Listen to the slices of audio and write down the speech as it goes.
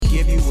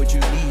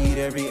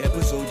every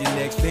episode, your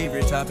next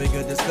favorite topic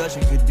of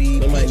discussion could be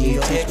Somebody PG need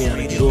or to teach me how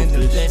to X-rated. get off Been the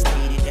this. best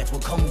hated, that's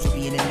what comes with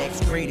being the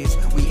next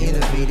greatest. We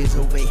innovators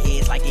over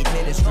heads like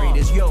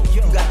administrators. Yo,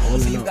 you got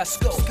easy, you got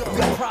scope, you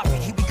got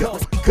profit. Here we go,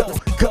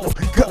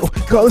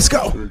 Go, let's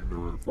go.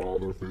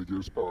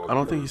 I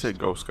don't think you said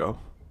Ghost Go.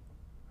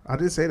 I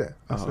did say that.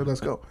 I said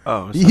let's go.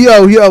 Oh,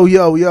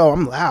 Yo.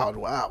 I'm loud.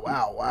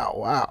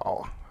 Wow.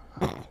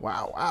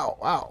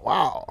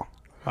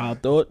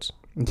 Wild thoughts.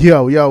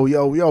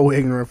 Yo.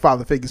 Ignorant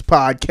Father Figures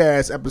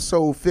Podcast,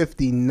 episode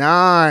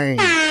 59.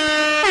 Your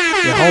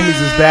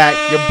homies is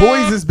back. Your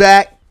boys is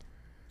back.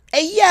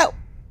 Hey, yo.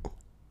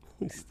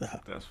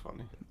 Stop. that's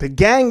funny. The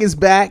gang is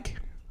back.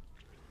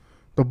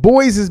 The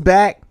boys is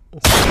back.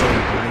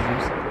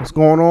 What's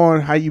going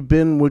on? How you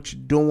been? What you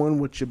doing?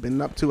 What you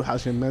been up to?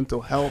 How's your mental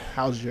health?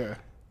 How's your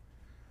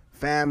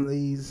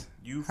families?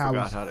 You How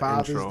forgot was how to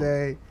Father's intro.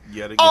 Day?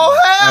 Yet again.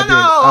 I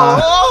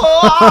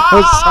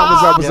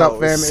did. What's up,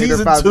 fam?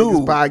 Season Father 2.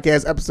 Figures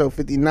Podcast, episode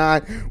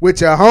 59,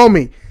 with your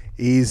homie,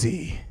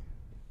 Easy.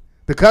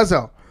 The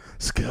Cuzzo.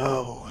 Let's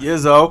go.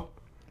 Yizzo.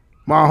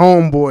 My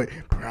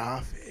homeboy,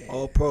 Prophet.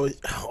 All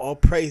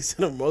praise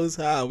to the Most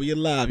High. We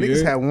alive. You Niggas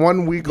heard? had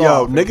 1 week Yo,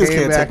 off. and niggas came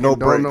can't back take no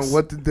and don't know breaks.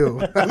 what to do.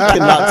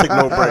 Cannot take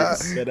no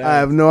breaks. I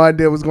have no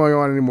idea what's going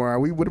on anymore.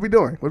 What are we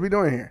doing? What are we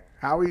doing here?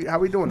 How we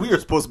doing? We are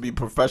supposed to be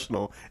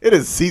professional. It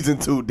is season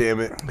 2, damn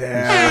it.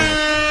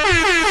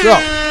 Yeah.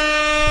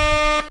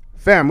 So,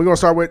 fam, we're gonna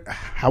start with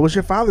how was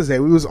your Father's Day?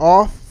 We was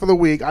off for the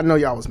week. I know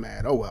y'all was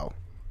mad. Oh well.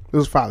 It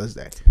was Father's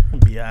Day.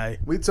 Be all right.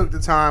 We took the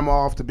time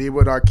off to be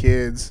with our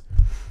kids,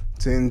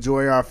 to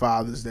enjoy our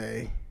Father's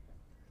Day,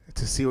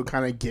 to see what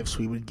kind of gifts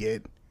we would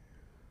get.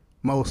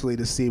 Mostly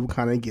to see what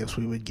kind of gifts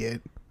we would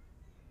get.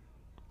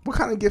 What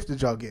kind of gift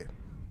did y'all get?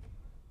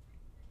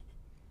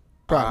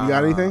 Prop, you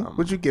got anything?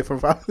 What'd you get for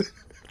Father's Day?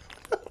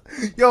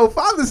 Yo,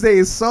 Father's Day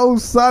is so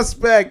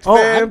suspect, Oh,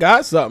 man. I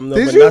got something though,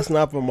 Did but you? that's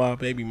not for my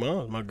baby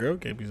mom. My girl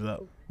gave me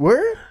something.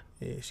 Word?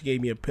 Yeah, she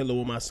gave me a pillow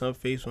with my son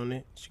face on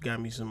it. She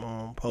got me some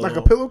polo. Like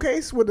a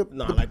pillowcase with a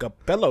No, like a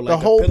pillow. Like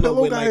whole a pillow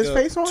pillow with got like his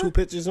face on it? 2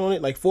 pictures on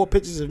it, like 4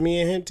 pictures of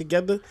me and him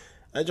together.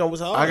 That joint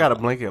was hard. I got a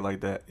blanket like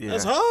that. Yeah.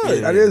 That's hard.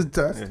 Yeah. That is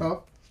tough. You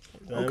know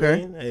what I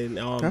okay. mean?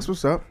 And That's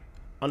what's up.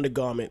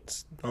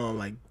 undergarments,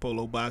 like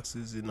polo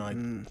boxes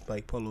and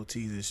like polo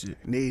tees and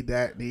shit. Need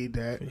that.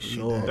 For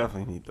sure.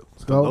 Definitely need the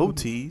go. low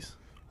tees.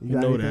 You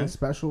got know anything that.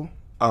 special?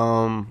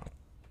 I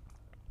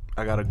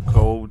got a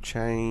gold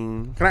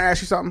chain. Can I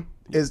ask you something?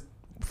 Is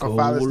for Gold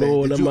Father's Day,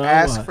 on did you my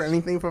ask watch. for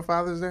anything for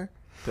Father's Day?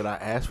 Did I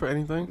ask for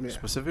anything Yeah.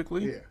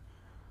 specifically? Yeah.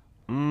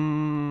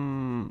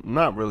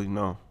 Not really,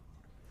 no.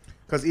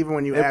 Because even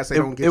when you It- ask, they it-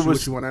 don't get it you was-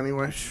 what you want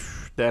anyway.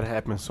 That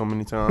happened so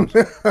many times.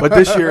 But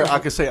this year, I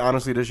could say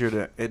honestly, this year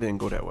that it didn't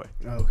go that way.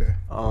 Okay.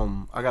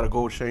 I got a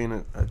gold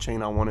chain, a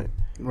chain I wanted.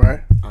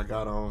 Right. I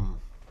got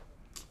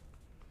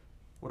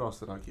what else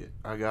did I get?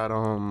 I got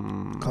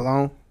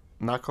Cologne,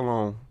 not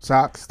cologne.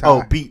 socks, tie.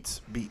 Oh,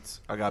 Beats.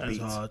 I got That's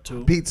Beats. hard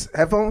too. Beats,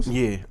 headphones.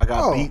 Yeah, I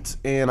got Oh. Beats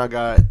and I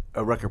got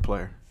a record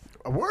player.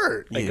 A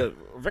word. Like Yeah.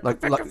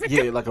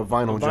 Like a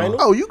vinyl vinyl? joint.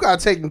 Oh, you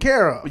got taken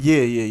care of.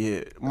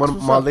 Yeah. what's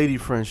My up. lady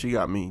friend, she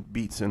got me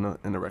Beats in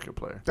the record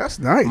player. That's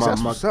nice.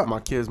 That's what's up.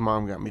 My kid's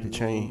mom got me the we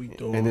chain,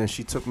 doing? and then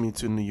she took me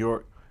to New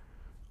York,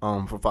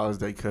 for Father's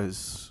Day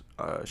because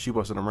she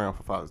wasn't around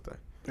for Father's Day.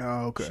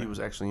 Oh, okay. She was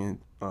actually in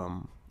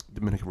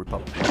Dominican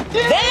Republic.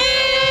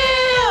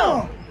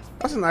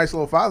 That's a nice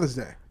little Father's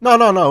Day. No,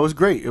 it was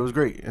great.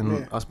 And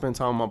Yeah. I spent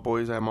time with my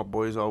boys. I had my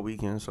boys all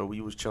weekend, so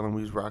we was chilling.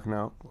 We was rocking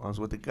out. I was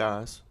with the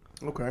guys,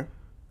 Okay.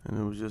 and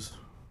it was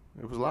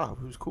live.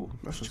 It was cool.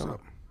 That's what's Chilling.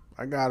 up.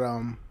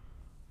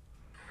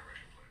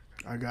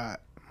 I got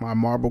my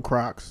marble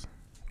Crocs.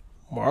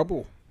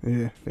 Marble.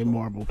 Yeah, they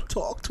marbled.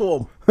 Talk to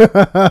him.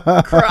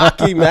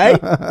 Crocky, mate.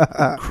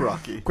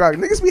 Crocky. Crocs.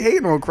 Niggas be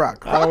hating on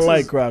Crocs. I don't Crocs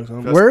like is- Crocs.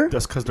 Word?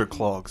 That's because they're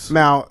clogs.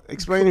 Now,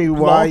 explain to me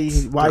why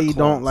Clogs? you They're don't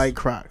clogs. like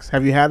Crocs.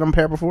 Have you had them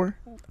pair before?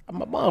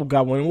 My mom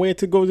got one. Where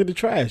to go to the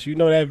trash? You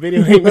know that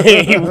video they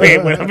made? He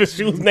wearing whatever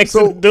shoes next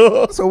to the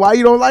door. So why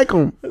you don't like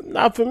them?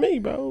 Not for me,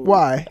 bro.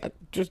 Why? I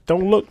just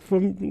don't look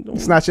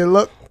It's not your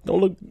look. Don't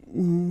look.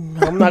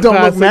 I'm not. Don't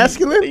trying look to-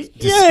 masculine?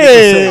 Yeah.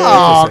 say it.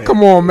 Oh, say it.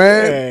 come on,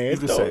 man. Yeah, You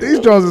can don't- say it. These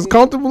Jones is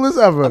comfortable as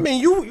ever. I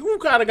mean, you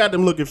kind of got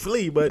them looking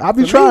flea, but I'll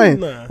be for me, trying.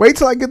 nah. Wait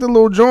till I get the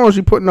little Jones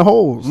you put in the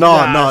holes. No.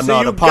 see, The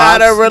you pogs.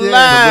 gotta Yeah,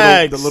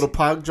 relax. The little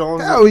pog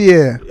Jones. Hell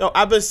yeah. Yo,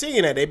 I've been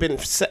seeing that. They've been.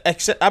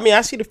 I mean,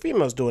 I see the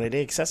females doing it.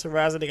 They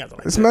accessorize it. They got the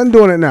like. It's men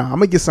doing it now. I'm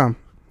gonna get some.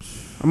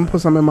 I'm gonna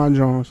put some in my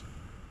Jones.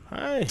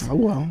 Hey. Oh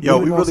well. Yo,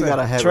 What we gonna really say?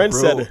 gotta have a real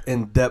Trendsetter.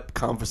 in-depth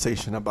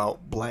conversation about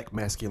black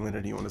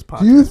masculinity on this podcast.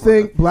 Do you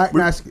think brother.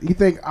 black You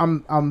think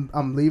I'm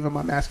leaving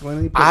my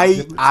masculinity? putting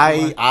giblets in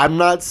my- I'm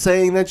not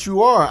saying that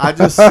you are. I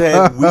just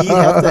said we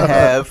have to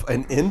have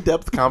an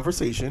in-depth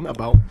conversation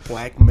about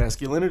black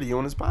masculinity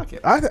on this podcast.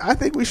 I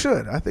think we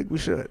should. I think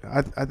it'll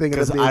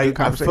Because be a good I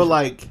conversation. feel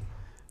like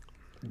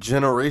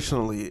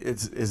generationally,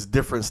 it's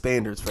different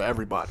standards for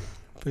everybody.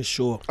 For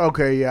sure.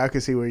 Okay, yeah, I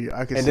can see where you.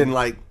 I can And see. then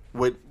like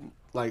with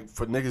like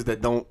for niggas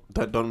that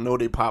don't know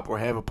they pop or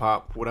have a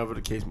pop, whatever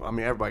the case. I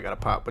mean, everybody got a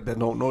pop, but that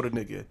don't know the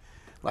nigga.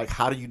 Like,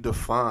 how do you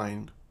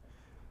define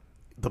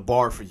the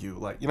bar for you?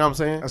 Like, you know what I'm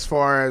saying? As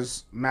far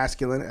as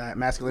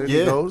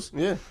masculinity goes?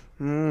 Yeah.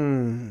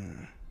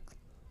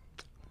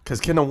 Because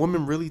can a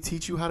woman really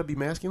teach you how to be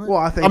masculine? Well,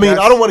 I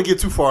don't want to get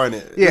too far in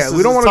it. Yeah,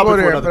 we don't want to go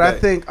there, but I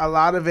think a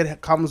lot of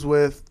it comes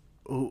with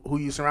who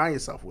you surround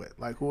yourself with.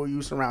 Like, who are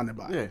you surrounded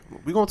by? Yeah,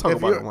 we're going to talk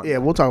about it one day. Yeah,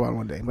 we'll talk about it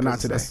one day, but not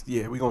today.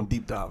 Yeah, we're going to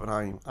deep dive, and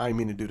I ain't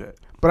mean to do that.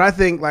 But I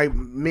think, like,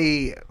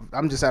 me,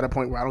 I'm just at a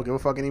point where I don't give a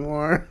fuck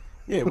anymore.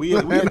 Yeah, we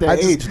at that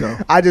age, though.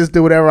 I just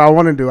do whatever I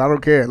want to do. I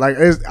don't care. Like,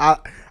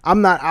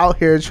 I'm not out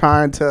here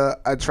trying to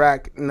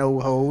attract no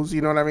hoes.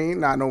 You know what I mean?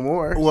 Not no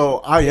more.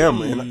 Well, I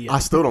am, and I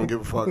still don't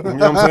give a fuck. You know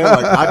what I'm saying?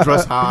 Like, I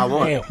dress how I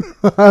want.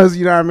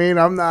 You know what I mean?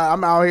 I'm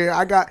out here.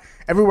 I got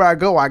everywhere I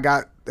go. I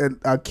got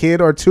a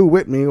kid or two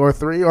with me, or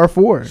 3 or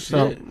 4.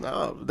 So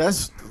no,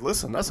 that's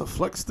a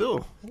flex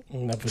still.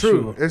 Not for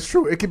true. sure. It's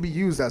true. It can be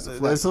used as a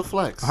flex. It's a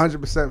flex.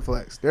 100%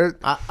 flex.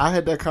 I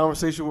had that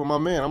conversation with my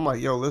man. I'm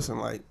like, yo, listen,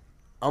 like,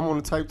 I'm on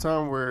the type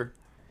time where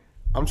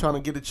I'm trying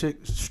to get a chick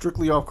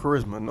strictly off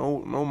charisma.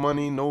 No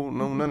money, no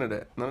none of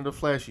that. None of the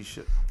flashy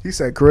shit. He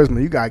said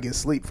charisma. You gotta get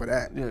sleep for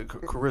that. Yeah,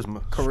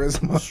 charisma.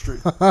 Charisma.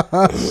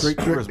 Straight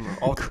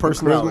charisma. Off the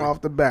personality. Charisma off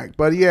the back.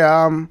 But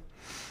yeah,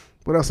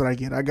 what else did I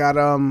get? I got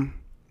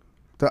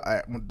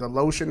the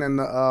lotion and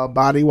the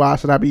body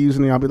wash that I be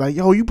using. I'll be like,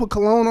 yo, you put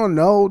cologne on?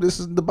 No, this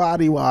is the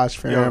body wash,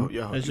 fam.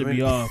 That should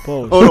be all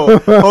post.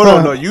 Hold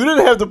on, no, you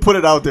didn't have to put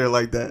it out there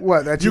like that.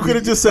 What? That you could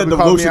have just said the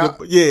lotion.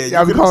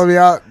 Y'all be calling me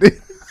out.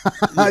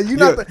 You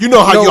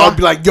know how y'all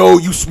be like, yo,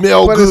 you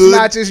smell but good. But it's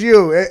not just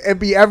you. It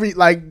be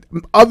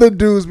other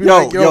dudes be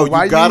like, yo,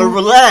 why you gotta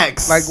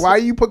relax. Like, why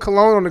you put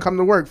cologne on to come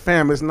to work,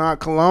 fam? It's not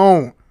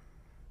cologne.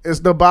 It's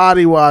the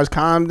body wash.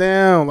 Calm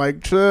down.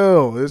 Like,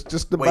 chill. It's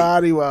just the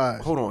body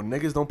wash. Hold on.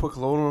 Niggas don't put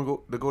cologne on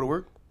to go to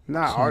work?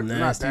 Nah,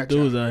 not that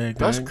dudes out here.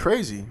 That's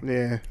crazy.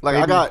 Yeah. Like,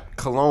 I got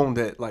cologne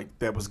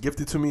that was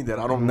gifted to me that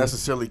I don't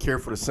necessarily care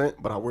for the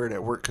scent, but I wear it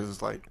at work because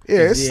it's like, I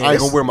ain't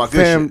gonna wear my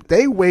good shit.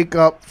 They wake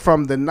up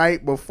from the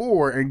night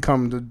before and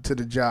come to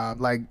the job.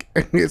 Like,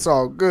 it's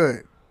all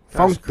good.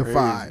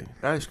 Functified.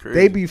 That's crazy.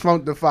 They be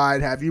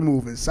functified, have you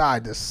moving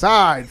side to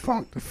side,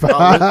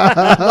 functified. No,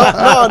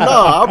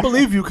 I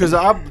believe you because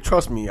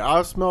trust me,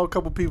 I smell a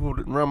couple people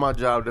around my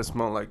job that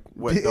smell like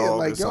wet dog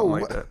like, or something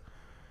like that.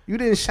 You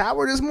didn't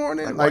shower this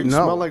morning? Like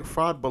no. Smell like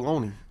fried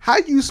bologna. How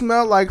you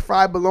smell like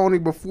fried bologna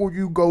before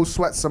you go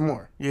sweat some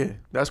more? Yeah,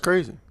 that's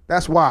crazy.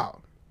 That's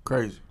wild.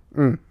 Crazy.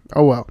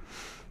 Oh, well.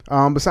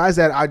 Besides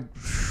that, all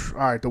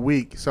right, the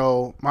week.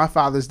 So my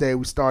Father's Day,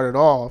 we started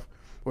off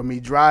with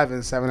me driving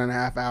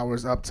 7.5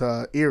 hours up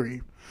to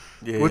Erie,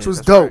 which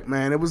was dope,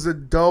 man. It was a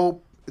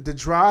dope. The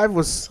drive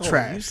was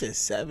trash. You said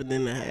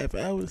 7.5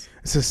 hours?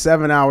 It's a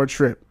 7-hour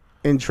trip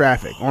in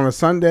traffic. On a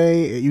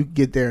Sunday, you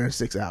get there in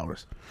 6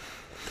 hours.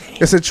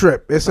 It's a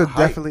trip. It's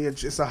definitely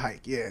it's a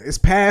hike. Yeah, it's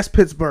past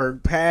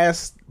Pittsburgh,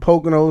 past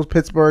Poconos,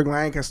 Pittsburgh,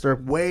 Lancaster,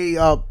 way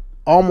up,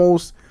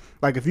 almost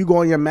like if you go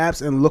on your maps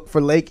and look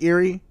for Lake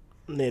Erie.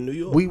 In New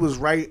York. We was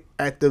right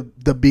at the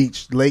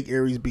beach, Lake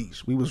Erie's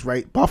beach. We was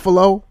right.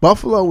 Buffalo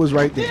was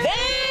right there.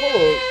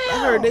 I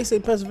heard they say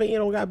Pennsylvania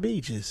don't got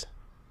beaches.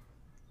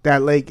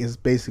 That lake is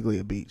basically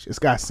a beach. It's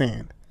got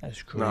sand.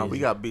 That's crazy. Nah, we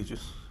got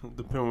beaches.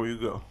 Depending where you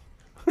go.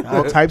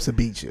 All types of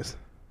beaches.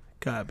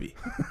 Copy.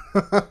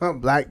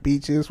 Black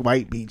beaches,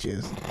 white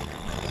beaches.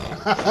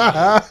 All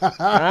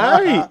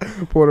right.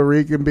 Puerto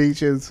Rican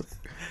beaches.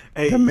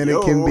 Hey,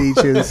 Dominican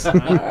beaches. All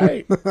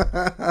right.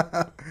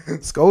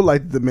 Skull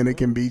like the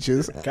Dominican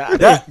beaches.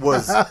 That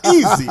was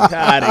easy.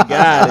 Got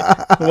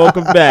it.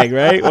 Welcome back,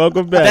 right?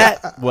 Welcome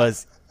back. That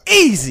was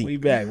easy. We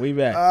back.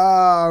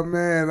 Oh,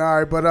 man.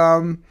 All right. But,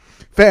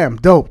 fam,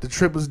 dope. The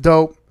trip was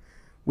dope.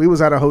 We was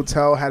at a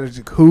hotel, had a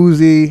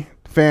jacuzzi.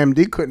 Fam,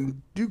 you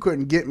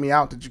couldn't get me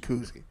out the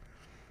jacuzzi.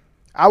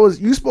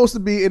 You supposed to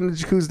be in the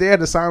jacuzzi. They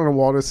had a sign on the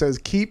wall that says,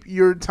 keep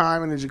your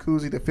time in the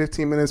jacuzzi to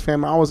 15 minutes,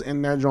 fam. I was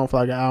in that joint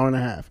for like an hour and a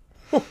half.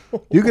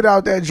 You get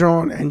out that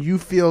joint and you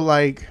feel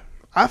like,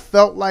 I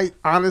felt like,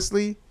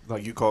 honestly.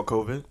 Like you caught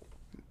COVID?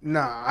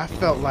 Nah, I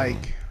felt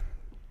like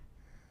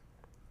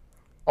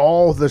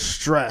all the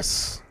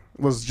stress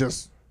was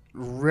just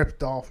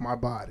ripped off my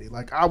body.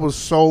 Like I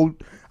was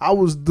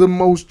the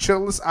most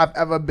chillest I've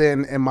ever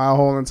been in my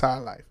whole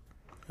entire life.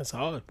 That's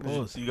hard.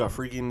 You got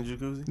freaky in the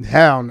jacuzzi?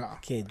 Hell no.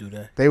 Can't do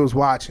that. They was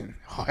watching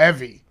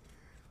heavy.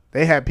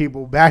 They had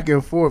people back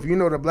and forth. You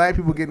know the black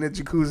people getting in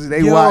the jacuzzi.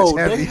 They watch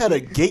heavy. They had a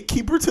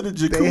gatekeeper to the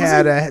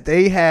jacuzzi.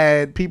 They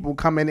had people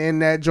coming in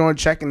that joint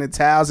checking the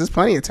towels. There's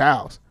plenty of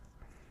towels,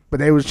 but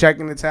they was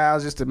checking the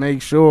towels just to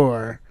make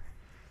sure.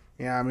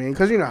 You know what I mean?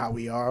 Because you know how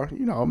we are.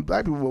 You know,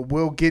 black people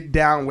will get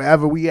down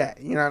wherever we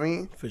at. You know what I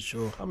mean? For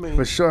sure. I mean,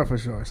 for sure.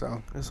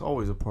 So it's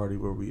always a party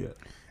where we at.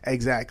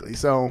 Exactly.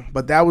 So,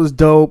 but that was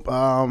dope.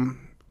 And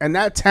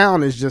that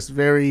town is just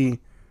very,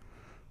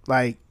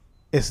 like,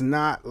 it's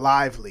not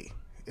lively.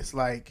 It's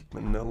like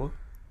Manila.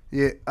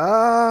 Yeah.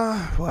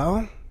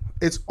 Well,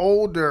 it's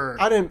older.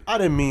 I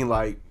didn't mean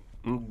like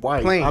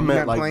White. Plain. I You meant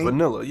got like plain?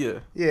 vanilla. Yeah.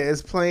 Yeah,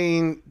 it's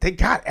plain. They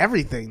got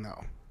everything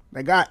though.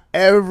 They got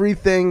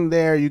everything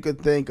there you could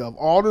think of.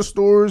 All the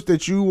stores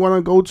that you want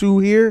to go to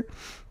here,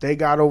 they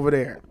got over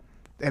there.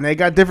 And they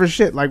got different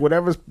shit. Like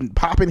whatever's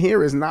popping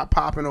here is not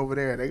popping over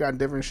there. They got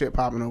different shit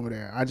popping over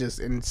there. I just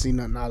didn't see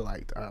nothing I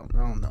liked. I don't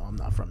know. I'm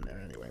not from there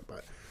anyway.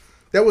 But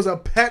there was a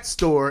pet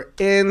store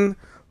in,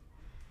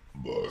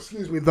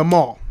 the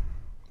mall.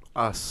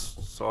 I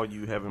saw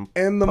you having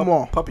In the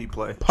mall. puppy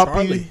play. Puppy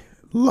Charlie.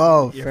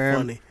 love, You're fam.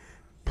 funny.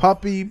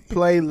 Puppy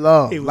play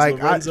love. He was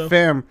Like Lorenzo.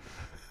 fam,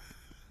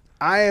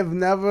 I have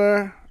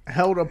never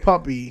held a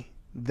puppy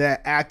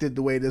that acted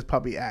the way this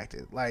puppy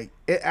acted. Like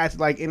it acted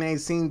like it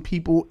ain't seen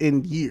people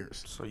in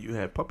years. So you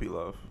had puppy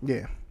love.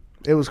 Yeah,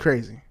 it was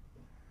crazy.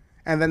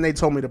 And then they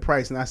told me the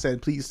price, and I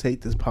said, "Please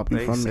take this puppy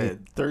They from me."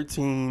 said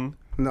 13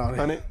 No,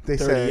 they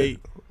said 38.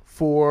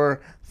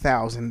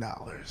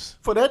 $4,000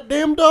 for that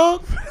damn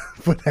dog.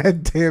 for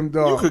that damn You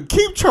dog. could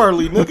keep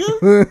Charlie,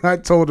 nigga. I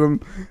told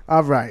him,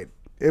 "All right,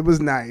 it was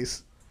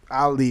nice.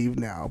 I'll leave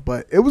now."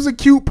 But it was a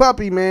cute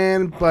puppy,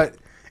 man.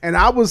 And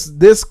I was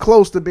this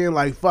close to being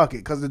like, "Fuck it,"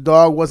 because the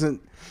dog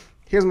wasn't.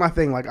 Here's my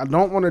thing: like, I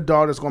don't want a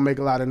dog that's gonna make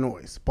a lot of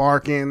noise,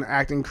 barking,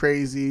 acting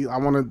crazy. I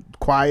want a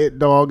quiet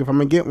dog if I'm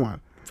gonna get one.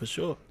 For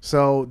sure.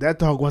 So that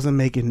dog wasn't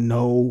making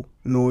no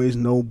noise,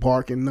 no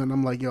barking, nothing.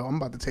 I'm like, yo, I'm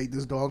about to take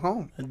this dog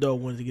home. That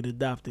dog wanted to get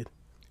adopted.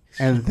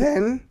 And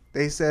then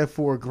they said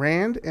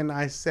 $4,000, and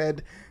I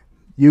said,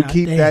 you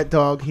keep damn. that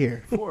dog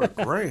here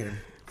 $4,000.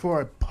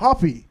 for a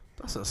puppy.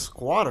 That's a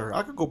squatter.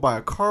 I could go buy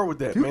a car with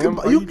that, You man. can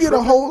Are you get a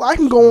tripping? whole. I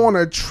can go on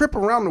a trip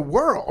around the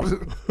world.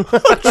 All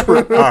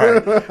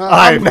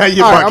right, now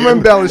you're All right, bugging. I'm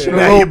embellishing Now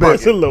a little you're bit,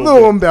 bugging. a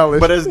little embellished,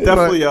 But it's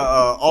definitely a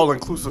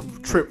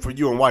all-inclusive trip for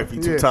you and wifey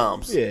two Yeah.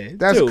 times. Yeah.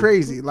 That's dude.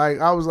 crazy.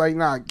 Like I was like,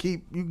 nah, you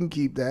can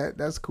keep that.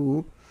 That's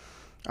cool.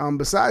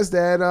 Besides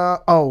that,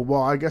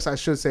 I guess I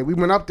should say we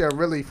went up there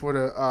really for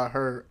the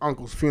her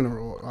uncle's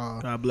funeral.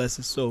 God bless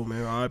his soul,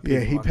 man. R.I.P. Yeah,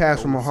 he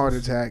passed from a heart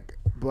attack.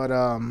 But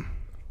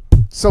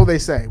so they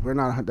say. They're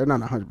not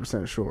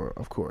 100% sure,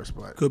 of course,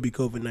 but Could be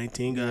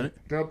COVID-19. Got it.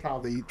 they'll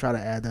probably try to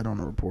add that on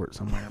the report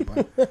somewhere.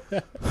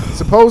 But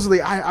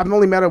supposedly, I've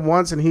only met him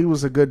once, and he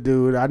was a good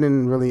dude. I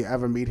didn't really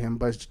ever meet him,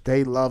 but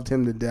they loved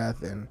him to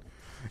death, and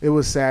it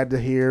was sad to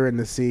hear and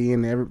to see,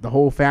 and the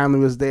whole family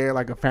was there,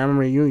 like a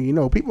family reunion. You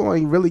know, people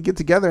don't really get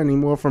together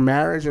anymore for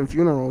marriage and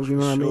funerals. You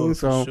know what I mean?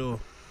 So sure.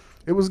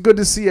 it was good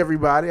to see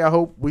everybody. I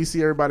hope we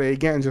see everybody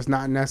again, just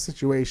not in that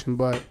situation.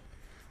 But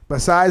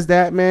besides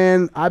that,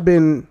 man, I've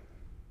been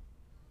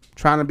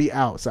trying to be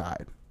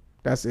outside.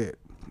 That's it.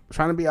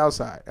 Trying to be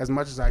outside as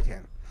much as I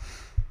can.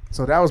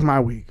 So that was my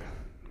week.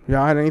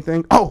 Y'all had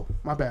anything? Oh,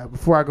 my bad.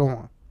 Before I go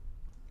on,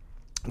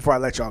 before I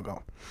let y'all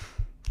go,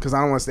 because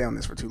I don't want to stay on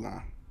this for too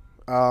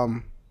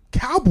long.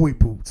 Cowboy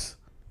boots.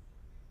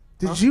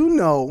 Did you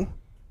know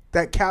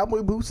that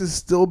cowboy boots is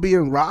still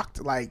being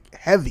rocked like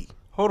heavy?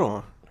 Hold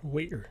on.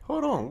 Weird.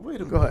 Hold on. Wait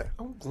a minute. Go ahead.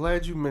 I'm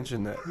glad you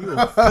mentioned that.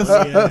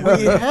 Yeah.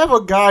 We have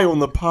a guy on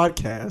the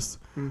podcast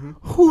Mm-hmm.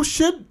 who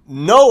should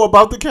know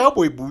about the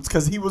cowboy boots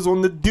because he was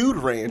on the Dude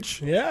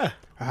Ranch. Yeah.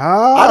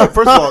 First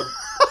of all,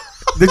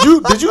 did you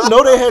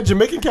know they had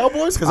Jamaican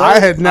cowboys? Because I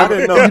had never. I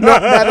didn't know. You know,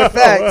 matter of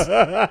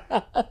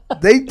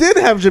fact, they did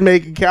have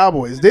Jamaican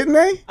cowboys, didn't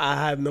they? I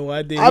have no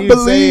idea. I He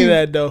was saying believe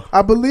that though.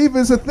 I believe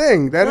it's a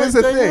thing. That is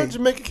a They had thing.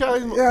 Jamaican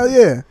cowboys. Hell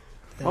yeah.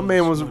 My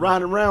man was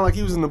riding around like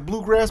he was in the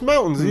Bluegrass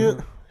Mountains. Mm-hmm.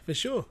 Yeah. For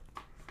sure.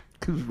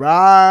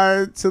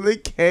 Ride till they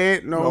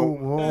can't no No.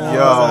 more.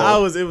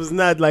 Yo. It was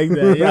not like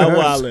that. Yeah,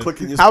 wildin'.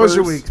 Clicking your How was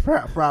your spurs. week,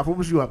 Prof? What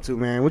was you up to,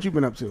 man? What you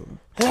been up to?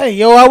 Hey,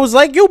 yo, I was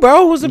like you,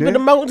 bro. I was up Yeah. in the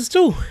mountains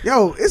too.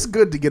 Yo, it's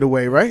good to get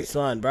away, right?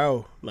 Son,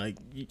 bro, like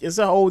it's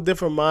a whole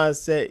different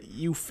mindset.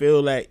 You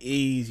feel at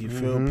ease, you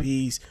Mm-hmm. feel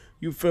peace,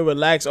 you feel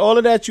relaxed. All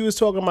of that you was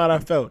talking about, I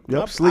felt.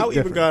 Yep, I sleep even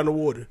different. got in the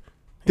water.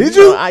 Did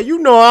You you?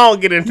 know, I don't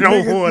get in no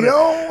water.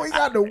 Yo, you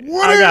got the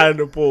water. I got in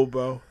the pool,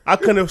 bro. I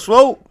couldn't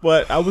float,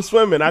 but I was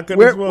swimming. I couldn't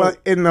Where, swim. what,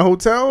 in the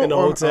hotel? In the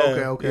Or- hotel.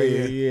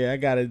 Okay, yeah. I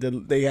got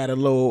it. They had a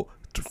little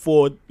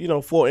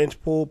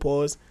 4-inch pool,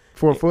 pause.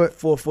 4 foot.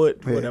 4 foot,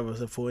 Yeah. whatever.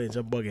 It's a 4 inch.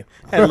 I'm bugging.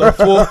 Had a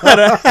little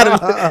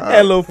had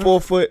a little 4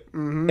 foot,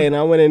 and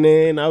I went in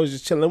there and I was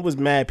just chilling. There was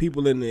mad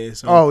people in there.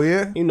 So, Oh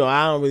yeah. you know,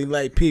 I don't really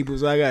like people,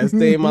 so I gotta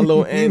stay in my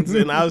little ends.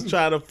 And I was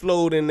trying to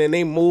float, and then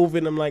they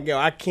moving. I'm like, yo,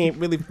 I can't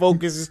really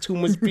focus. There's too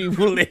much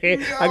people there.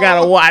 I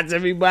gotta watch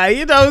everybody.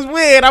 You know, it's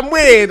weird. I'm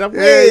weird.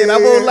 I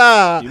won't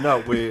lie. You're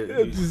not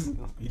weird.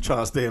 You trying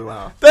to stay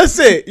alive. That's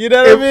it. You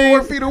know what I In mean?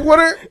 4 feet of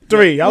water.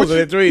 3. I was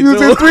in 3 You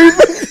was in too. 3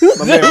 feet.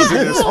 My man was in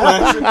there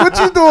splashing. What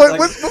you doing?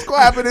 What's gonna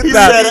happen in He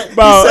that? sat,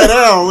 bro. he sat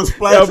down, was Yo,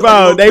 splashing.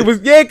 bro, they was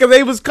because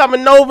they was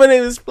coming over and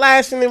they was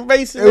splashing and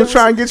racing. It was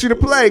trying to get you to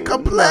play.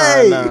 Come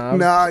play. Nah,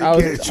 Nah, I you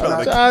was can't.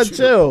 trying Nah. to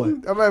chill.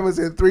 That man was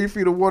in 3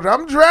 feet of water.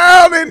 I'm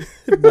drowning.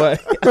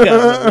 But I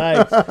got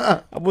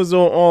relaxed. I was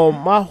on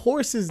my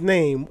horse's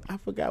name. I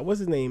forgot what's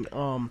his name.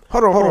 Hold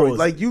on. Pause.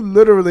 Like you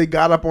literally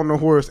got up on the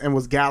horse and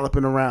was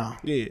galloping around.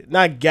 Yeah,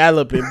 not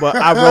galloping, but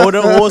I rode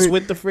a horse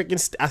with the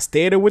freaking. I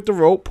steered it with the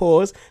rope.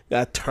 Pause.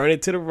 Got to turn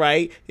it to the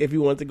right if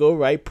you want to go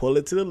right. pull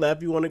it to the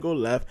left. You want to go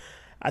left.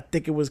 I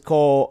think it was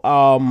called.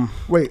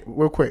 Wait,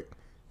 real quick.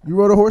 You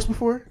rode a horse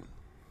before?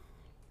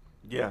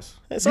 Yes.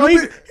 So he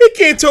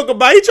can't talk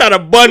about. He trying to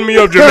bun me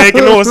up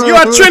Jamaican horse. You a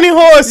Trini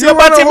horse. You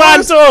about rode to a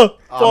man horse?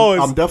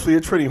 too. I'm definitely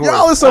a Trini horse.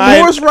 Y'all was some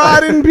Aight. horse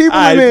riding people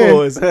in there.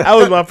 Pause. That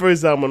was my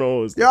first time on a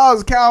horse. Y'all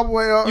was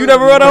cowboy. You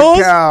never rode a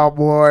horse?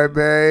 Cowboy,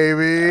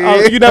 baby.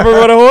 Oh, you never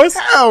rode a horse?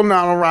 Hell no,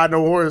 I don't ride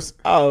no horse.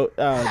 Oh,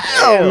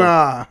 Hell damn.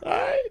 nah. All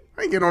right.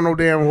 I ain't getting on no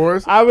damn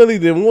horse. I really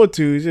didn't want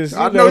to. It's just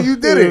I know you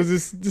did it. was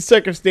just the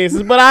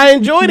circumstances, but I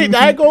enjoyed it.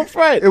 I ain't going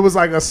front. It was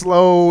like a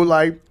slow,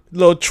 like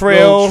Little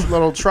trail.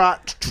 little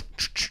trot.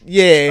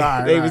 Yeah,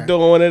 Alright, they was alright.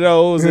 doing one of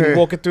those and Yeah.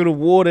 walking through the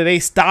water. They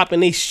stopping,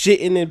 they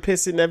shitting and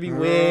pissing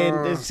everywhere.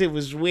 And that shit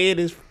was weird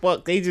as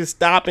fuck. They just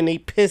stopping, they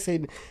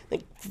pissing.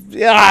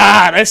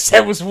 That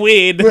shit was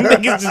weird. The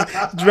niggas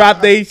just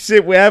drop they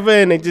shit wherever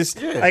and they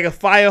just like a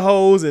fire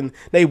hose and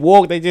they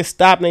walk. They just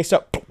stop and they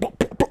start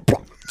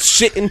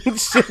shitting and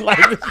shit like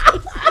this.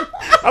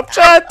 I'm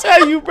trying to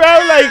tell you, bro.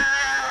 Like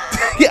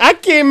I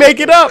can't make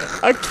it up.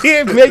 I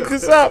can't make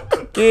this up.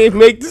 I can't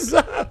make this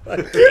up. I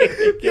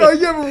can't. Yo,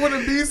 you ever want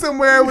to be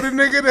somewhere with a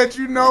nigga that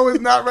you know is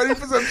not ready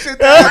for some shit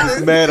to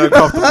happen? Mad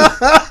uncomfortable.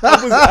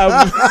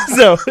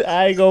 So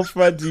I ain't gonna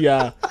front to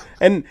y'all.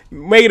 And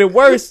made it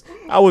worse,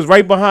 I was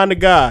right behind the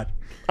guard.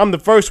 I'm the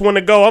first one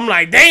to go. I'm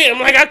like, damn,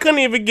 like I couldn't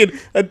even get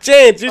a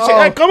chance. This shit,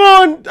 like, come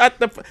on. I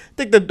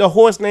think the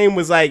horse name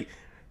was like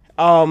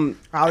Ollie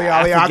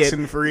I forget.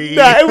 oxen free.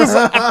 Nah, it was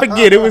I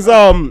forget. It was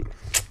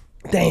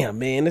damn,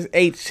 man,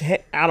 it's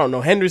I don't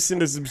know,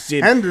 Henderson or some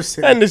shit.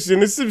 Henderson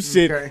is some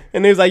shit. Okay.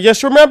 And they was like,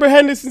 just remember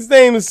Henderson's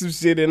name is some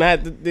shit. And I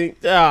had to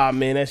think,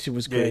 man, that shit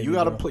was Yeah, crazy. you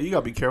gotta bro. you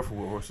gotta be careful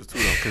with horses too,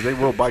 though, because they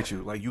will bite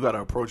you. Like you gotta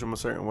approach them a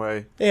certain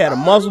way. They had a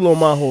muzzle on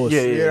my horse.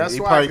 Yeah, Yeah, that's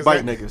they why. probably 'cause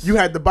bite that- niggas. You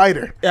had the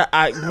biter. Yeah,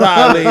 I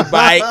probably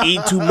bite,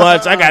 eat too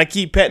much. I gotta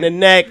keep petting the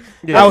neck.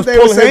 Yeah. I was They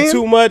were pulling him saying?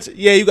 too much.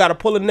 Yeah, you gotta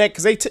pull the neck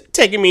because they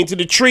taking me into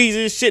the trees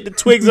and shit, the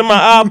twigs in my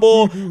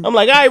eyeball. I'm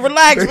like, all right,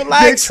 relax, They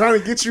relax. trying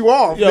to get you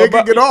off. Yo, Nigga,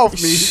 bro- get off me.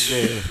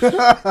 It Get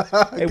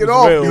was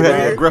off real, me, you had the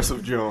man.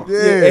 aggressive John.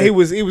 Yeah. Yeah, he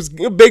was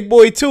a big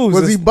boy too.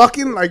 Was he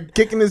bucking, like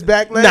kicking his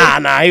back leg?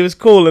 Nah, he was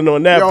cooling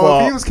on that Yo,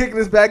 part. if he was kicking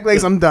his back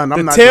legs, I'm done. I'm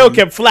The not tail done.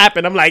 kept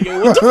flapping. I'm like, yo,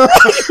 what the fuck?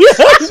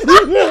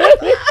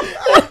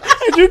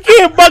 You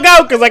can't bug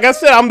out because, like I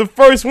said, I'm the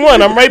first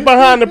one. I'm right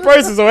behind the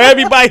person, so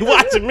everybody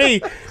watching me.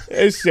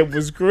 That shit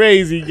was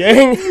crazy,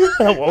 gang.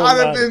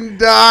 I'd have been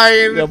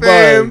dying, Yeah,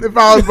 fam, bud. if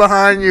I was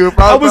behind you. If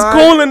I I was behind-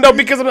 cooling though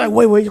because I'm like,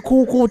 wait, you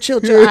cool, chill.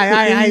 All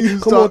right. You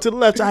Come on stop. to the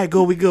left. All right,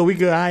 go, we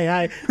good. All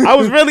right. I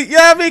was really,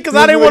 I mean, because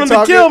I didn't You want him to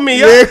talking- kill me.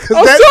 Yeah, I 'cause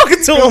was that-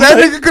 talking to him. That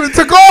like, nigga could have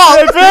took off.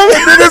 You feel me?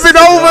 It isn't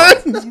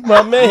over.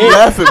 my man.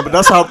 Laughing, but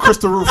that's how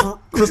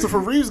Christopher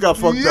Reeves got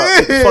fucked up.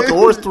 Yeah. The fucking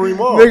horse threw him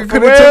off. Nigga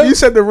could have real? took. You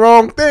said the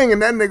wrong thing,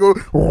 and that nigga.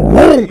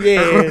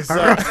 Yeah, so,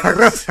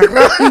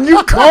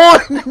 You gone?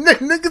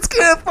 Niggas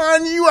can't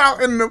find you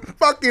out in the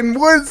fucking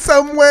woods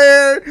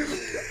somewhere.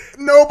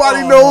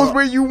 Nobody knows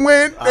where you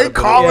went. They been-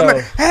 calling Yo.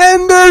 it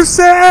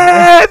Henderson.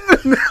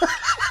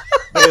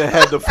 They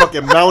had the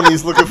fucking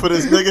Mounties looking for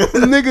this nigga.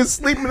 Niggas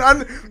sleeping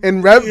on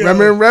and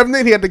remember in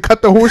Revenant he had to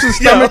cut the horse's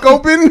stomach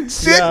open.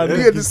 Shit, Yo,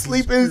 he had to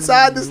sleep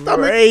inside the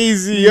stomach.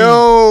 crazy.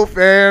 Yo,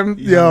 fam,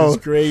 Yo, yo.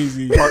 it's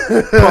crazy.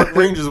 Park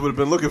Rangers would have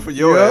been looking for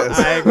your Yeah. ass.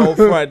 I ain't gonna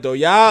front though.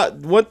 Y'all,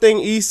 one thing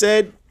he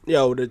said,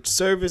 yo, the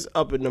service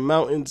up in the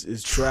mountains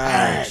is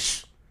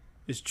trash.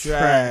 It's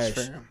trash.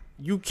 fam.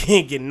 You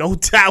can't get no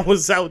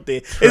towers out there.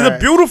 It's a Trash.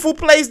 beautiful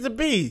place to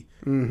be.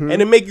 And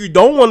it make you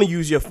don't want to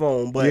use your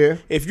phone. But Yeah.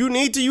 if you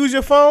need to use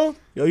your phone,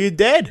 yo, you're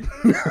dead.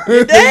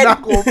 They're dead.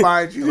 not gonna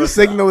find you. The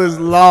signal is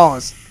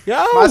lost.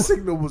 Yo, My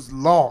signal was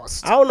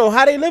lost. I don't know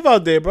how they live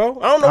out there, bro.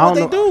 I don't know what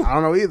they do. I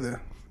don't know either.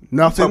 Talking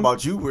Nothing.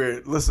 about you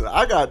where, listen,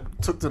 I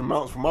got took to the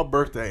mountains for my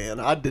birthday and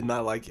I did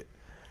not like it.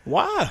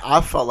 Why?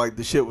 I felt like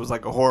the shit was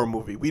like a horror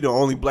movie. We the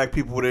only black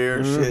people there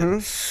and Mm-hmm.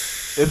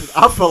 shit.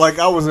 I felt like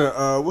I was in,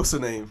 what's the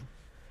name?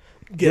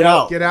 Get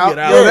Out. Get out.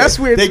 Get Yo, out. that's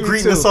weird. They to me,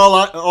 greeting too. us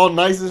all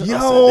nice and I said,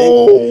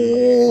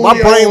 Yo,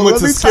 my brain went let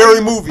to me scary tell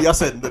you- movie. I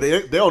said,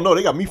 they don't know.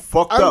 They got me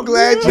fucked I'm up.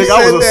 glad you Nigga,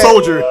 I said was a that.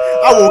 soldier.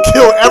 I will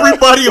kill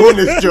everybody on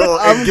this joint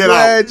and I'm get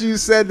glad out. you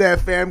said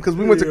that, fam, because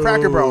we went to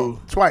Cracker Barrel Yo.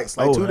 twice,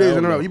 like Oh, 2 days hell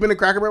in a row. no. You been to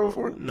Cracker Barrel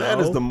before? That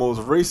is No. the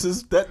most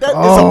racist. That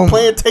Oh. is a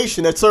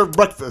plantation that served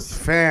breakfast.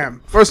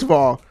 Fam, first of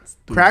all,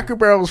 Cracker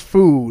Barrel's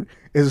food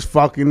is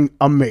fucking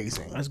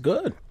amazing. That's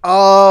good.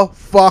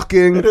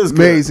 Fucking It is good.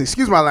 amazing.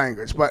 Excuse my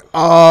language, but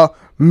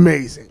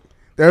amazing.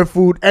 Their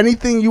food,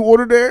 anything you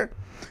order there,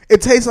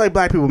 it tastes like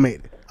black people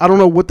made it. I don't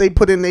know what they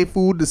put in their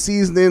food, the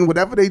seasoning,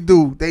 whatever they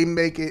do, they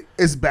make it.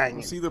 It's banging.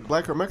 It's either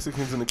black or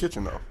Mexicans in the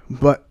kitchen though.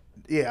 But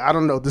yeah, I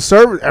don't know. The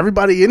service,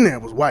 everybody in there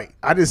was white.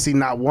 I didn't see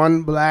not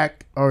one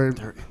black or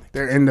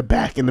they're in the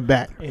back. In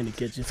the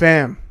kitchen.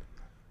 Fam,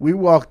 we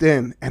walked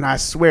in and I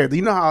swear,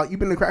 you know how you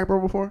been to Cracker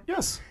Barrel before?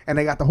 Yes. And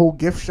they got the whole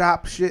gift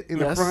shop shit in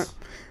the Yes. front.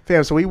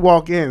 Fam, so we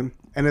walk in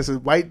and it's a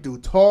white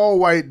dude, tall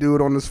white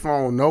dude on his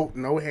phone, no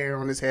hair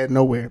on his head,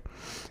 nowhere.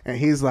 And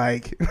he's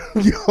like,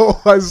 yo,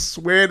 I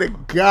swear to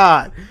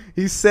God.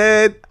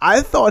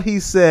 I thought he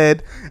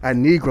said, a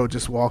Negro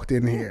just walked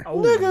in here.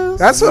 Niggas.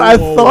 That's what I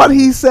thought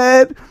he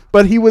said,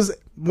 but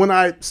when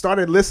I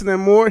started listening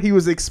more, he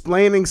was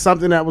explaining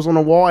something that was on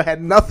the wall. It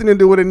had nothing to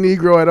do with a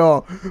Negro at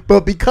all.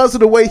 But because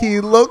of the way he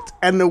looked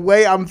and the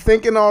way I'm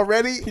thinking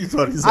already,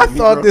 I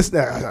thought a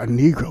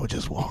Negro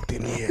just walked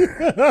in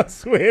here. I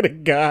swear to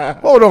God.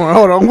 Hold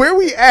on. Where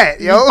we at,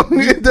 yo?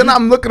 Then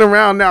I'm looking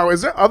around now.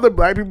 Is there other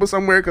black people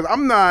somewhere? Because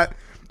I'm not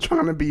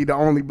trying to be the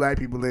only black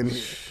people in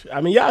here.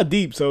 I mean, y'all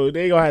deep, so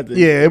they gonna have to.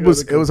 Yeah, it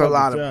was a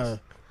lot of us.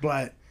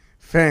 But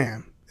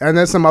fam. And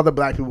then some other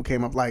black people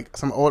came up, like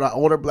some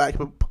older black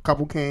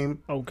couple came.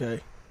 Okay.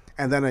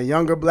 And then a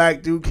younger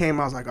black dude came.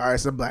 I was like, all right,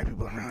 some black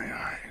people. I'm like, all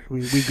right,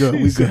 we good.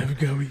 We good.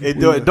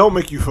 It don't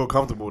make you feel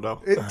comfortable,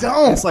 though. It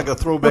don't. It's like a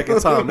throwback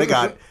in time. They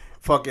got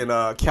fucking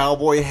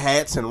cowboy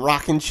hats and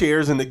rocking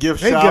chairs in the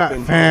gift They shop. got,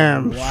 And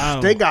fam, wow.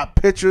 They got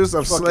pictures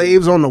of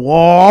slaves on the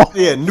wall.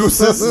 Yeah,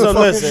 nooses. So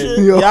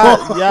listen, Yo.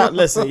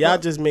 y'all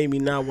just made me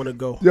not want to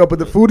go. Yo, but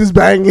the food is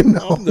banging,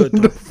 though. I'm good,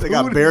 They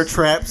got bear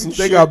traps and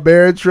They shit. got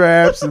bear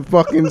traps and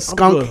fucking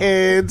skunk good.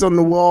 heads on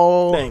the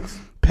wall. Thanks.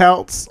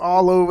 Pelts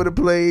all over the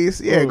place.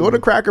 Yeah, go to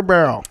Cracker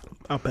Barrel.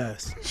 I'll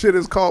pass. Shit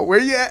is cold. Where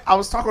you at? I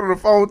was talking on the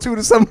phone, too,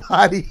 to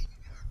somebody.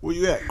 Where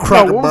you at? No,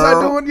 Cracker what was Barrel?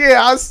 I doing?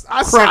 Yeah,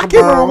 I Cracker can't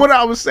remember Barrel. what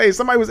I was saying.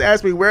 Somebody was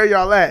asking me, where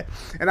y'all at?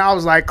 And I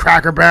was like,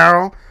 Cracker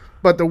Barrel.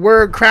 But the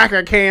word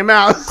cracker came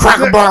out.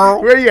 Cracker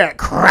Barrel. Where you at?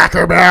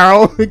 Cracker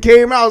Barrel. It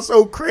came out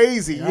so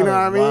crazy. You know what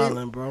I mean?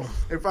 Wildin', bro.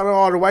 In front of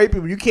all the white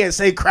people. You can't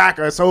say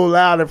cracker so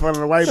loud in front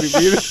of the white people.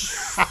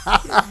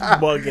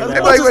 Bugging What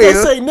out. Like, does wait,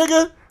 that say,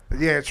 nigga?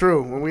 Yeah,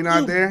 true. When we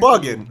not You there.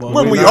 bugging. Bugging.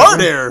 When we Not are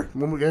there. there.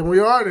 When we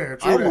are there.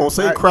 True I'm that. going to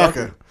say Alright,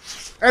 cracker.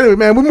 Anyway,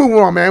 man, we're moving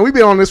on, man. We've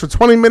been on this for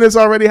 20 minutes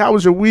already. How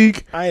was your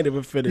week? I ain't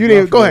even finished. You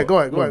didn't- My go ahead,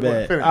 fault. go My ahead,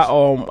 bad. finish.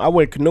 I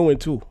went canoeing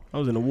too. I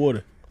was in the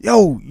water.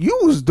 Yo, you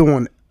was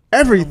doing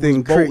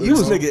everything boating, crazy.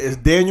 This nigga is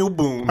Daniel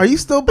Boone. Are you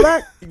still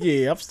black?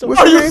 Yeah, I'm still. What's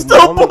your Are you name?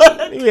 still black?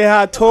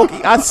 Yeah, I talk.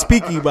 I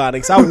speak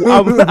Ebonics. I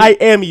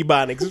am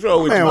Ebonics. What's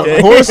wrong with Man, you?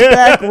 man?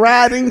 horseback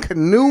riding,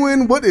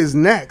 canoeing. What is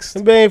next?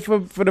 Man, for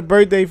the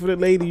birthday for the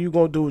lady, you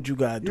gonna do what you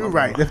gotta do. You're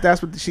right. If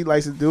that's what she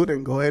likes to do,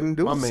 then go ahead and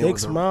do My it. man 6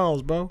 was a-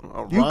 miles, bro.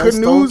 A You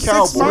rhinestone canoe 6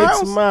 cowboy. miles?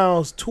 6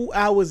 miles, 2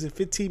 hours and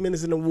 15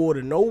 minutes in the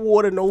water. No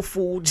water, no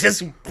food,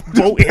 just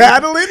boating.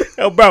 Paddling?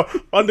 Yo, bro,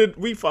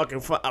 we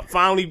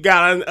finally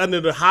got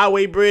under the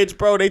highway bridge,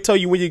 bro. They tell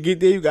you when you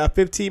get there, you got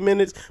 15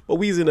 minutes, but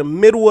we was in the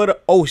middle of the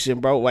ocean,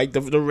 bro, like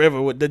the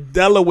river, with the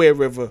Delaware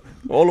River,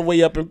 all the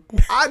way up in.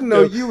 I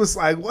know you was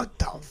like, what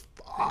the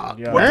fuck,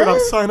 Yeah. What did I man?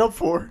 sign up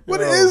for?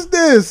 What is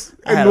this?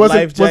 I had And a was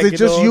life it jacket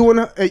just on. you and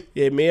her? Hey,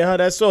 Yeah, me and her.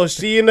 That's all.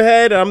 She in the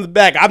head, and I'm the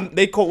back.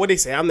 They call what they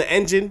say. I'm the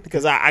engine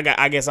because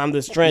I guess I'm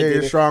the strength. Yeah, in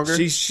you're it. stronger.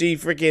 She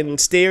freaking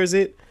steers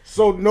it.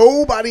 so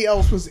nobody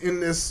else was in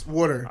this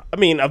water. I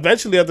mean,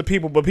 eventually other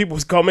people, but people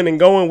was coming and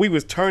going. We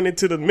was turning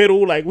to the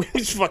middle, like we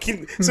was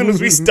fucking. As soon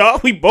as we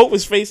start, we both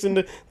was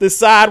facing the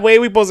side way.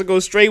 We supposed to go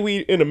straight. We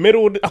in the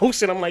middle of the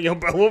ocean. I'm like, yo,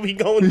 bro, what we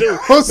gonna do?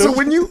 So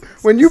when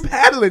you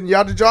paddling,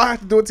 did y'all have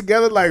to do it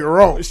together like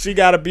row? She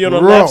gotta be on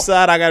the Row. left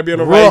side. I gotta be on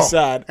the Row. right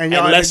side. And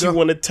y'all Unless had to you go-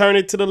 want to turn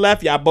it to the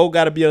left, y'all both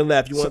gotta be on the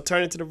left. You want to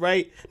turn it to the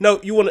right? No,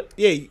 you want to.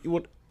 Yeah, you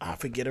want. I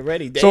forget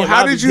already. Damn, So how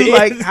I did was you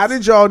dead. how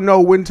did y'all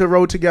know when to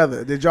row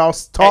together? Did y'all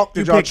talk?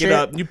 You Did y'all pick it chant?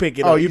 up. You pick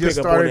it Oh, up. you pick just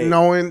up on started it.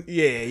 knowing.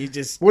 Yeah, you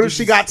just. What you if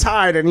she just- got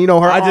tired and her?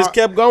 I just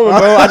kept going,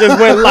 bro. I just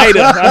went lighter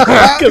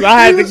because I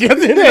had to get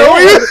in there.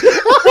 He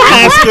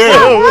was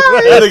scared.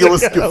 That nigga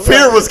was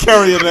fear was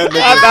carrying that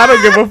nigga. I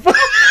don't give a fuck.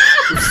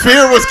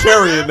 Fear was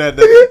carrying that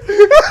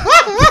nigga.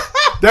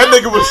 That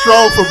nigga was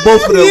strong for both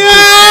of them.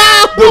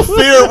 The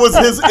fear was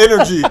his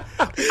energy.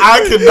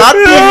 I cannot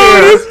be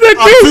this here.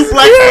 nigga is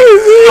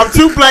crazy. I'm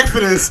too black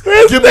for this.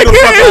 This Get me the nigga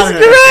fuck is out of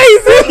here.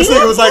 crazy. This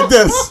nigga was like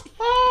this.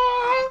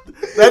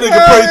 That nigga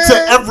prayed to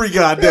every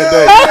goddamn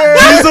day.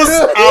 Jesus,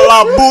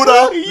 Allah,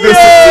 Buddha, listen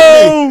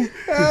to me.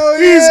 Hell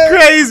He's yeah.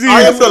 crazy.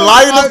 I am the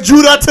Lion of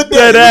Judah today.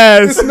 Dead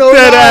ass. It's no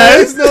Dead lie.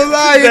 ass. It's no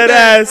lie. Dead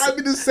ass. I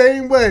be the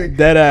same way.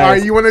 Dead ass. All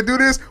right, you want to do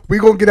this? We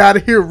gonna get out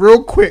of here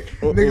real quick.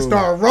 Niggas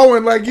start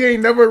rowing like you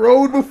ain't never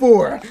rowed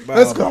before.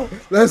 Let's go.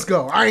 Let's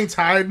go. I ain't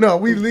tired. No,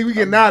 we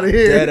getting out of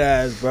here. Dead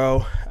ass,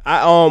 bro.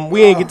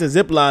 We ain't get the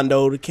zip line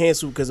though to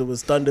cancel because it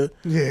was thunder.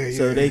 Yeah,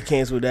 So yeah. they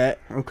canceled that.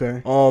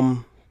 Okay.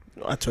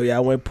 I told you I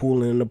went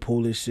pooling in the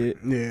pool and shit.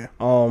 Yeah.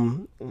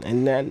 And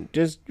then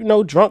just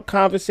drunk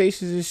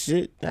conversations and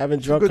shit. Having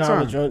drunk good time.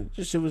 conversations.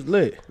 This shit was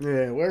lit.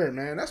 Yeah. Word,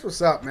 man. That's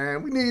what's up,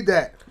 man. We need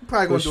that. We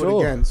probably gonna For do it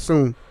sure. again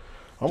soon.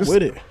 I'm Just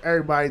with it.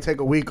 Everybody take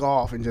a week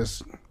off and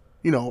just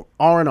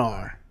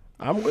R&R.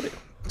 I'm with it.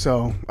 So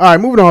all right,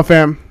 moving on,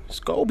 fam.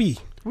 Scoby.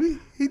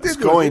 He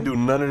did Go it. ain't do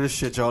none of this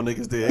shit y'all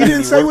niggas did. He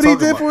didn't say what he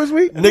did for his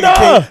week.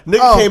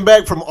 Nigga came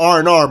back from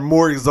R&R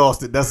more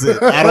exhausted. That's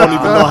it. I don't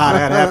even know how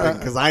that happened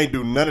because I ain't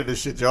do none of this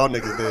shit y'all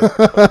niggas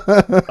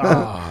did.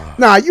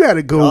 Nah, you had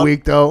a good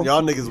week though.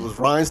 Y'all niggas was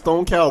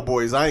rhinestone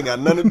cowboys. I ain't got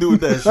nothing to do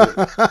with that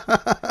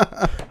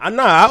shit.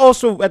 I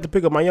also had to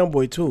pick up my young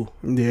boy too.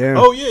 Yeah.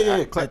 Oh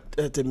yeah. I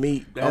had to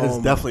meet. That is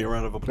definitely a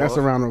round of applause. That's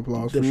a round of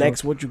applause. The for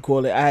next, sure. what you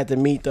call it? I had to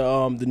meet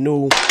the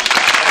new.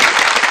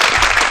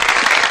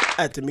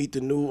 I had to meet the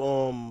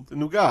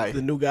new guy.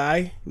 The new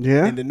guy.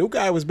 Yeah. And the new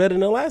guy was better than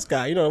the last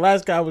guy. You know, the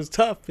last guy was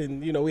tough,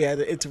 and you know we had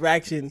the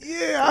interaction.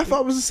 Yeah, I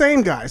thought it was the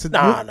same guy. It's a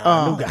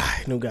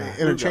New guy.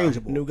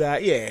 Interchangeable. New guy.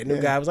 Yeah,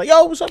 new guy was like,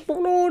 "Yo, what's up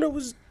going on?" It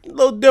was a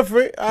little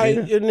different. I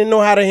didn't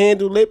know how to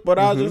handle it, but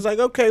I was just like,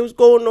 "Okay, what's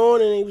going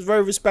on?" And he was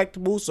very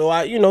respectable, so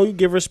you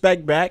give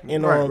respect back.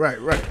 And Right.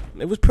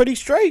 it was pretty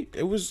straight.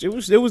 It was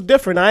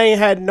different. I ain't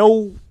had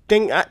no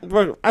thing.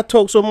 I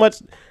talk so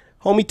much.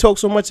 Homie talked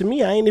so much to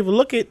me, I ain't even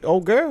look at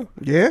old girl.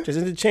 Yeah. Just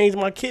interchanged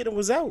my kid and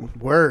was out.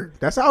 Word.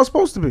 That's how it's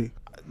supposed to be.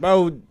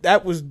 Bro,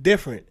 that was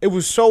different. It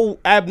was so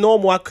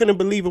abnormal. I couldn't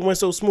believe it went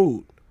so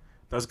smooth.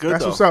 That's good.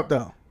 That's though. what's up,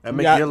 though. That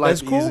make Yeah, your life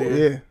that's cool.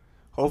 easier. Yeah.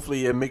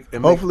 Hopefully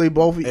Hopefully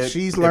both.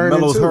 She's learning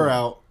mellows too. her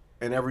out,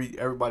 and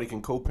everybody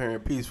can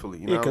co-parent peacefully.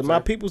 You know Yeah, what because I'm my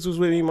saying? peoples was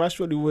with me, my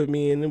shorty with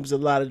me, and there was a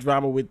lot of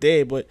drama with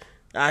there. But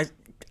I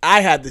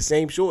had the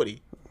same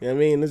shorty. You know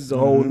what I mean? This is a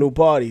whole new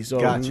party, so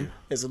Got you.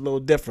 it's a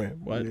little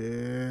different. But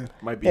Yeah.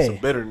 Might be Hey. some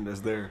bitterness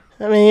there.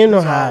 I mean, you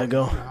know how I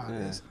go. Nah,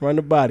 it is. Run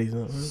the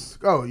bodies.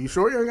 Oh, you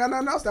sure you ain't got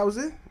nothing else? That was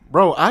it?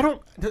 Bro, I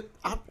don't.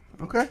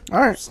 Okay. All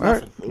right.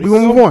 Snuffing. We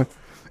gonna move on.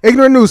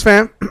 Ignorant news,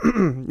 fam.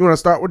 You want to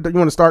start with? You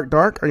want to start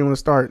dark, or you want to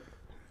start?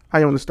 How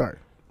you want to start?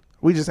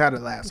 We just had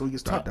it last, so we can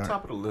start dark.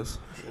 Top of the list.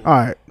 All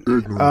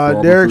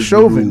right. Derek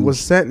Chauvin was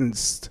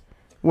sentenced.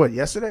 What?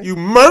 Yesterday? You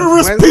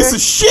murderous Wednesday? piece of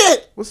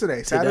shit. What's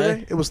today?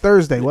 Saturday? It was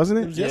Thursday, wasn't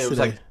it? was Yeah, it was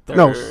like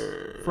No,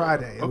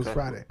 Friday. It was Okay.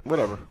 Friday.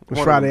 Whatever. It was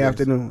Friday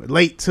afternoon.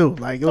 Late too.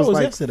 Like it was, it was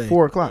like yesterday.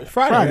 4 o'clock.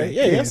 Friday, right?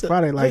 Yeah, yesterday.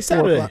 Friday, like Like 4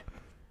 Saturday. o'clock.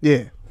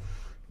 Yeah.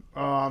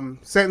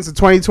 Sentenced to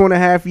 22 and a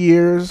half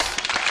years.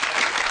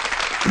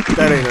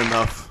 That ain't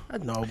enough. I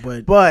know,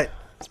 but But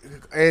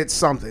it's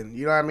something.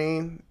 You know what I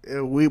mean?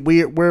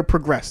 We're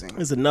progressing.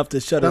 it's enough to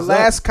shut The us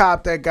last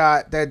cop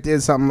that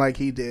did something like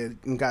he did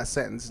and got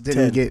sentenced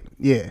didn't 10.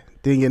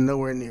 didn't get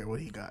nowhere near what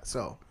he got.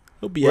 So, up.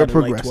 He'll be we're at like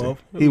progressing. 12.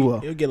 He will.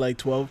 He'll get like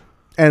 12.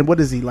 and what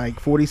is he like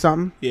 40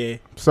 something? Yeah.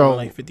 So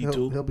like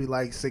 52. He'll be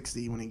like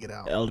 60 when he get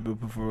out. Eligible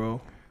for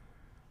parole.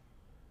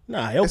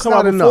 Nah, he'll It's come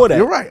not out enough. before that.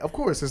 You're right. Of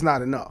course, it's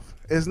not enough.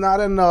 It's not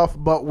enough,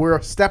 but we're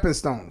stepping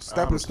stones.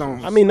 Stepping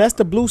stones. I mean, that's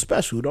the blue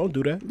special. Don't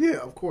do that. yeah,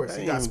 of course.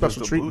 That He got ain't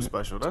special just the blue treatment.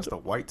 special. That's the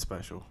white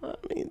special. I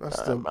mean,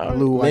 That's the I-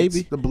 blue white.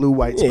 maybe. The blue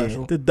white Yeah,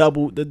 special. the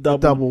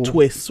double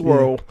twist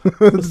swirl. the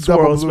The swirl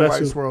double blue white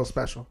special. swirl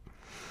special.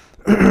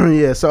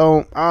 Yeah.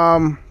 So I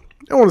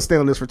don't want to stay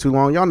on this for too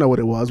long. Y'all know what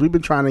it was. We've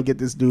been trying to get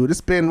this dude.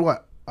 It's been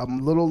what, a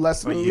little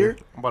less than a year.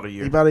 About a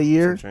year. About a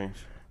year. Some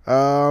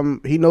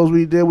change. He knows what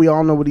he did. We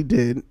all know what he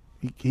did.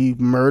 He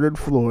murdered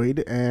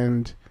Floyd,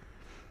 and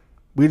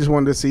we just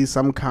wanted to see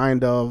some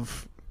kind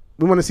of.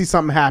 We want to see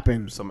something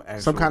happen. Some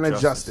actual kind of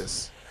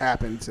justice. justice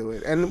happen to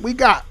it, and we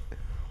got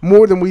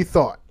more than we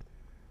thought.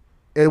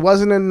 It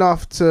wasn't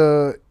enough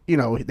to,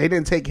 they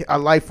didn't take a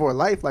life for a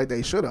life like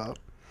they should have.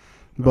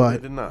 They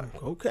But did not.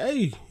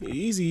 Okay,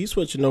 easy. You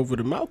switching over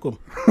to Malcolm.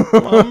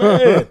 My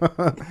man.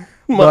 My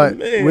But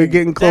man. we're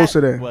getting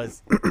closer there. That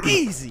was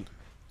easy.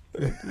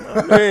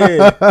 My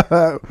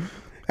man.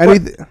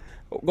 anything?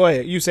 Go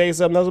ahead. You saying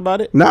something else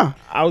about it? Nah.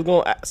 I was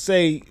going to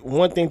say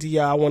one thing to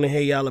y'all. I want to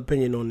hear y'all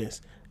opinion on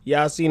this.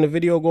 Y'all seen the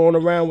video going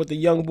around with the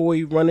young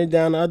boy running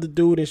down the other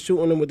dude and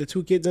shooting him with the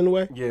 2 kids in the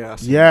way? Yeah. I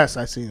see. Yes,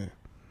 I seen it.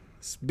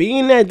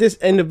 Being that this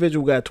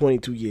individual got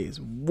 22 years,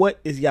 what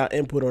is y'all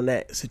input on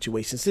that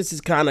situation? Since it's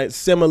kind of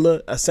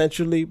similar,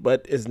 essentially,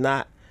 but it's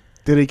not.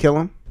 Did he kill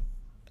him?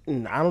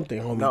 I don't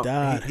think homie No,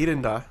 died. he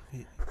didn't die.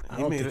 I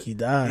don't think it. he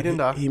died. He didn't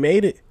die. He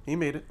made it. He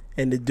made it.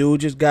 And the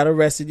dude just got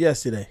arrested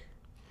yesterday.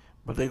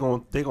 But they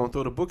gonna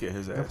throw the book at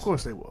his ass. Of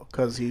course they will,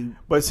 because he.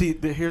 But see,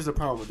 here's the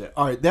problem with that.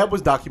 All right, that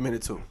was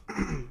documented too.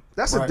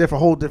 That's Right. a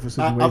whole different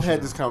situation. I've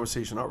had this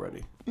conversation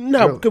already. No,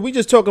 Really? because we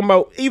just talking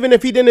about even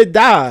if he didn't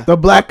die. The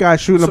black guy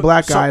shooting So- the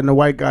black so- guy and the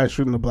white guy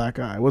shooting the black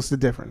guy. What's the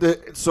difference?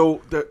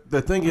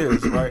 The thing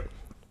is, right?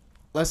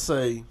 Let's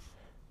say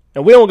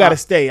And we don't got to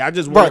stay. I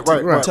just want to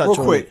right. touch Real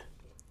on quick, it.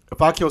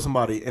 if I kill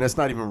somebody and it's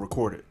not even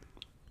recorded,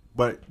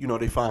 but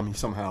they find me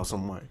somehow,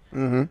 some way,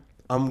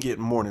 I'm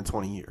getting more than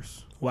 20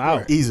 years.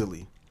 Wow.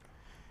 Easily.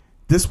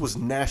 This was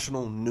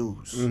national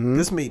news.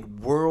 This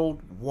made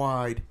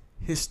worldwide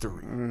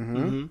history.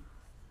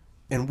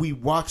 And we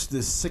watched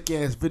this sick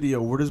ass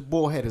video where this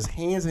boy had his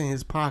hands in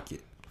his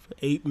pocket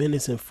 8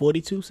 minutes and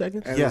 42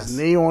 seconds. And yes. his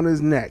knee on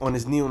his neck. on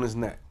his knee on his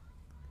neck.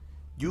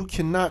 You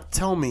cannot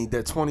tell me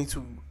that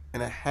 22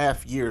 and a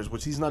half years,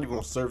 which he's not even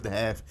going to serve the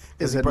half,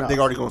 Is because enough. they're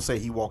already going to say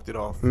he walked it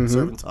off,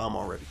 serving time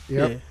already.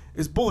 Yep. Yeah.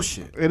 It's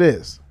bullshit. It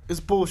is. It's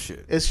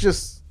bullshit. It's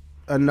just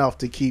enough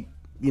to keep,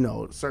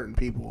 certain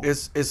people.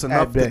 It's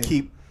enough to bay.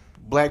 keep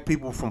black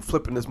people from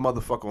flipping this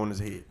motherfucker on his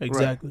head.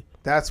 Exactly.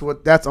 That's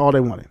all they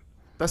wanted.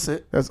 That's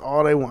it. That's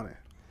all they wanted.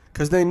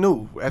 Because they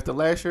knew. After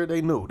last year,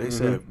 they knew. They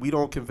said, we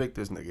don't convict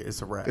this nigga.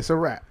 It's a wrap. It's a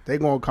wrap. They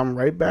gonna come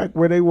right back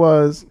where they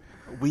was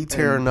We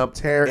tearing up,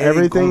 tear ain't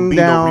everything gonna be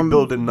down, no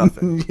rebuilding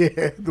nothing.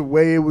 Yeah, the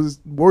way it was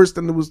worse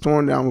than it was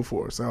torn down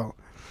before. So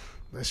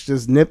let's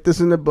just nip this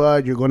in the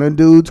bud. You're gonna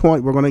do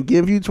 20. We're gonna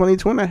give you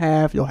 22 and a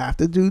half. You'll have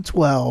to do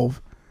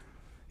 12.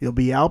 You'll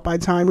be out by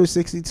time you're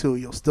 62.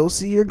 You'll still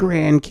see your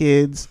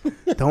grandkids.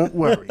 Don't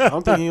worry. I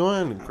don't think he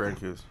had any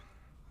grandkids.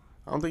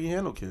 I don't think he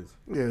had no kids.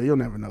 Yeah, you'll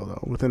never know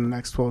though. Within the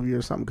next 12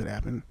 years, something could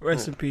happen.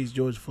 Rest in peace,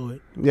 George Floyd.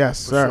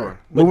 Yes, For sir. sure.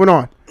 Moving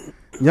on.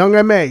 Young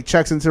M.A.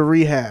 checks into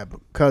rehab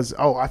because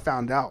I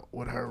found out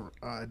what her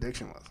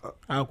addiction was.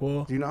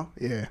 Alcohol. Do you know?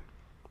 Yeah,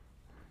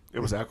 It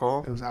was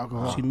alcohol. it was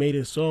alcohol. She made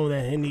a song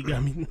that Henny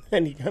got me.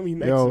 Henny got me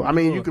next. Yo, to I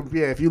mean, me. you could,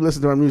 if you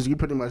listen to her music, you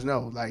pretty much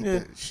know, like, Yeah.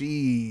 that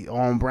she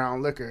on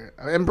brown liquor,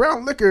 and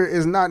brown liquor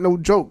is not no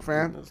joke,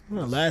 fam.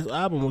 The last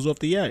album was off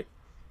the yak.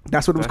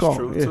 That's what it was That's called.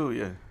 true Yeah. too.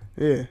 Yeah.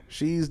 Yeah,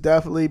 she's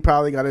definitely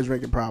probably got a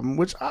drinking problem.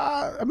 Which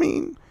I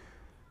mean,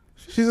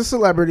 she's a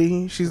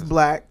celebrity. She's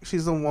black.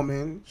 She's a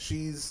woman.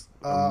 She's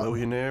A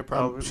millionaire,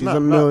 probably. she's Not- a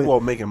not- million- well,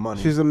 making money.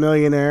 she's a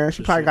millionaire.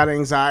 She For probably sure. got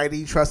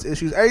anxiety, trust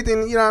issues,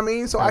 everything. You know what I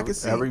mean? So I can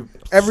see every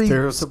every-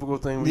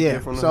 stereotypical thing we yeah.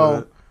 get from the So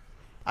hood.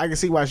 I can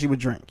see why she would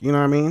drink. You know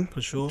what I mean?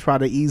 For sure. Try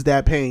to ease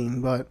that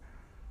pain, but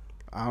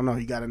I don't know.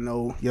 You got to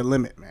know your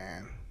limit,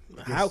 man.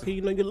 How can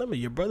you know your limit?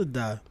 Your brother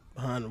died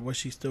behind her. Was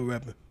she still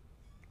rapping?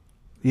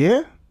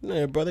 Yeah, Yeah,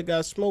 your brother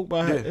got smoked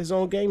by Yeah. his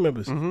own gang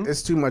members. Mhm.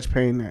 it's too much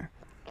pain there.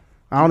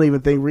 I don't even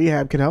think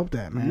rehab can help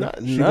that, man.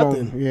 Nothing.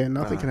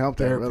 Nothing can help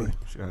that. Therapy. Really,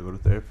 She gotta go to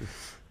therapy.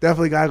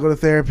 definitely gotta go to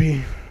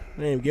therapy.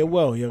 Man, get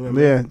well, young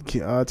man.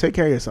 Yeah, take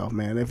care of yourself,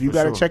 man. If you For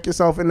got to sure. check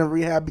yourself into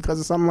rehab because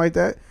of something like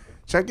that,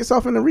 check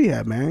yourself into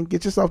rehab, man.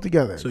 Get yourself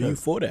together. So you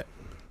for that?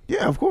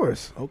 Yeah, of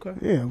course. Okay,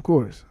 Yeah, of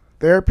course.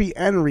 Therapy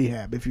and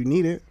rehab if you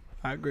need it.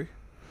 I agree.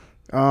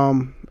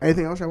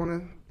 Anything else I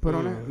want to put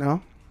on that?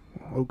 No?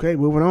 Okay,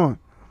 moving on.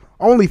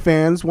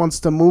 OnlyFans wants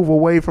to move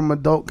away from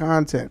adult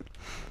content.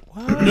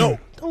 What? No,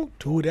 don't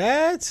do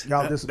that.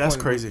 Y'all That's disappointed.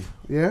 crazy.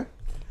 Yeah?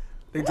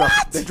 They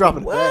dropping the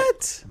bag.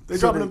 What? They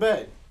So dropping the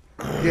bag.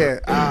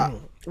 Yeah.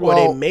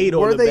 Well, they made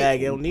all were the they- bag.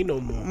 They don't need no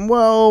more.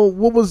 Well,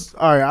 what was...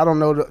 All right, I don't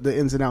know the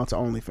ins and outs of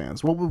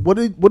OnlyFans. What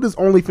is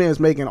OnlyFans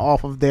making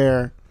off of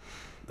their...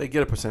 They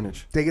get a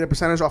percentage. They get a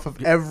percentage off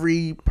of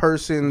every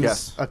person's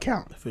Yes.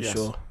 account. For Yes.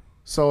 sure.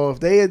 So if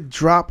they had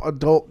drop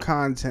adult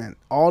content,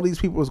 all these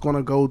people is going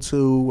to go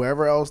to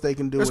wherever else they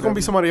can do. There's gonna be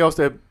whatever. somebody else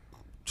that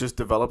just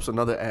develops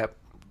another app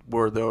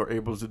where they're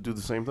able to do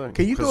the same thing.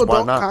 Can you do 'Cause why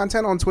adult not?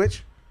 content on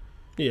Twitch?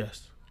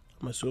 Yes,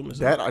 I'm assuming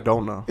so. That I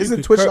don't know. Isn't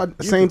could Twitch cur-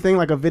 the you same could- thing,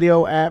 like a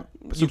video app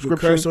You could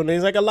subscription? curse on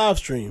things like a live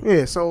stream.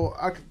 Yeah, so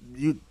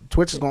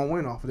Twitch is going to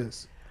win off of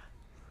this.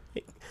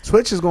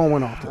 Twitch is going to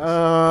win off this.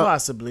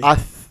 Possibly.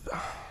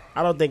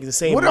 I don't think the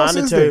same What else is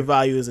monetary there?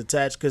 value is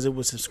attached because it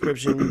was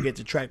subscription. You get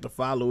to track the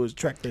followers,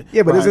 track the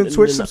Yeah, but isn't and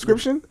Twitch then-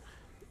 subscription?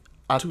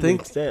 I to an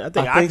think. extent. I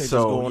think I could just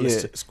so. go on yeah.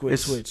 this squid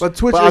It's- Twitch. But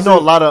Twitch But I isn't, know a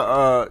lot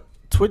of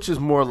Twitch is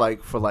more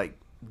like for like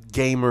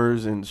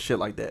gamers and shit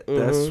like that. Mm-hmm.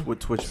 That's what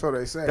Twitch. so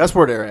they say. That's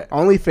where they're at.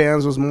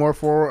 OnlyFans was more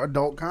for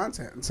adult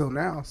content until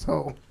now.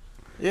 So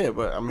Yeah,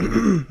 but I mean,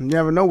 you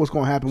never know what's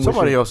going to happen.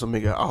 somebody with else will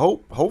make it.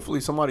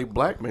 Hopefully, somebody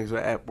black makes an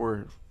app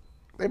where.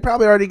 They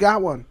probably already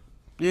got one.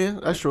 Yeah,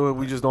 that's true.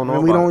 We just don't know.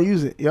 And we about don't it.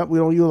 use it. Yep, we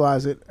don't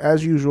utilize it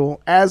as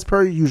usual. As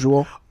per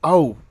usual.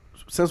 Oh,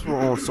 since we're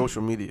on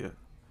social media,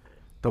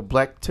 the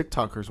black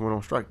TikTokers went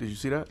on strike. Did you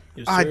see that?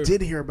 Yes, I sir.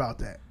 did hear about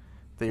that.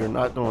 They are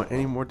not doing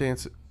any more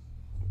dances.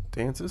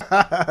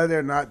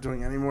 They're not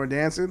doing any more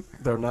dancing.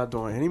 They're not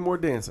doing any more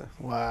dancing.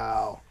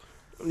 Wow.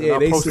 They're Yeah, not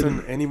they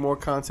posting said, any more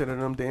content of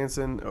them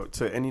dancing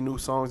to any new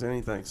songs,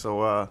 anything.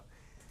 So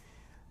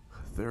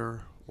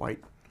they're white.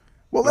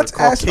 Well, Their let's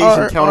ask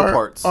Caucasian our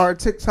counterparts. our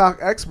TikTok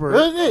expert.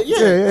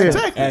 Yeah,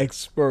 exactly.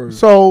 experts.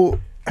 So,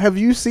 have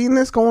you seen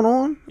this going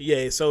on?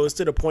 Yeah, so it's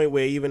to the point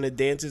where even the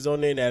dancers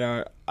on there that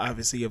are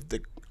obviously of the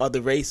other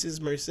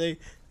races, Mercedes,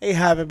 they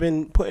haven't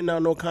been putting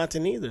out no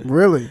content either.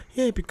 Really?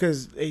 Yeah,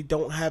 because they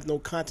don't have no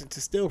content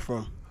to steal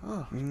from.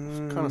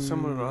 It's kind of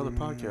similar to other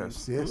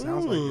podcasts. Yeah,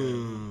 sounds like it.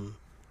 Mm.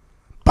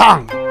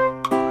 Bang!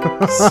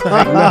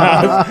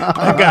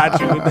 I got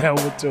you with that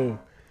one too.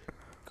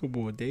 Good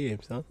boy,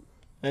 damn son.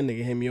 That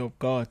nigga hit me off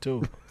guard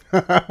too. He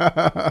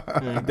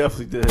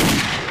definitely did.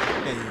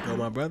 There you go,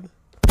 my brother.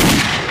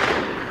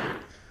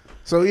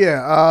 So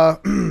yeah,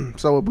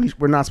 so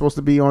we're not supposed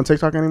to be on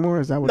TikTok anymore.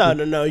 Is that what?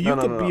 No. You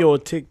No, could no, be no. on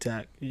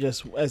TikTok. You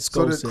just as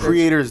So Sko the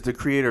said. The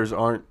creators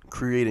aren't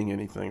creating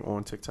anything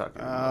on TikTok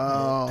anymore,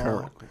 Oh.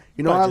 currently.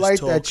 You know, Probably I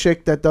just like talk. that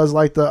chick that does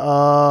like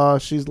the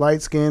she's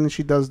light skinned.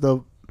 She does the,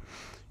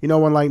 you know,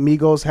 when like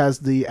Migos has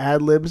the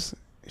ad libs,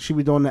 she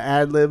be doing the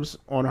ad libs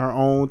on her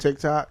own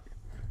TikTok.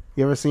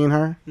 You ever seen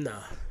her? Nah.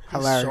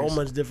 Hilarious. So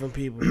much different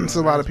people. It's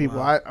a lot of people.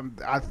 I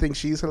think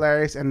she's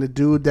hilarious, and the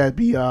dude that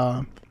be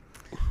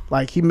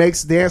like he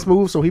makes dance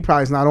moves, so he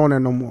probably's not on there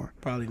no more.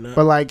 Probably not.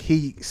 But like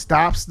he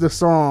stops the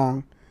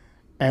song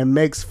and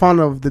makes fun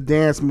of the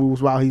dance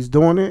moves while he's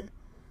doing it.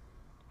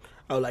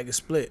 Oh, like a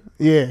split.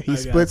 Yeah, he I got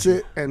splits you.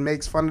 it and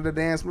makes fun of the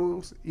dance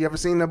moves. You ever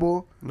seen that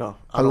bull? No,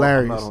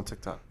 Hilarious. I'm not on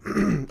TikTok.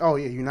 Oh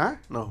yeah, you not?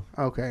 No.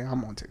 Okay,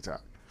 I'm on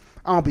TikTok.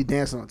 I don't be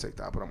dancing on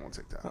TikTok, but I'm on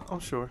TikTok. I'm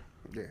sure.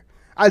 Yeah,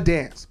 I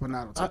dance, but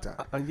not on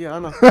TikTok. Yeah, I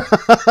know.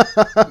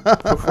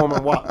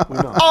 Performing what? We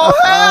know. Damn.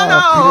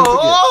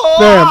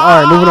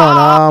 All right, moving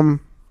on.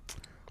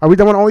 Are we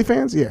done with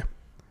OnlyFans? Yeah.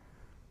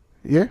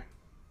 Yeah.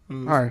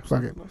 All right,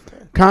 fuck it.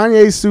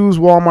 Kanye sues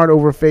Walmart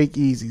over fake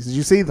Yeezys. Did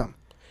you see them?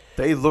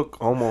 They look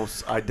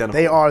almost identical.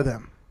 They are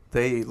them.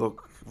 They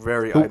look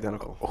very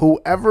identical.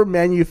 Whoever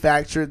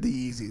manufactured the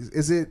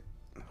Yeezys,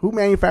 who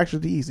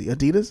manufactured the Yeezy?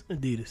 Adidas?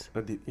 Adidas.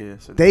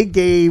 Yes. They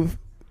gave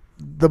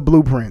the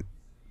blueprint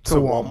to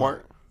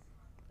Walmart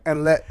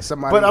and let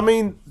somebody. But I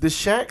mean, the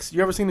Shaqs.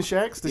 You ever seen the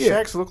Shaqs? The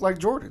Shaqs look like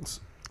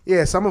Jordans.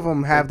 Yeah, some of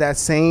them have that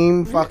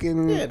same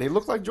fucking. Yeah, they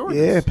look like Jordans.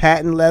 Yeah,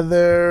 patent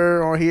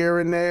leather or here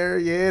and there.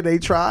 Yeah, they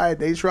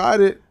tried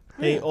it.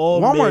 They all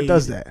Walmart made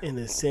does that in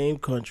the same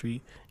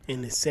country,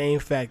 in the same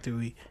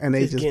factory, and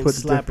they just put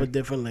slap a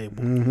different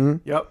label. Mm-hmm.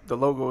 Yep, the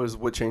logo is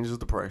what changes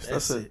the price.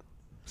 That's it.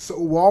 So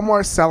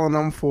Walmart's selling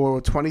them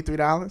for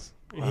 $23.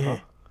 Yeah,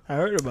 I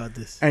heard about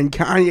this. And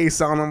Kanye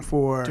selling them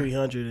for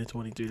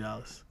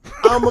 $323.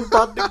 I'm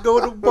about to go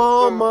to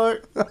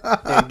Walmart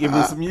and give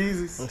me some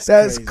Yeezys.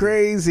 That's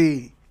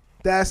crazy.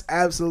 That's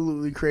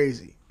absolutely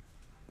crazy.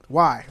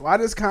 Why? Why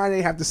does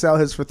Kanye have to sell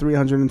his for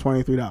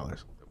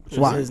 $323?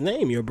 Why? It's his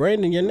name. You're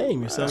branding your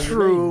name. You're selling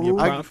True. your name. Your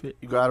profit.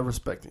 You gotta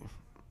respect him.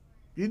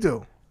 You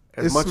do.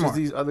 As much as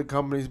these other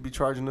companies be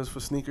charging us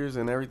for sneakers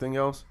and everything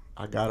else,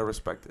 I gotta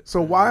respect it.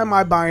 So why am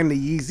I buying the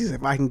Yeezys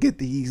if I can get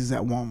the Yeezys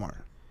at Walmart?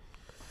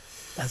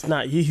 That's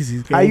not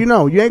Yeezys. How you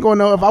know? You ain't gonna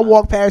know. If I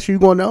walk past you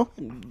gonna know?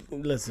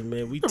 Listen,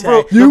 man. We You tag.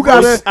 gotta. The real you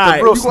gonna know?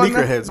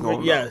 sneakerheads going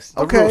on. Yes.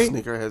 The Okay. real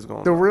sneakerheads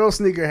going The on. real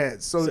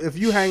sneakerheads. So if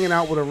you hanging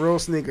out with a real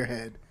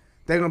sneakerhead,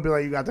 they're gonna be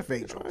like, you got the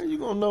fake joint. You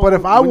gonna know. But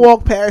if I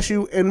walk past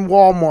you in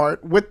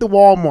Walmart with the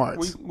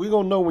Walmarts, we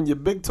gonna know when your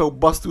big toe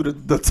busts through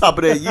the top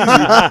of that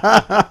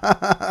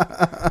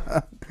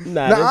Yeezy.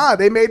 nah,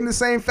 they made in the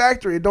same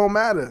factory. It don't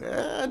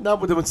matter.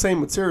 Not with the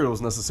same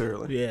materials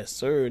necessarily. Yes,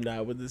 sir.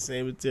 Not with the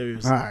same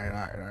materials. All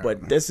right.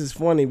 But this is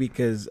funny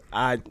because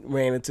I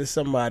ran into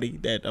somebody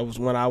that was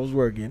when I was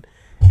working,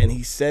 and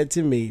he said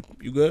to me,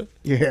 "You good?"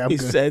 Yeah, I'm he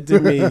good. said to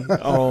me,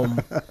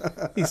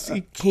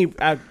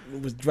 I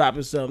was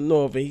dropping something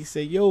off, and he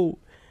said, "Yo,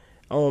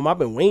 I've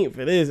been waiting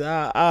for this."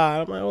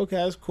 I'm like, "Okay,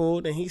 that's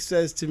cool." And he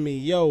says to me,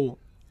 "Yo,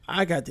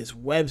 I got this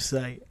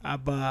website I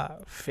buy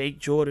fake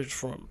Jordans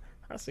from."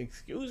 I said,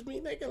 "Excuse me,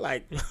 nigga,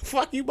 like,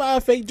 fuck you buy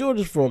fake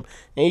Jordans from?"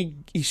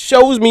 And he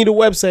shows me the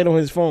website on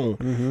his phone.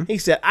 Mm-hmm. He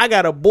said, "I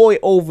got a boy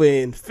over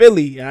in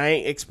Philly. I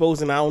ain't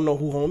exposing. I don't know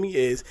who homie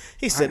is."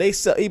 He said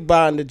he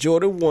buying the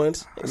Jordan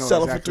ones and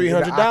sell them for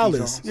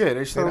 $300. Yeah,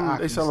 they sell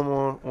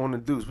them on the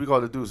Deuce. We call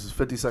it the Deuce. It's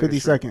 50 seconds. 50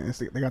 seconds.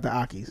 They got the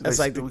Akis. That's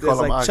like we call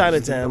them Akis.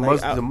 Chinatown.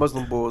 The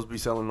Muslim boys be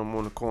selling them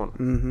on the corner.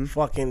 Mm-hmm.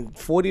 Fucking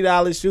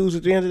 $40 shoes for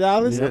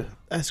 $300. Yeah.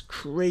 That's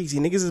crazy.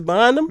 Niggas is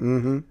buying them.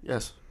 Mm-hmm.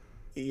 Yes.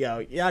 Yo,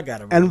 y'all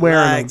gotta and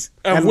relax.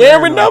 And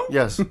wearing them.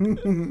 Yes.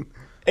 And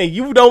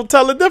you don't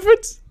tell the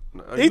difference.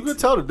 You can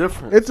tell the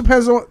difference. It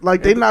depends on,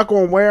 like, they're not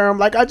going to wear them.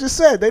 Like I just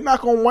said, they're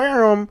not going to wear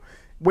them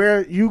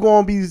where you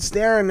going to be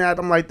staring at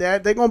them like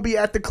that. They're going to be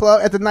at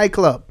the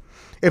nightclub.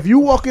 If you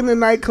walk in the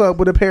nightclub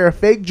with a pair of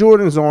fake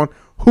Jordans on,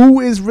 who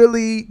is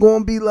really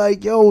going to be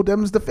like, yo,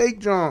 them's the fake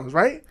Johns,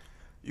 right?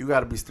 You got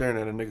to be staring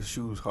at a nigga's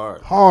shoes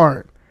hard.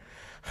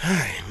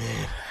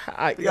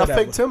 They got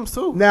fake Timbs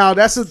too. Now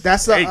that's a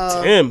fake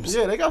Timbs.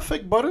 Yeah, they got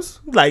fake Butters.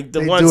 Like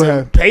the ones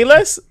that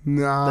Payless?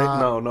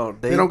 Nah.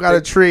 They don't got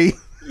a tree.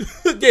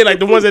 Yeah, like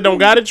the ones that don't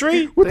got a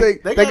tree.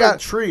 They got a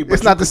tree, but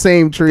it's not the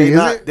same tree, is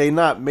it? They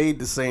not made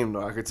the same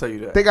though. I can tell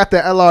you that. They got the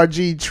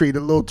LRG tree, the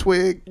little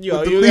twig.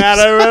 Yo, you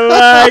gotta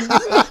relax.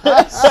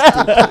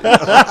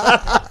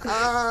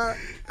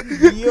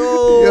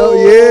 Yo,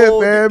 yeah,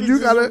 fam, you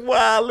gotta.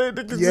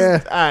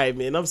 Yeah. All right,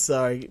 man. I'm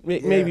sorry.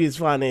 Maybe it's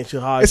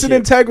financial hardship. It's an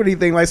integrity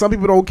thing. Like some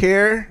people don't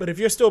care. But if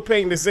you're still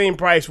paying the same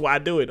price, why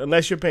do it?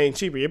 Unless you're paying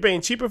cheaper. You're paying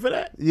cheaper for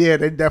that? Yeah,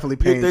 they're definitely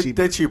paying cheaper.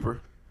 They're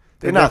cheaper.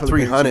 They're not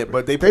 300,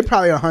 but they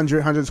probably 100,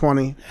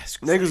 120.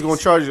 Niggas gonna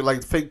charge you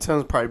like fake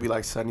Timbs probably be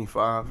like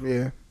 75.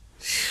 Yeah.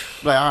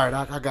 Like, all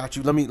right, I got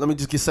you. Let me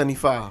just get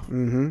 75.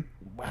 Mm-hmm.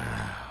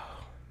 Wow.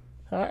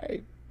 All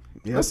right.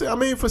 Yeah. Listen, I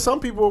mean, for some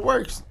people it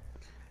works.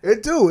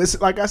 It do.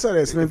 It's like I said,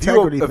 it's an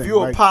integrity thing. If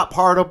you a pop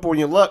hard up on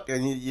your luck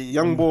and your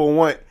young boy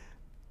want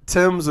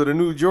Timbs or the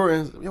new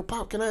Jordans, yo,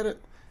 Pop, can I have it?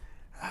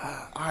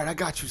 All right, I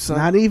got you, son.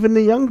 Not even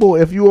the young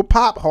boy. If you a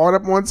pop hard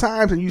up on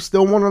times and you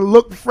still want to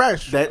look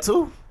fresh. That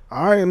too.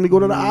 All right, let me go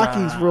to the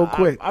Akis real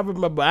quick. I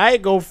remember. I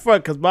ain't go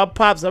front because my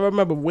pops. I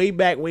remember way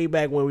back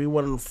when we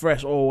went on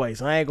fresh always.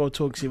 I ain't gonna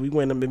talk shit. We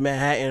went to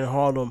Manhattan,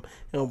 Harlem,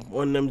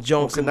 one of them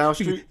junks. Canal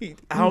Street.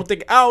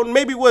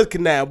 Maybe it was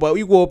Canal, but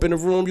you go up in the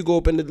room. You go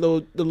up in the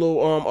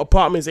little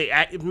apartments. They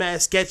act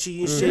mad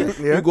sketchy and shit.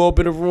 Yeah. You go up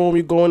in the room.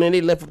 You go in there.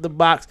 They left up the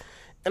box.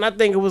 And I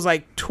think it was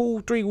like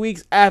 2-3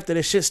 weeks after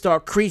the shit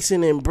start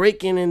creasing and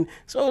breaking, and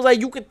so it was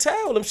like you could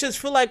tell them shits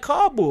feel like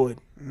cardboard.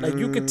 Like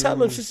you could tell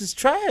them shits is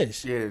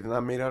trash. Yeah, they're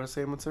not made out of the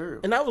same material.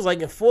 And I was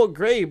like in 4th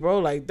grade, bro.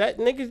 Like that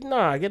niggas,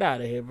 nah, get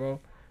out of here, bro.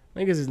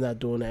 Niggas is not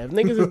doing that. If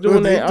niggas is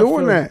doing They that,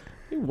 doing that.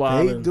 You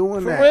wildin'.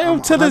 doing For that. real?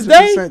 I'm To this 100%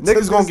 day? to Niggas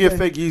this gonna get day.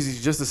 fake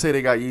Yeezys just to say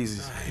they got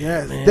Yeezys.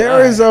 Yes, man,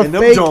 there is a And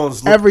them fake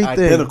Jones look everything.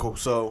 identical.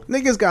 So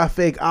Niggas got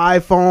fake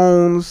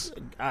iPhones.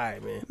 All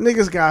right, man.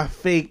 Niggas got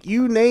fake,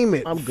 you name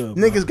it. I'm good,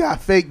 bro. Niggas got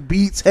fake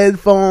Beats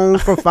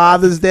headphones for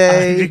Father's You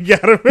Day.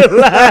 gotta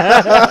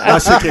relax. my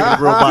shit came with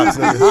real box,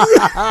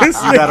 nigga.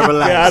 You gotta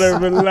relax. Gotta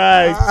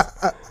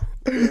relax.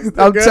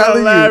 I'm Girl,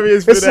 telling you,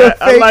 hilarious for it's a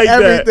that. I fake like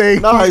that.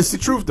 everything. No, it's the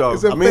truth though.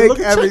 It's a I mean, fake look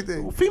at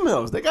everything.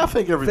 females, they got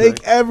fake everything.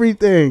 Fake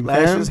everything,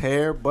 Lashes, man.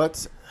 hair,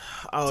 butts.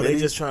 Oh, they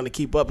just trying to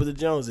keep up with the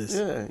Joneses.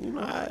 Yeah, you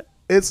know. Alright.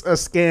 It's a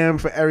scam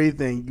for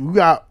everything. You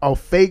got a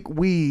fake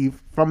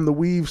weave from the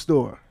weave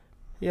store,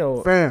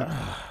 Yo, fam.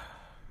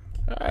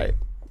 all right,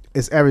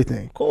 It's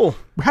everything. cool.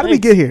 How did we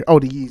get here? Oh,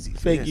 the Yeezys.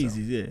 Fake Yeah,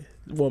 Yeezys?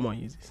 Yeah,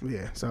 Walmart Yeezys.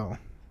 Yeah, so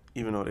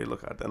Even though they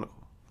look identical.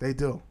 they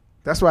do.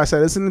 That's why I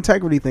said it's an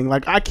integrity thing.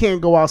 Like I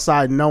can't go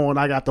outside knowing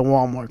I got the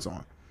Walmarts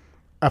on.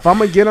 If I'm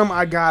gonna get them,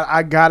 I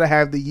gotta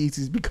have the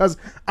Yeezys because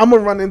I'm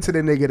gonna run into the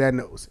nigga that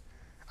knows.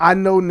 I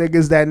know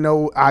niggas that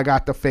know I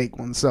got the fake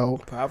one, so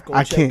Pop gonna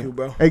I check can't. you,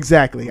 bro.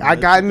 Exactly. I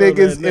Let got you know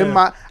niggas that in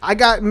now. I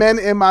got men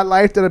in my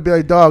life that'll be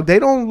like, dog, they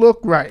don't look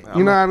right.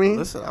 You know what I mean?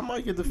 Listen, I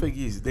might get the fake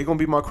Yeezys. They gonna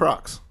be my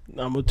Crocs.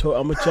 I'm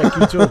gonna check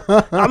you too.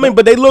 I mean,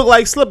 but they look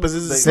like slippers.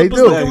 Is it They slippers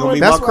do. looking They're gonna like- be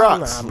That's my why-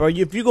 Crocs. Nah, bro.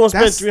 If you gonna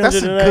spend That's $300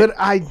 a good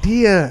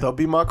idea. They'll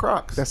be my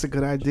Crocs. That's a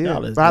good idea.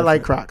 Y'all is But I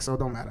like different. Crocs, so it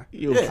don't matter.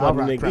 You Yeah, a I funny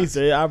rock nigga. He Crocs.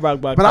 said, I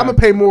rock my But I'm gonna Crocs.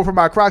 pay more for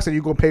my Crocs than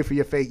you gonna pay for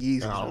your fake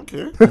Yeezys. I don't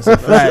care. That's a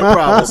fact. your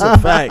problem. That's a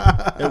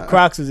fact. Them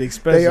Crocs is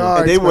expensive. They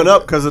are. And they went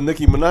up because of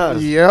Nicki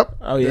Minaj. Yep.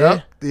 Oh, yeah?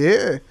 Yep.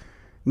 Yeah.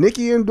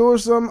 Nicki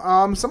endorsed them.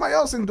 Somebody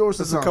else endorsed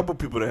There's them. a couple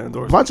people that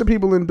endorsed. Bunch of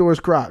people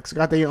endorsed Crocs.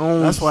 Got their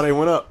own. That's why they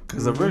went up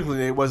because originally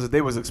they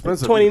was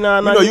expensive.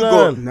 $29.99. You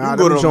go Nah,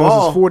 to them the Jones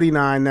mall. is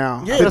 $49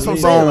 now. Yeah, that's what I'm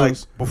 50 saying. Like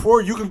bones.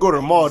 before, you can go to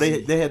the mall. They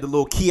had the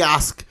little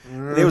kiosk.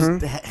 They was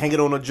hanging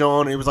on a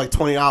John. It was like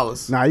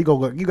 $20. Nah,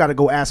 you got to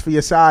go ask for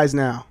your size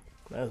now.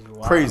 That's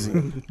wild.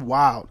 Crazy.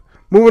 Wild.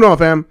 Moving on,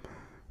 fam.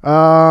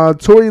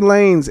 Tory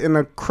Lanez in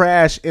a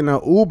crash in a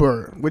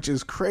Uber, which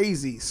is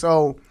crazy.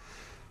 So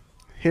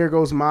here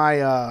goes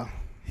my.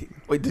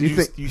 Wait, did You you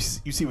think-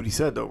 you see what he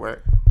said though, right?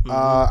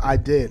 I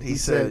did. He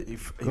said he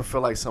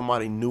felt like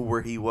somebody knew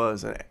where he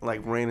was and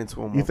like ran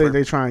into him. You on think they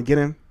purpose. try and get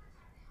him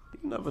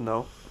You never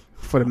know.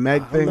 for the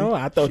Meg I don't thing? know.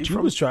 I thought She you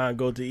from- was trying to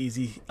go to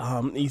Easy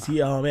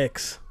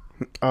X.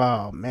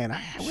 Oh man,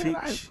 where did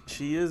I-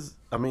 She is.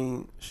 I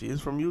mean, she is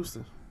from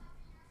Houston.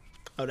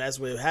 Oh, that's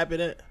where it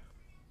happened at?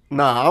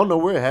 Nah, I don't know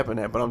where it happened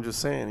at, but I'm just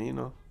saying, you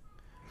know,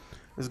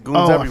 there's goons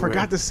Oh, everywhere. I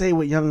forgot to say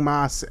what Young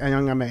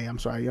M.A. I'm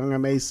sorry, Young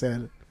M.A.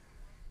 said.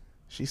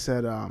 She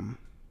said,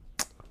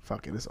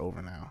 "Fuck it, it's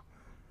over now."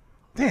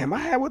 Damn, I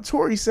had what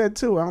Tory said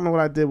too. I don't know what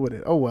I did with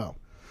it. Oh well.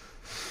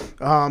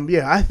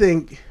 Yeah, I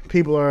think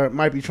people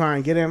might be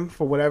trying to get him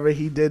for whatever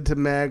he did to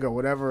Meg or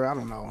whatever. I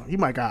don't know. He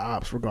might got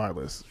ops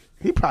regardless.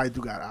 He probably do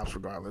got ops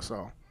regardless.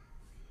 So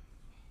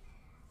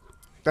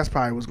that's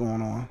probably what's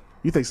going on.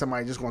 You think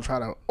somebody just gonna try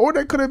to, or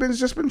they could have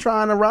just been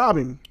trying to rob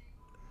him.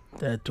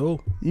 That too.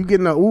 You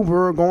getting an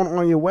Uber going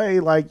on your way,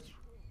 like,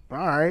 all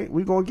right,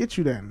 we gonna get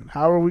you then.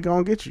 How are we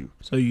gonna get you?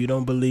 So you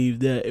don't believe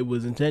that it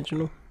was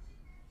intentional?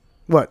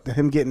 What,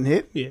 him getting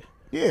hit? Yeah.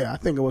 Yeah, I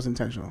think it was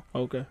intentional.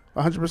 Okay.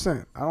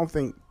 100%. I don't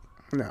think,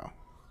 no.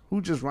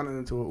 Who just running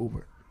into an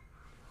Uber?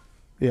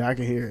 Yeah, I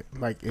can hear it.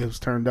 Like, it was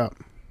turned up.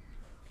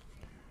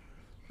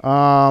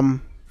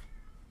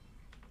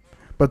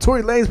 But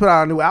Tory Lanez put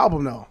out a new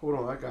album, though. Hold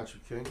on, I got you,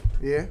 King.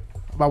 Yeah?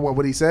 About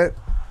what he said?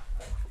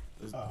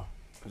 Is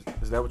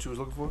that what you was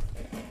looking for?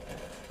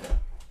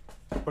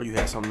 Or you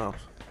had something else?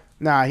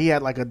 Nah, he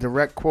had like a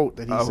direct quote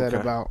that he Oh, said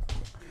okay. about.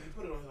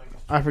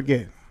 I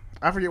forget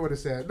what it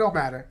said. Don't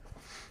matter.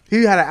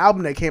 He had an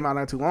album that came out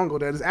not too long ago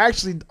that is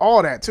actually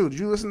all that too. Did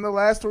you listen to the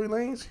last Tory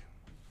Lanez?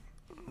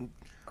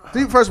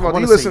 First of all, do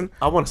you listen?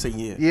 I want to say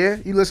yeah. Yeah,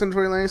 you listen to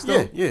Tory Lanez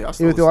still? Yeah. I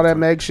still Even through all listen that to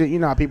Meg shit, you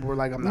know how people were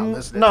like, I'm not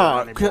listening.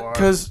 Nah, to it anymore.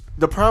 because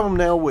the problem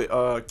now with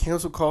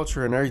cancel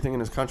culture and everything in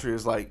this country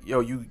is like,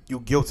 yo, you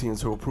guilty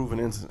until proven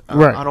innocent.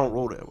 Right. I don't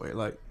roll that way.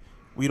 Like,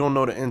 we don't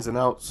know the ins and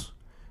outs.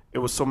 It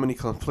was so many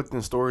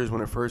conflicting stories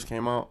when it first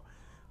came out.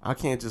 I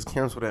can't just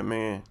cancel that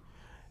man.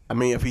 I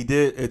mean, if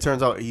it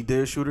turns out he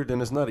did shoot her,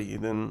 then it's nutty.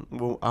 Then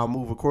I'll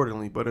move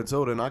accordingly. But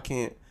until then, I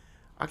can't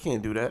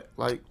do that.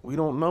 Like, we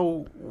don't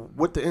know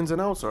what the ins and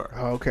outs are.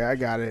 Okay, I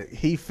got it.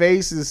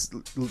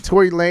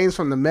 Tory Lanez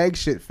from the Meg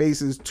shit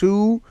faces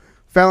 2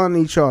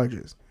 felony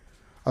charges: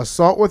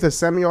 assault with a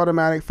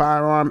semi-automatic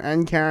firearm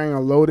and carrying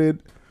a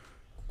loaded,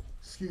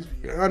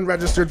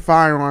 unregistered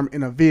firearm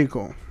in a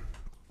vehicle.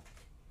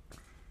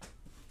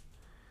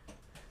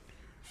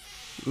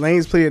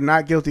 Lanez pleaded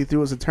not guilty through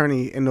his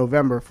attorney in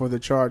November for the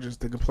charges.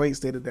 The complaint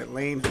stated that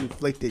Lanez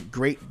inflicted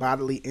great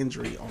bodily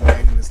injury on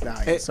Megan Thee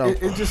Stallion.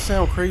 It just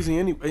sounds crazy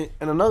anyway.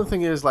 And another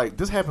thing is, like,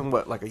 this happened,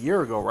 like a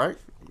year ago, right?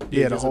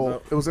 yeah, just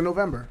it was in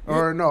November.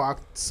 Or no,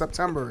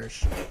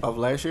 September-ish. Of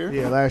last year?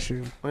 Yeah, last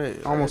year. Yeah,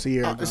 Almost a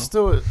year ago.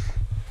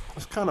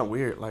 It's kind of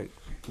weird. Like,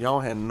 y'all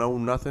had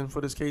nothing for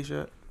this case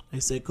yet? They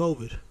say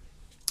COVID.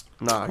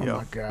 Nah, Oh yo,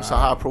 my God. it's a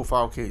high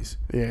profile case.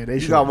 Yeah, they You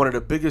should. got one of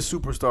the biggest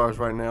superstars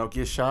right now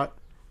get shot,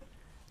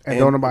 and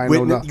don't nobody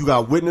know nothing. You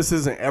got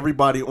witnesses and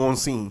everybody on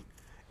scene.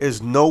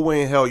 There's no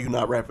way in hell you're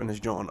not wrapping this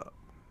joint up,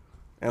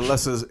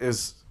 unless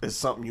it's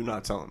something you're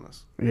not telling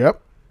us. Yep.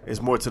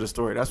 It's more to the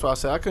story. That's why I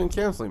said I couldn't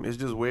cancel him. It's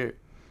just weird.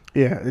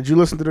 Yeah. Did you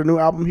listen to the new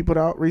album he put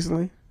out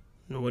recently?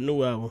 No, a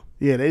new album.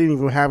 Yeah, they didn't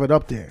even have it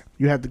up there.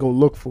 You had to go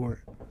look for it.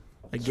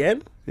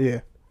 Again?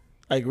 Yeah.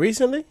 Like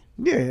recently?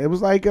 Yeah, it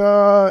was like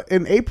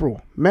in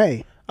April,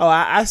 May. Oh,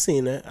 I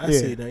seen that. I Yeah.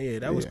 seen that. Yeah,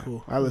 that was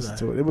cool. I listened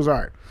to it. It was all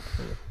right.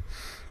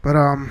 But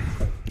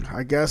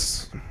I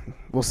guess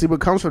we'll see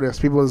what comes from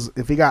this.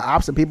 If he got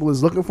ops and people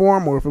is looking for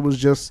him, or if it was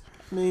just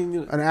I mean,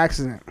 an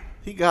accident.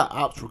 he got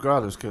ops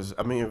regardless. Because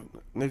I mean, if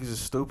niggas is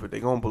stupid, they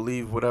gonna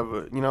believe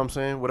whatever. You know what I'm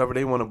saying? Whatever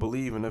they want to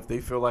believe, and if they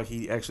feel like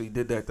he actually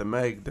did that to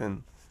Meg,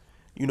 then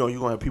you know you're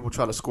gonna have people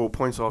try to score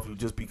points off you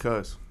just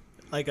because.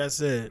 Like I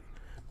said,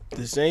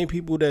 the same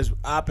people that's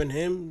opping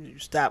him, you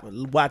stop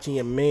watching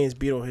your man's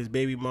beat on his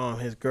baby mom,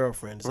 his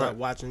girlfriend. Stop Right.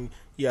 watching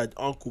your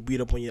uncle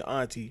beat up on your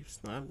auntie.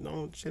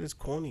 No, shit is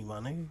corny, my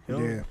nigga. Yo,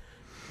 Yeah.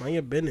 mind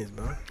your business,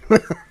 bro.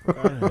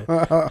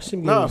 I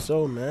should get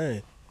so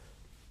mad.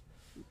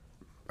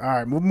 All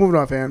right, moving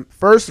on, fam.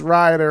 First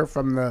rioter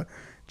from the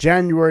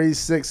January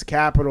 6th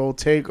Capitol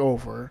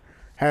takeover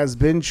has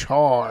been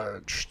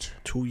charged.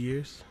 2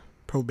 years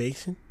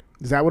probation.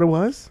 Is that what it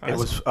was? It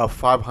was a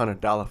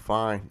 $500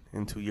 fine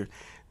in 2 years,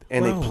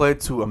 and Wow. they pled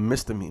to a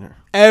misdemeanor.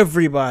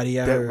 Everybody,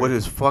 I That heard. what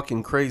is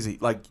fucking crazy.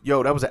 Like,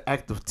 yo, that was an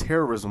act of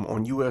terrorism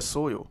on U.S.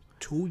 soil.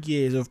 2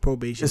 years of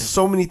probation. There's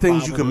so many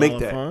things you can make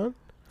that. fine?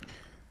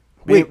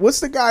 Wait, what's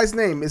the guy's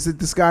name? Is it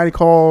this guy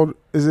called?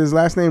 Is his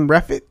last name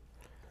Refit?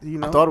 Do you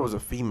know? I thought it was a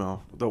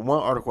female. The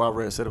one article I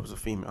read said it was a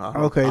female.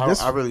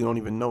 I really don't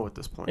even know at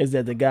this point. Is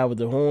that the guy with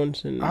the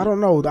horns? And I don't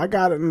know. I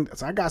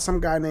got some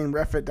guy named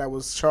Refit that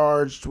was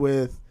charged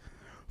with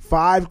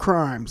 5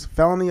 crimes: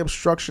 felony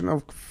obstruction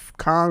of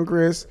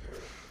Congress.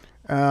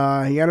 He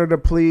entered a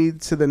plea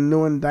to the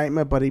new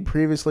indictment, but he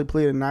previously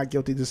pleaded not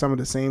guilty to some of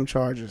the same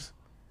charges.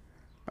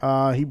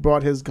 He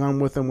brought his gun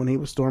with him when he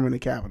was storming the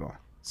Capitol.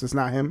 So it's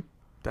not him.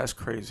 That's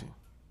crazy.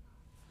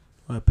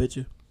 What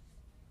picture?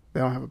 They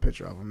don't have a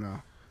picture of him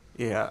now.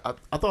 Yeah, I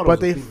thought it But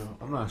was a female.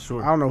 I'm not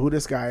sure. I don't know who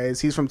this guy is.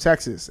 He's from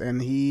Texas,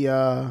 and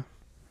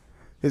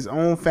his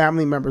own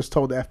family members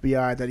told the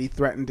FBI that he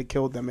threatened to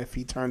kill them if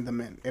they turned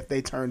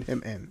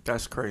him in.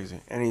 That's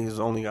crazy. And he's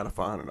only got a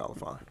 $500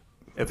 fine.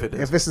 If it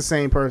is. If it's the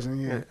same person,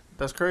 yeah.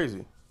 That's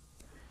crazy.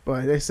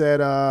 But they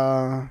said,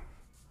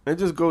 It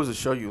just goes to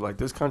show you, like,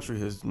 this country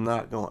has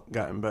not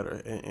gotten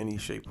better in any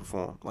shape or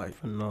form.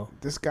 Like, No.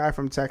 this guy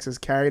from Texas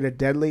carried a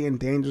deadly and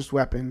dangerous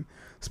weapon,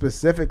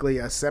 specifically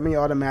a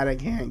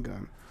semi-automatic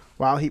handgun,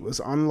 while he was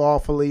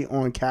unlawfully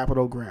on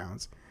Capitol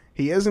grounds.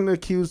 He isn't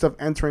accused of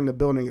entering the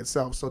building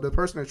itself, so the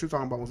person that you're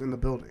talking about was in the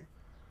building.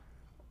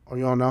 Or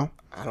you don't know?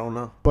 I don't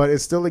know. But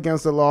it's still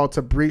against the law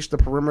to breach the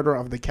perimeter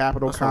of the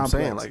Capitol That's what I'm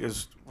complex saying. Like,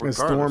 it's and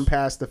storm regardless.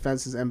 past the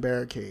fences and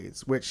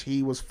barricades, which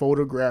he was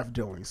photographed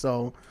doing.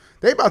 So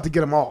they about to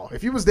get him all.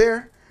 If he was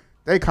there,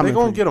 they coming.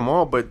 They're going to get them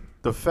all, but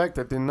the fact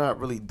that they're not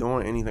really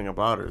doing anything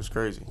about it is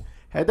crazy.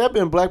 Had that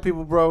been black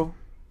people, bro,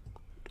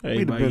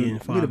 Everybody been- in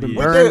we'd 5 have been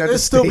years. burned. at the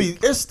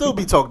it still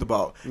be talked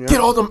about. Yeah. Get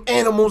all them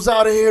animals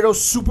out of here,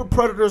 those super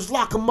predators,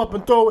 lock them up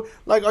and throw it.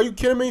 Like, are you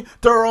kidding me?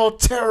 They're all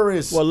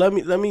terrorists. Well, let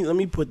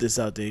me put this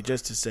out there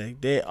just to say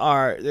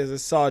there's a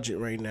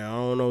sergeant right now. I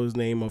don't know his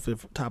name off the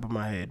top of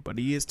my head, but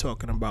he is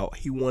talking about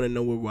he want to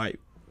know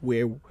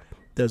where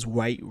does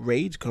white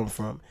rage come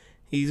from.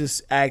 He's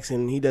just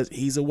asking.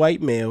 He's a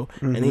white male,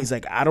 and he's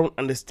like, I don't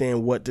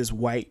understand what does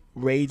white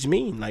rage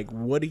mean. Like,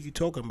 what are you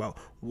talking about?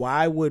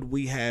 Why would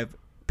we have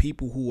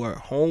people who are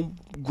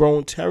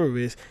homegrown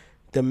terrorists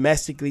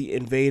domestically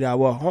invade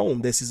our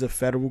home? This is a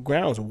federal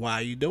grounds. Why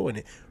are you doing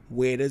it?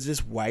 Where does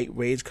this white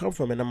rage come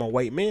from? And I'm a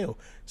white male.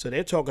 So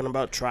they're talking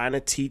about trying to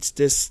teach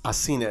this I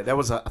seen that. I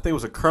think it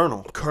was a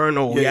colonel.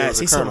 colonel. Yeah, it Yes, was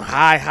a he's some colonel.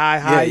 high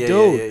yeah,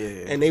 dude.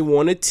 yeah. And they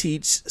want to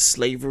teach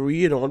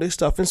slavery and all this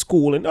stuff in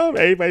school. And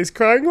everybody's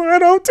crying, I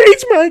don't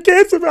teach my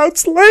kids about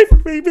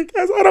slavery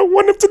because I don't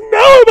want them to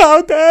know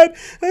about that.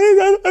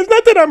 It's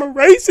not that I'm a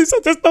racist.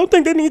 I just don't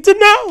think they need to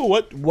know.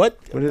 What What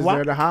is why-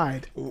 there to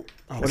hide?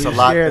 It's are a you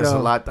lot. scared It's a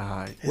of? lot to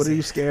hide. What are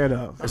you scared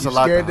of? It's you a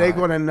lot to scared they're hide.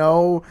 going to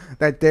know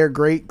that their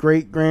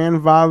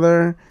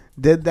great-great-grandfather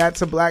did that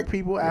to black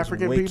people,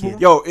 African wicked. people?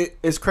 Yo,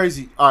 it's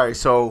crazy. All right,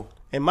 so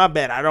And my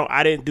bad,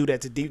 I didn't do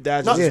that to deep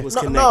dive. no, Just was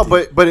no,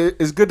 connected. but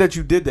it's good that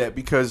you did that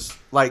because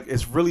like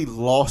it's really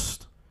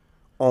lost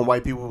on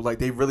white people. Like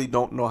they really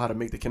don't know how to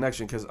make the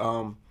connection. Because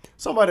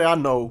somebody I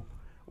know,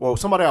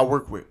 somebody I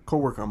work with,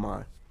 coworker of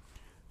mine,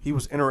 he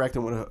was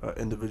interacting with an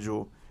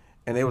individual,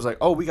 and they was like,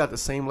 "Oh, we got the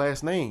same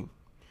last name,"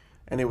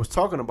 and they was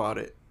talking about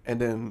it, and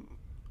then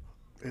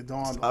It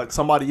dawned on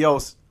somebody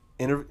else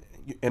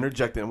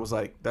interjected and was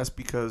like, "That's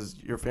because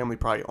your family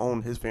probably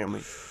owned his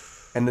family,"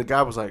 and the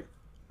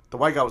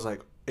white guy was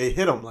like, it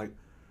hit him like,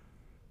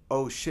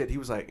 "Oh shit!" He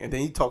was like, and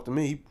then he talked to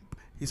me.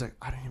 He's like,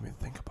 "I didn't even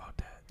think about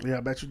that." Yeah,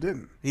 I bet you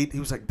didn't. He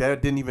was like,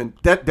 "That didn't even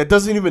that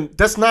doesn't even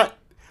that's not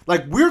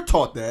Like we're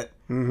taught that,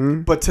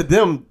 but to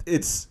them,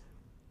 it's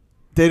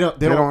they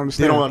don't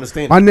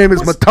understand. My name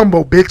is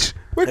Matumbo, bitch.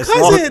 We're It's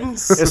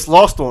cousins. It's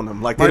lost on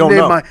them. Like they don't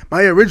know.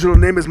 My original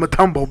name is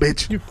Matumbo,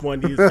 bitch. You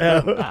funny as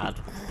hell.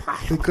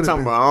 It could have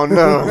been. I don't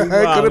know. It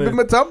could have been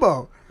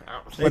Matumbo.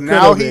 But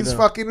now he's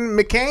fucking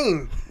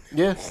McCain.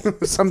 Yeah.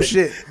 Some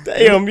shit.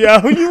 Damn, yo,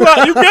 you good?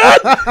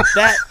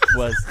 That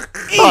was.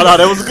 No,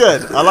 that was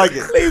good. I like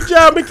it. Leave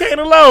John McCain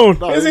alone.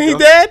 No, Isn't there he you go.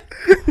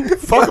 dead?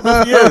 Fuck him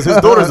if he is. His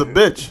daughter's a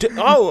bitch.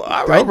 Oh,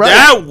 all right. right.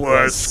 That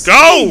was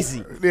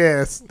crazy.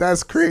 Yes,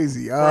 that's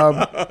crazy.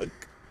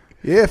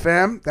 Yeah,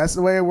 fam, that's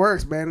the way it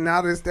works, man. Now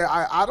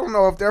I don't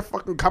know if they're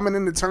fucking coming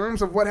into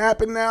terms of what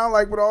happened now,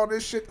 like with all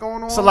this shit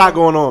going on. It's a lot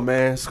going on,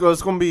 man. It's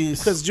gonna be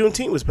Because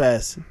Juneteenth was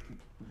passed.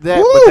 that,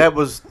 Woo! but that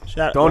was.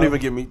 Shut Don't up.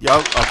 even get me. Yo,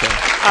 okay.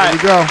 There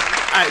you go.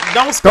 All right,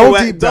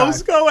 don't deep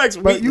dive. go X.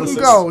 But you can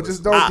go,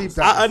 just don't deep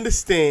dive. I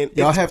understand.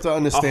 Y'all It's have to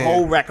understand. a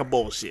whole rack of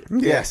bullshit.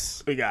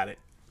 Yes. We got it.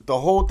 The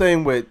whole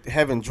thing with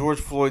having George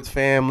Floyd's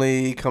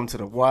family come to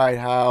the White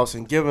House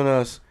and giving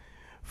us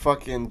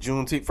fucking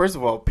Juneteenth. First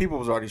of all, people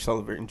was already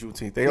celebrating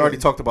Juneteenth. They already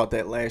talked about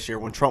that last year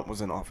when Trump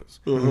was in office.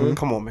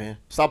 Come on, man.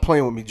 Stop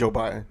playing with me, Joe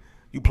Biden.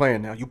 You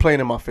playing now. You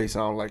playing in my face. I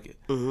don't like it.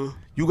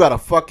 You got a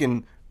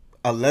fucking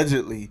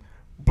allegedly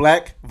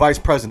black vice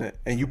president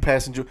and you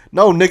passing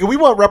No, nigga, we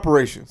want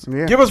reparations.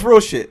 Yeah. Give us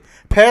real shit.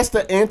 Pass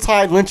the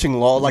anti-lynching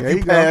law like There you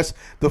you go. passed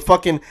the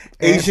fucking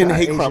Asian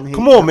hate Anti-Asian crime. hate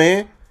Come crime. on,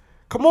 man.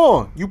 Come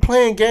on. You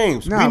playing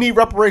games. Nah. We need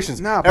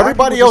reparations. Nah, black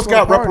Everybody people else just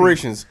wanna got party.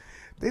 reparations.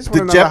 They just The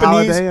want another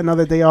Japanese- holiday,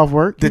 another day off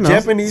work. The you know.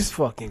 It's Japanese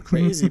fucking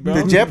crazy, bro.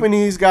 the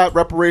Japanese got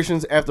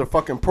reparations after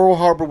fucking Pearl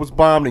Harbor was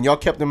bombed and y'all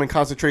kept them in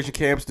concentration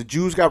camps. The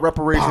Jews got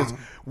reparations.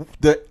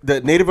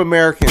 The Native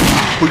Americans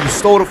who you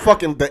stole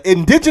the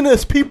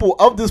indigenous people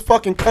of this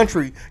fucking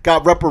country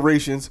got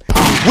reparations.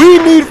 We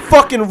need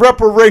fucking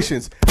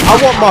reparations.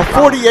 I want my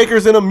 40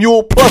 acres and a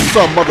mule plus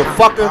some,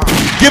 motherfucker.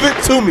 Give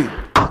it to me.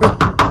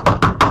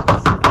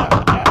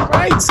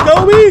 Right,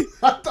 Scobie?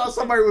 I thought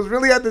somebody was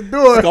really at the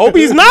door.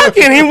 Scobie's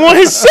knocking. He want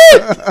his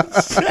shit.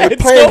 They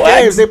playing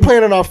games. They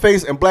playing in our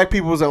face, and black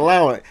people was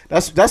allowing it.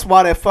 That's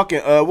why that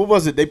fucking what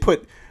was it? They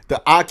put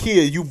the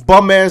IKEA, you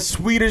bum ass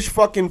Swedish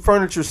fucking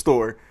furniture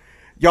store.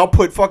 Y'all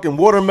put fucking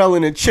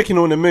watermelon and chicken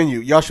on the menu.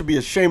 Y'all should be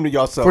ashamed of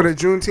yourself. For the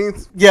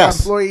Juneteenth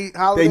employee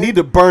holiday? They need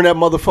to burn that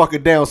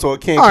motherfucker down so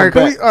it can't All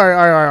come right, back. all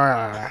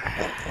right.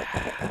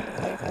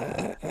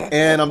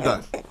 And I'm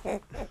done.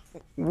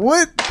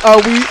 What are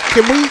we?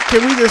 Can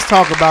we just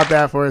talk about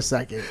that for a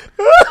second?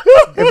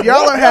 If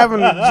y'all are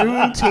having a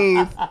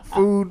Juneteenth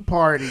food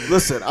party,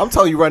 Listen, I'm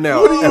telling you right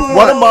now, if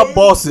one of my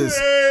bosses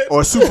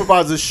or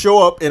supervisors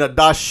show up in a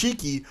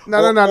dashiki on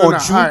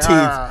Juneteenth, All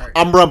right.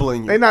 I'm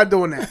rumbling you. they're not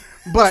doing that.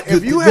 But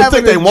if you You having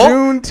think they a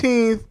won't?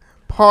 Juneteenth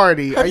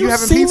party, are you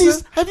having seen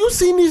pizza? Have you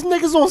seen these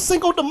niggas on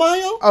Cinco de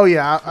Mayo? Oh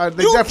yeah,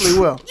 they definitely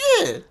will.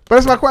 Yeah. But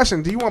that's my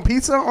question: do you want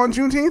pizza on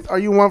Juneteenth, or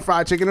you want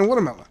fried chicken and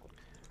watermelon?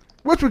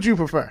 Which would you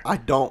prefer? I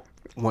don't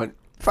want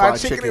Fried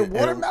chicken and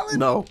watermelon?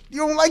 No. You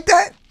don't like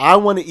that? I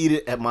want to eat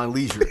it at my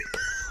leisure.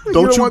 don't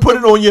Don't you want put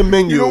them- it on your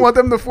menu. You don't want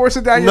them to force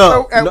it down your no,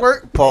 throat at no,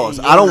 work? Pause.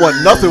 I don't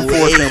want nothing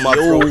forced down my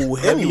throat. Yo,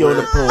 heavy on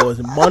the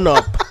pause. Man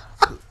up.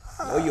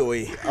 Yo.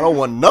 I don't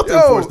want nothing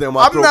Yo, forced down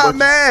my I'm throat. not but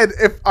mad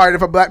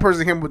if a black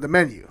person came up with the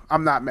menu.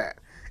 I'm not mad.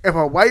 If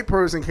a white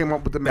person came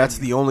up with the menu, That's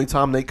the only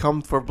time they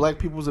come for black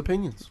people's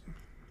opinions.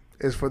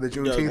 is for the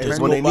Yo, Juneteenth just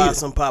menu. when they go buy need it.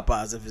 some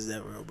Popeyes if it's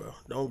that real, bro.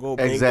 Don't go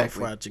bang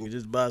Exactly. fried chicken.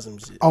 Just buy some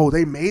shit. Oh,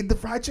 they made the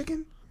fried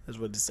chicken That's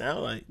what it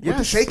sound like. with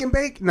the shake and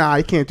bake. Nah,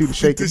 I can't do the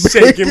shake and The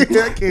bake. shake and-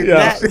 I can't do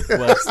Yeah. the shake-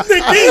 Well,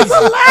 Nigga,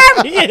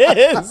 he's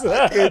hilarious.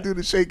 I can't do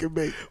the shake and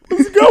bake.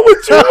 Let's go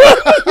with you.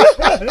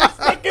 This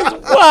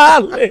nigga's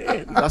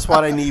wildin'. That's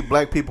why they need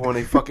black people in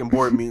their fucking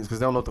board meetings because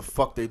they don't know what the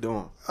fuck they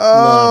doing.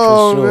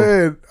 Oh for sure.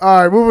 man!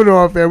 All right, moving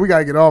on, fam. We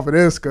gotta get off of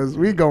this because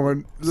we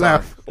going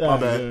left. My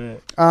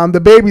bad. The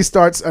baby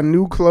starts a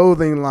new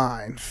clothing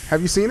line.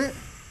 Have you seen it?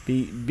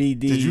 BD.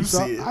 Did you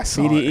see it? I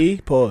saw it.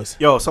 BDE? Pause.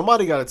 Yo,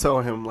 somebody got to tell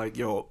him, like,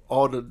 yo,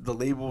 all the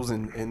labels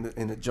and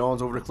the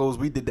Johns over the clothes,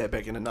 we did that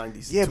back in the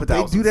 90s. Yeah, but they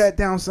 2000s. do that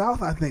down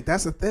south. I think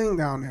that's a thing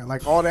down there.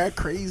 Like all that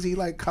crazy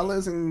like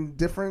colors and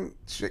different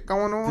shit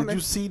going on. Did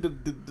you see the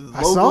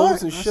I saw logos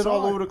it. and I shit saw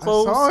all it. over the I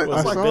clothes? saw it.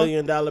 What's I like saw $1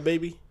 billion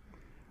baby?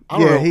 I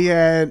don't know. He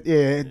had. Yeah,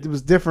 it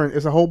was different.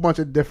 It's a whole bunch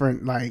of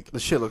different like. The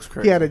shit looks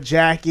crazy. He had a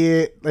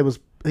jacket.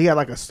 He had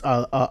like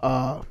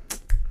a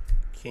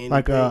Candy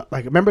like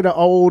paint. remember the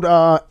old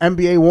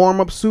NBA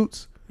warm up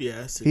suits?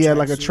 Yeah, it's He had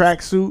like a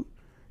track suit.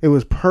 It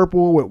was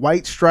purple with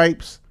white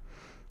stripes,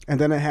 and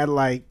then it had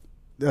like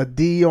a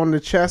D on the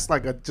chest,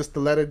 like just the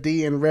letter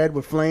D in red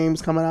with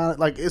flames coming out.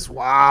 Like it's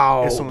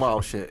wow. It's some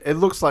wild shit. It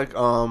looks like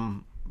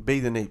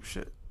Bathing Ape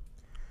shit.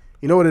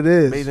 You know what it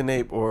is? Bathing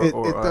Ape or It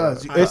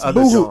does. It's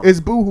other Boohoo. John. It's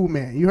Boohoo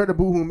Man. You heard of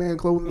Boohoo Man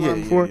clothing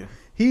line before? Yeah.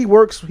 He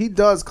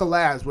does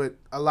collabs with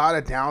a lot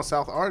of down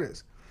south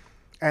artists,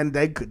 and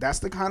that's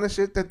the kind of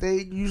shit that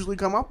they usually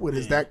come up with.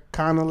 Is that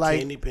kind of like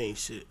candy paint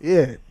shit.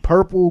 yeah,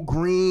 purple,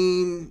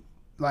 green,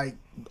 like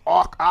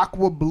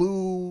aqua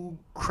blue,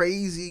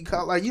 crazy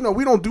color. Like, you know,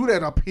 we don't do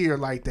that up here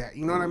like that.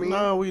 You know what I mean?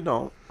 No, we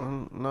don't.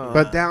 No.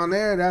 But down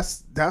there,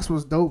 that's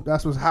what's dope.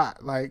 That's what's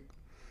hot. Like,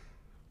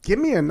 give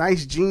me a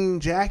nice jean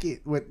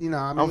jacket with, you know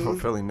what I mean? I'm from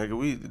Philly, nigga.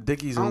 We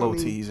Dickies and low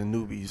tees and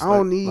newbies. I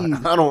don't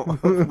need. I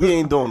don't. We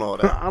ain't doing all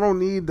that. I don't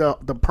need the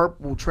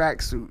purple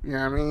tracksuit. You know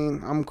what I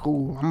mean? I'm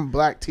cool. I'm a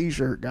black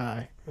t-shirt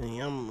guy.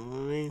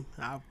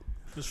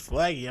 It's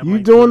swaggy. You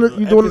doing it?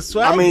 You doing it?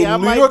 I mean,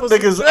 New York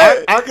niggas.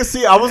 I can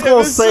see. I was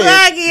gonna say.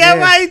 Swaggy, I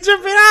might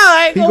trip it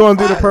out. He gonna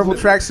do the purple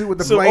tracksuit with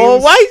the flames.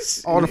 All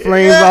whites. All the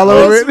flames all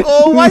over it.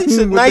 All whites.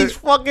 A nice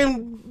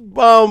fucking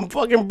brim,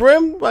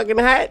 fucking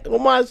hat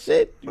on my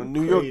shit.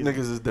 New York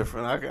niggas is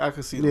different. I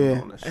can see them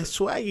doing that shit. That's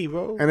swaggy,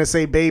 bro. And it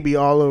say baby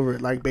all over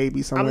it, like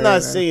baby somewhere. I'm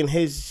not saying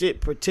his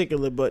shit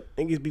particular, but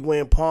niggas be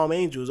wearing Palm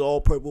Angels, all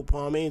purple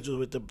Palm Angels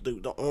with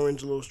the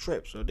orange little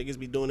strips. So niggas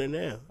be doing it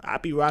now. I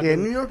be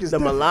rocking New York is the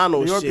different. Milano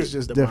New York shit. is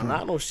just the different.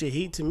 Milano shit,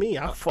 he to me,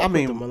 I fuck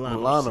with the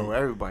Milano shit.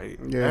 Everybody.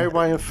 Yeah.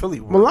 Everybody in Philly.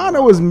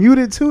 Milano is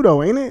muted too,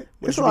 though, ain't it?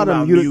 What It's you a lot mean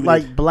of by muted, muted?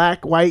 like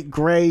black, white,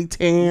 gray,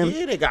 tan.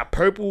 Yeah, they got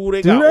purple,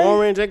 they Do got they?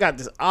 orange, they got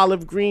this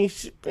olive green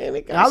shit. Man,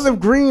 they got Olive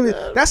green.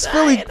 That's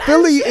Philly. that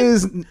Philly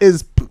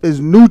shit. is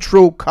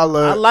neutral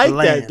color. I like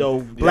land. that though.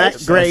 Black,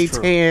 Yes, gray, that's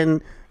true.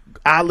 tan,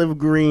 olive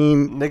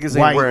green. Niggas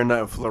white. ain't wearing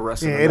nothing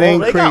fluorescent. Yeah, no it more.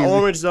 ain't They crazy. got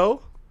orange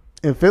though.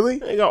 In Philly.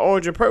 They got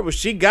orange and purple.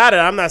 She got it.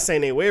 I'm not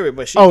saying they wear it,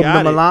 but she Oh, got the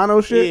it. Milano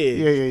shit?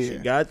 Yeah.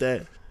 She got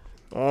that.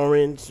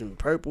 Orange and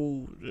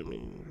purple. I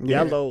mean,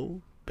 Yeah.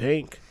 yellow,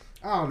 pink.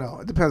 I don't know.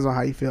 It depends on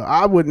how you feel.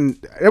 I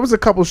wouldn't. There was a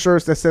couple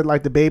shirts that said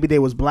like the baby day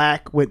was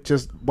black with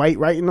just white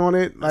writing on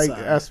it. Like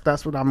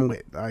that's what I'm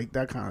with. Like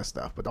that kind of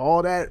stuff. But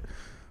all that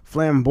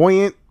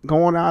flamboyant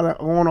going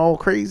all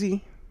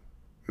crazy,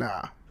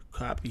 nah.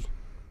 Copy.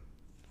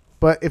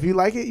 But if you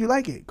like it, you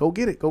like it. Go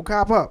get it. Go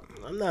cop up.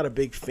 I'm not a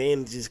big fan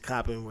of just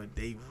copying what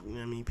they. You know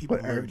what I mean, people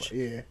But merch.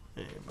 yeah.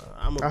 Yeah,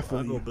 but I I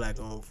feel go you. black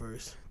on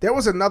first. There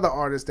was another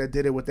artist that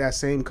did it with that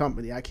same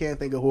company. I can't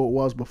think of who it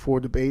was before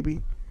the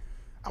baby.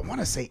 I want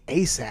to say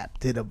ASAP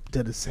did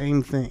the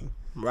same thing.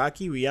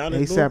 Rocky,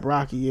 Rihanna, ASAP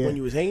Rocky, yeah. When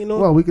you was hating on,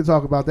 Well, we could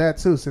talk about that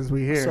too since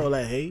we're saw here.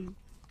 that hate.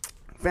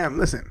 Fam,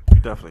 listen. You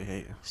definitely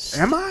hate it.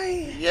 Am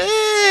I?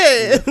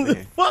 Yeah,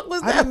 the fuck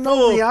was I that didn't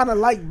know for? Rihanna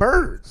liked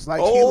birds.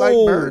 Like he like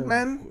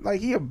Birdman.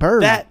 Like he a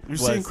bird. That You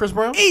was seen Chris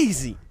Brown?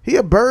 easy. He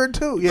a bird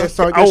too. Yeah,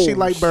 so I guess she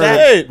like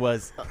birds. That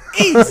was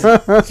easy.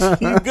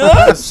 You I'm good?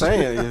 just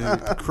saying,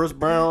 Chris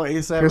Brown,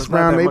 ASAP. Chris is not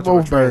Brown, that they much of a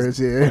both birds, trans-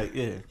 yeah. Like,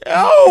 yeah.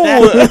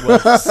 Oh, that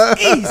was Them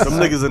easy.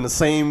 niggas in the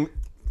same.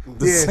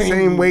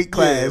 Same weight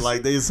class. Yeah,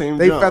 like they the same.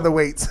 They jump.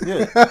 featherweights.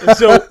 Yeah.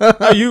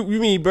 So you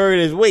mean bird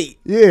as weight?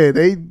 Yeah,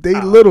 they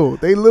little.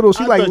 They little.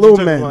 She I like thought you little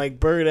talking men. like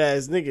bird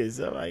ass niggas.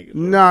 I'm like,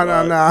 No.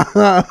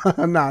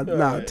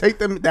 Nah. Take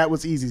them. That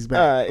was Easy's back.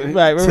 All right,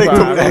 Take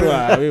them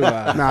back. we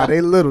wild. Nah, they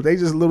little. They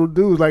just little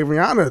dudes. Like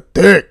Rihanna,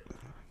 thick.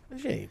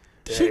 She ain't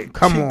She thick.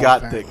 Come she on,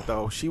 got fam. thick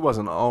though. She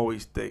wasn't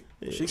always thick.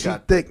 She She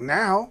got thick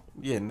now.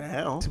 yeah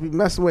now. To be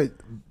messing with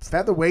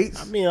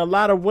featherweights. I mean, a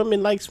lot of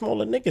women like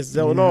smaller niggas.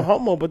 Though no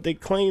homo, but they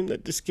claim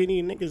that the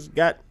skinny niggas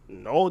got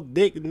no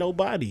dick, and no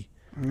body.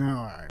 No,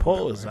 all right.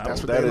 Pause.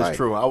 That's what That they is like.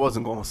 true. I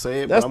wasn't gonna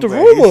say it. That's but the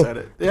I'm glad he rumor. said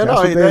it. Yeah, That's no,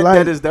 what they that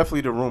like. is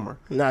definitely the rumor.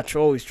 Not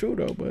always true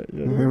though, but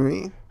You know what I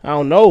mean? I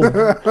don't know. I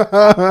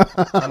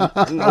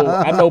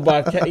know by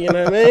you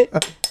know what I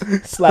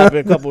mean. Slapping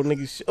a couple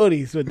niggas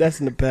shorties, but that's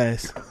in the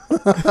past.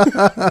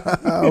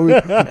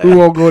 we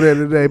won't go there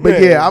today.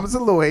 But Yeah. yeah, I was a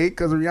little hate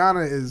because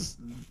Rihanna is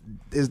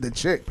the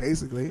chick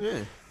basically, Yeah.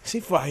 She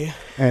fire.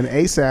 and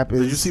ASAP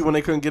is. Did you see when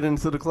they couldn't get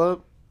into the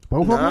club?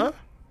 both of Nah. them?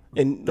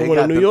 And the They one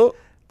in got New the- York.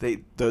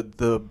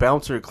 The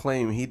bouncer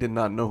claimed he did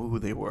not know who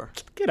they were.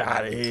 Get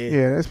out of here.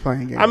 Yeah, that's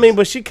playing games. I mean,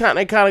 but they kind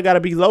of got to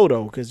be low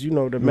though, because you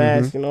know the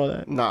mask and all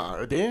that.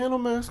 Nah, they ain't no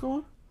mask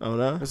on. Oh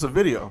no. It's a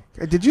video.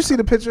 Did you see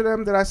the picture of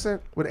them that I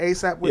sent with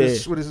ASAP with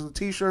Yeah. with his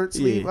t-shirt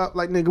sleeve Yeah. up?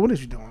 Like, nigga, what is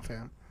you doing,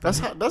 fam?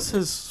 That's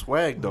his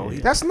swag though. He-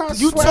 That's not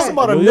you swag. talking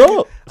about a New nigga?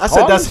 York. I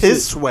said that's Harlem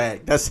his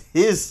swag. That's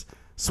his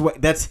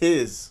swag. That's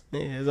his. Yeah,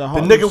 it's a The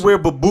Harlem nigga shit. wear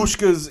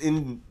babushkas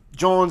and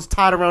Jones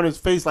tied around his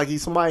face like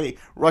he's somebody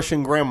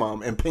Russian grandma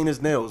and paint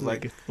his nails.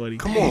 Like, Nigga funny.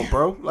 come on,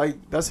 bro. Like,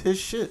 that's his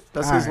shit.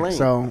 That's his All right, lane.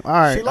 so, all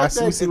right, she like I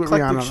see- that see what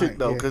eclectic Rihanna shit like,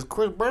 though, yeah. because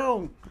Chris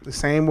Brown, The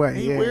same way.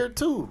 he yeah. weird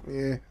too.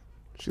 Yeah.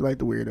 She like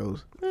the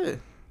weirdos. Yeah.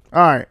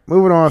 All right,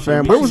 moving on,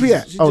 fam. Where was we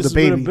at? She Oh, the just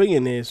been baby. a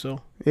billionaire, so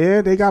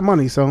Yeah, they got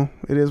money, so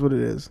it is what it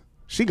is.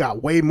 She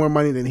got way more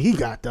money than he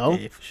got, though.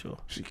 yeah, for sure.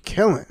 She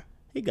killing.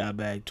 He got a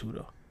bag too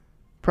though.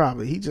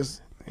 Probably. He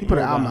put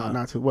an album out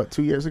not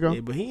 2 years ago? Yeah,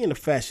 but he in the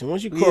fashion.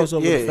 Once you cross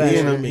over yeah, the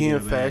fashion, he in make it a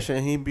bag.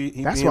 fashion. He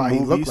That's be in why he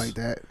movies. looked like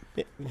that.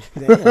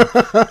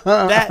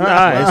 That all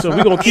right. So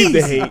we gonna keep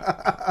the hate.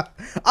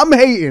 I'm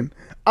hating.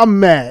 I'm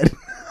mad.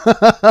 You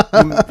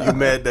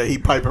mad that he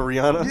piping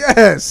Rihanna?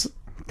 Yes.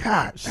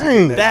 God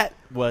dang. That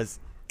was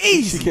She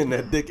easy. getting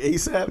that dick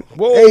ASAP.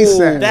 Whoa,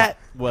 ASAP. that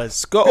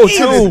was go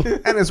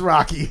to. And it's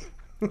Rocky.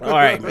 All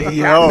right, man.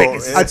 Yo,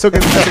 I took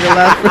it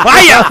last.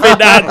 Why y'all been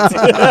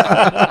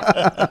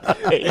that?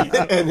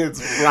 and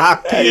it's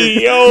rocking.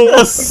 Hey, yo.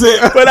 That's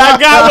it. But I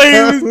got what he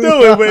was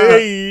doing. But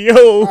hey,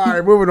 yo. All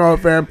right, moving on,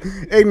 fam.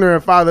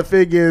 Ignorant father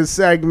figures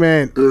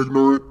segment.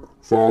 Ignorant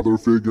father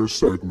figure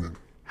segment.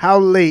 How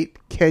late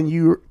can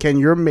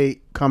your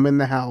mate come in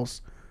the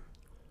house?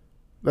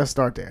 Let's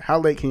start there. How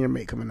late can your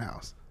mate come in the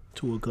house?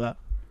 2 o'clock.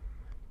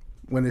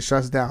 When it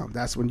shuts down,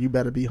 that's when you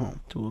better be home.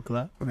 2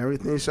 o'clock. When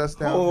everything shuts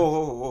down.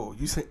 Whoa.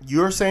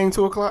 You're saying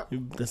 2 o'clock?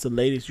 That's the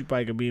latest you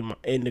probably could be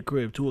in the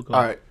crib. 2 o'clock.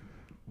 All right.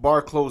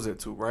 Bar close at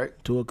 2, right?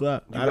 2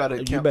 o'clock.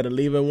 You You better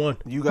leave at 1.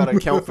 You gotta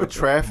count for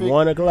traffic.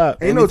 1 o'clock.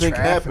 Ain't no anything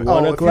traffic. happen. 1 Oh,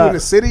 if you're o'clock. in the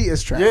city,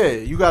 it's traffic. Yeah,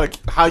 you gotta.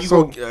 How you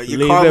So, gonna? Your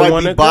leave car at might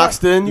 1 be o'clock?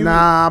 boxed in. You,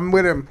 Nah, I'm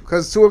with him.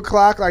 Because 2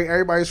 o'clock, like,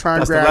 everybody's trying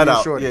that's to the grab let you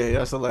out. shorty. Yeah,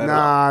 that's the let out.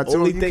 Nah, 2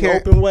 Only you thing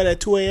can't. open what at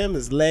 2 a.m.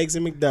 is Legs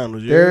and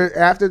McDonald's. You There,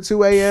 after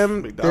 2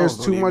 a.m., McDonald's there's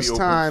don't too need to much be open.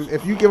 time.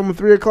 If you give them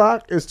 3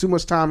 o'clock, it's too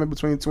much time in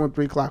between 2 and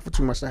 3 o'clock for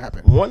too much to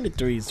happen. 1 to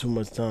 3 is too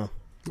much time.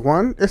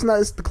 1, it's not.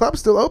 It's the club's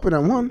still open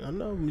at 1. I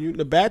know.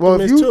 The bathroom Well,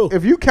 is 2.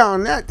 if you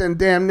counting that, then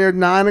damn near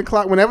 9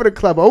 o'clock. Whenever the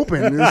club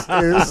open,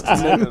 is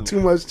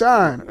too much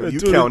time. You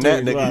 2 to count 3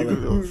 that, is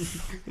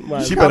nigga.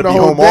 wild. She Count better the be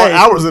whole home all day.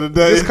 hours of the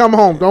day. Just come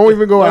home. Don't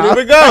even go Here out.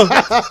 we go.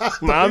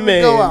 My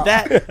man. go out.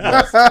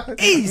 That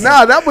easy.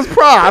 Nah, that was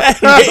prop.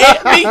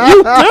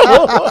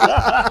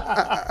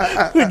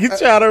 You too. You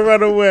trying to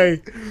run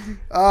away.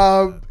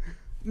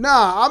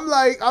 Nah,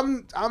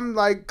 I'm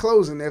like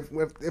closing.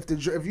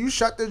 If you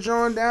shut the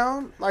joint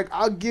down, like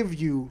I'll give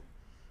you.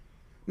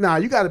 Nah,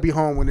 you got to be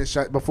home when it's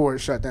shut before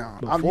it's shut down.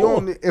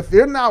 If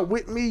they're not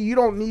with me, you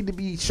don't need to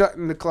be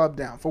shutting the club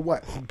down for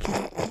what?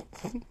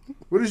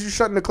 What is you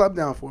shutting the club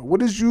down for?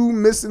 What is you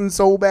missing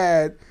so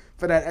bad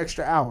for that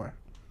extra hour?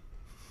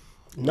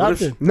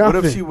 Nothing. What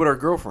if she with her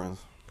girlfriends?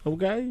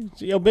 Okay.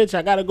 Yo, bitch,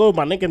 I gotta go.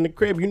 My nigga in the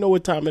crib. You know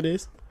what time it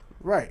is.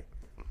 Right.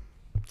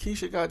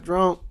 Keisha got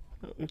drunk.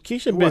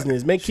 Keisha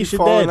business. Make She's Keisha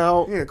falling dead.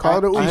 out. Yeah, call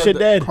the Uber. Keisha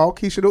dead. Call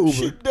Keisha the Uber.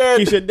 She dead.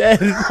 Keisha dead.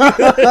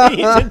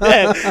 Keisha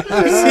dead.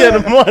 You see her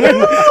in the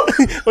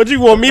morning. What you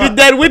want me to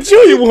dead with you?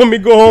 You want me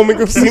to go home and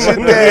go see my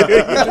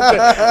nigga?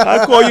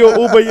 I call you an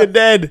Uber. You're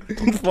dead. Fuck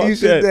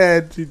Keisha that.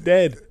 dead. She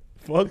dead.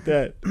 Fuck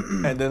that.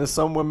 And then there's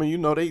some women, you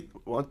know, they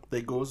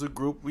go as a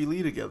group. We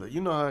lead together.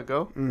 You know how it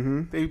go.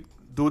 Mm-hmm. They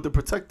do it to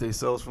protect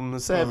themselves from the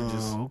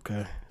savages. Oh,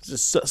 okay.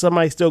 Just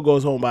somebody still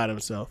goes home by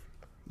themselves.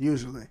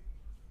 Usually.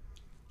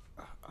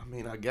 I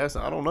mean, I guess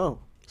I don't know.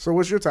 So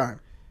what's your time?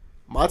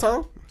 My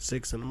time?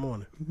 6 in the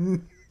morning.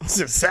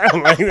 Just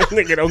sound like that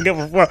nigga don't give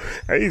a fuck.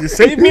 Hey, you just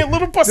save me a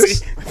little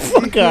pussy.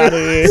 Fuck out of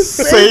here.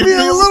 Save me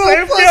a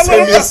little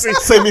pussy.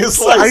 Save me a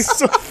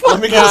slice. Let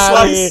me get a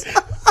slice.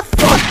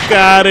 Fuck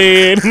out of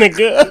here,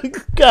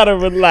 nigga. Gotta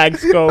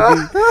relax,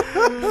 Kobe.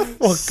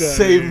 Fuck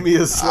Save me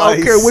a slice. I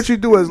don't care what you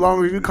do as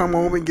long as you come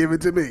home and give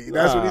it to me.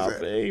 That's what he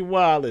said. He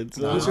wildin',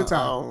 son. What's your time?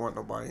 I don't want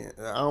nobody in.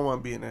 I don't want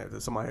to be in there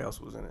if somebody else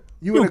was in it.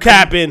 You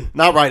capping.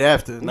 Not right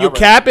after. You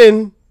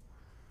capping.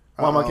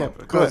 Why am I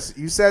capping? Go ahead. Because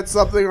you said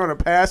something on a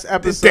past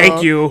episode.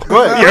 Thank you.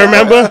 Go ahead. You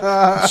remember?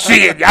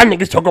 Shit, y'all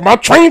niggas talking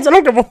about trains. I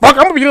don't give a fuck.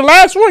 I'm gonna be the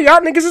last one. Y'all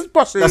niggas is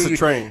pussy. That's a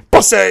train.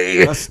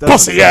 Pussy. That's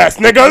Pussy ass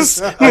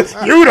niggas.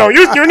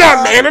 You're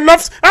not man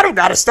enough. I don't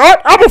gotta start.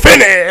 I'm gonna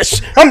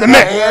finish. I'm the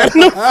man.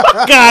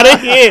 Fuck out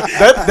of here.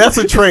 That's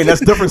a train.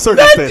 That's different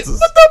circumstances.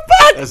 What the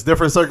fuck? That's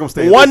different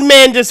circumstances. One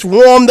man just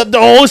warmed up the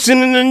ocean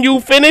and then you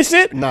finish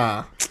it?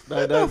 Nah.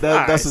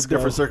 That's a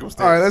different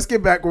circumstance. All right, let's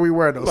get back where we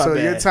were, though. My So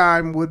bad. your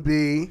time would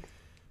be...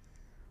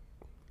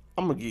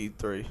 I'm going to give you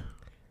 3.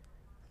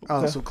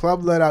 Oh, so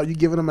club let out. You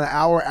giving them an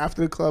hour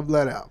after the club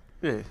let out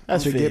Yeah.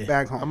 That's to fair. get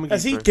back home. I'm going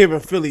That's to he give you 3. giving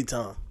Philly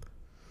time.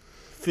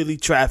 Philly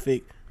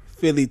traffic.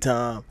 Philly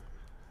time.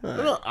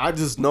 I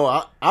just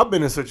know I've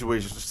been in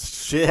situations.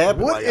 Shit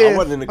happened. I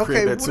wasn't in the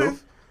crib at 2.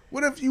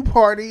 What if you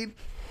partied,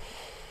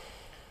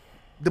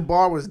 the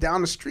bar was down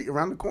the street,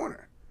 around the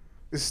corner?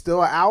 It's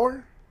still an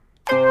hour?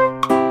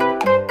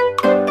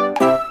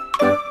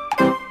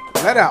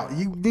 Let out.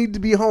 You need to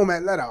be home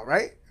at let out,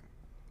 right?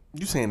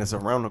 You saying it's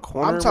around the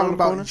corner? I'm talking around the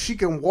about corner? she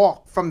can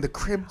walk from the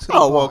crib to the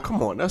Oh, bar. well,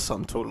 come on. That's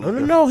something totally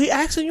different. No. He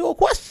asking you a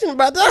question,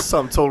 brother. That's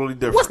something totally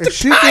different. If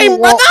she time, can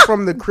walk brother.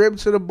 from the crib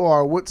to the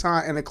bar, what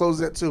time? And it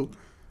closes at 2.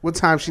 What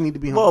time she need to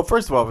be home? Well,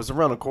 first of all, if it's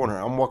around the corner,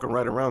 I'm walking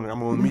right around it. I'm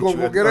going to meet gonna you.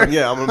 go at- get her?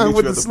 Yeah, I'm going to meet With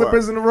you the at the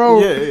slippers bar. in the road?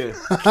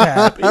 Yeah.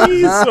 Cap.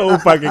 He's so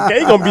fucking cap.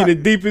 He gonna be the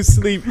deepest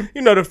sleep.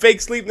 You know the fake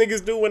sleep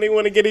niggas do when they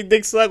want to get their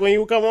dick sucked when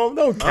you come home?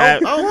 No I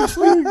cap. don't be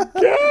sleeping. Cap.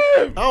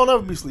 I don't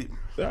ever be sleeping.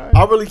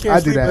 I really can't I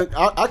do sleep.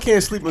 that. I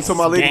can't sleep until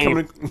my lady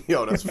Game. come in.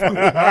 Yo, that's funny.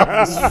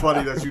 This is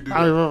funny that you do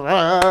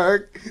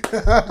that.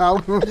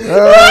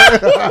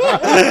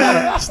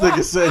 This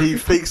nigga said he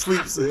fake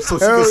sleeps so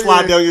she Hell can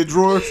slide yeah. down your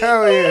drawers.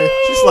 Hell yeah.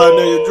 She sliding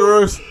down your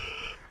drawers.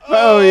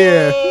 Hell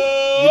yeah.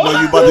 You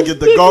know you about to get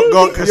the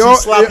gunk because Yo,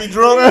 she's sloppy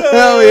drunk.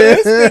 Hell yeah.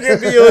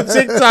 Nigga be on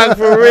TikTok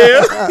for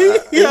real.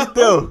 Yeah,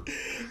 though.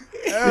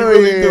 Hell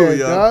really yeah, do,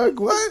 yo. dog.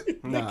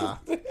 What? Nah.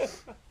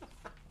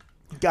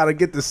 Gotta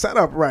get the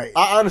setup right.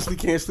 I honestly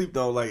can't sleep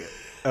though. Like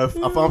if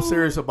I'm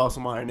serious about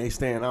somebody and they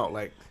staying out,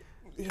 like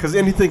because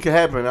anything can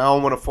happen. I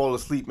don't want to fall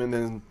asleep and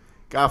then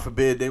God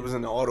forbid they was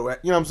in the auto, you know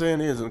what I'm saying?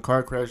 They was in a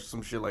car crash or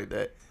some shit like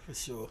that. For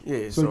sure.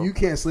 Yeah. So you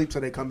can't sleep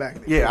till they come back.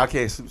 Yeah, I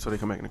can't sleep so they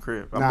come back in the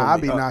crib. I'll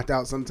be knocked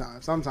out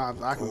sometimes.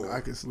 Sometimes I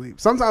can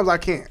sleep. Sometimes I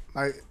can't.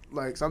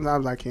 Like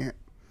sometimes I can't.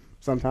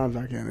 Sometimes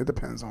I can. It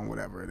depends on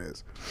whatever it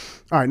is.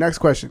 All right, next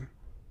question.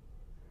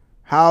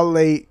 How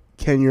late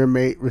can your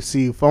mate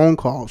receive phone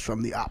calls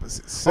from the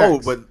opposite sex? Oh,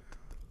 but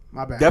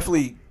my bad.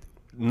 definitely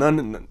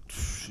none.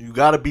 You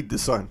gotta beat the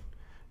sun.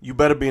 You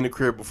better be in the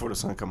crib before the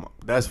sun come up.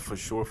 That's for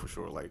sure.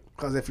 Like,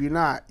 because if you're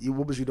not,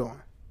 what was you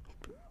doing?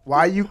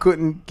 Why you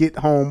couldn't get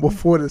home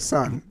before the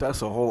sun?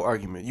 that's a whole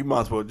argument. You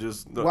might as well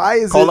just Why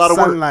is call it out of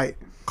work. sunlight?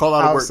 Call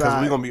out of work because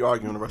outside? we're gonna be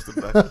arguing the rest of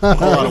the day.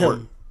 Call out of work.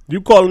 You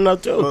calling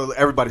out too? Well,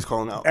 everybody's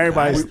calling out.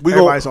 Everybody's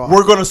off.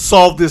 We're gonna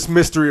solve this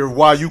mystery of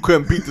why you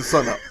couldn't beat the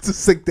sun up. It's a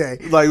sick day.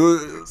 Like,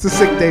 It's a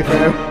sick day for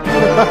him.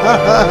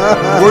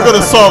 we're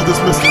gonna solve this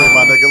mystery,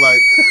 my nigga.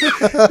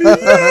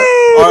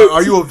 Like,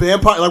 are you a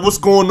vampire? Like, what's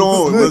going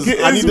on?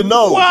 I need to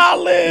know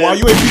wildin'. why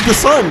you ain't beat the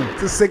sun.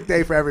 It's a sick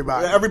day for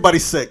everybody.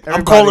 Everybody's sick. I'm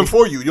Everybody. calling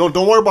for you. Don't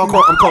worry about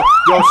calling. I'm calling.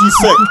 Yo, she's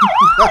sick.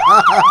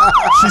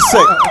 She's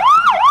sick.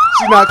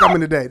 She's not coming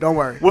today. Don't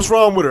worry. What's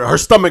wrong with her? Her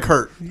stomach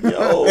hurt.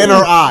 Yo. And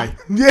her eye.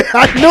 Yeah,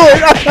 I knew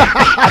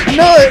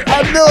it.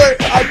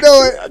 I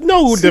knew it.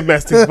 No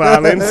domestic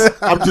violence.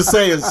 I'm just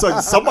saying.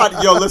 Somebody,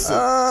 yo, listen.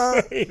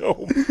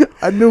 Yo.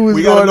 I knew it was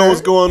We going gotta know on.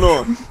 what's going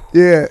on.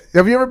 Yeah.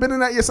 Have you ever been in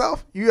that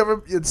yourself?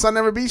 Your son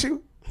never beat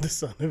you? The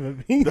son never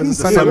beat. Does the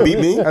Son sun never- beat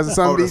me? Has the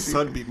sun oh, beat the you?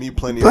 sun beat me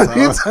plenty of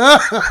times.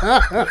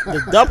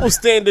 The double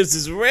standards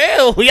is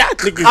real. Y'all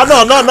niggas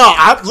I know,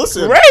 no.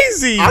 Listen.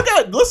 crazy. I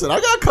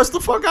got cussed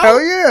the fuck out.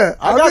 Hell yeah.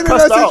 I I've got been in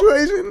cussed that out.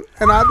 situation,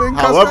 and I've been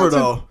cussed However, out too.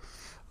 though,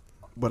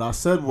 what I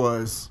said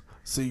was,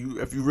 see,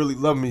 if you really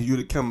love me,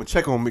 you'd come and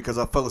check on me because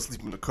I fell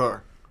asleep in the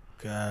car.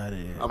 Got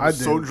it. I was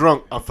so didn't.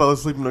 drunk, I fell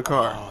asleep in the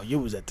car. Oh, you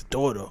was at the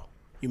door though.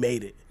 You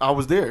made it. I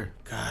was there.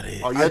 Got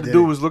it. All you I had to did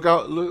do it. was look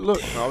out.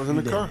 Look. I was in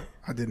the car.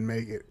 I didn't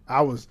make it.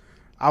 I was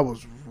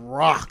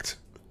rocked.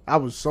 I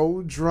was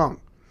so drunk.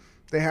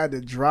 They had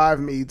to drive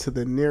me to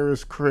the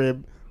nearest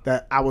crib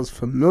that I was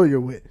familiar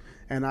with,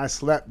 and I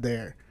slept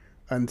there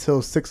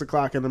until 6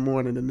 o'clock in the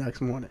morning the next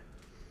morning.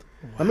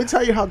 Let me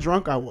tell you how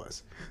drunk I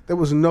was. There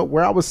was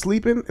where I was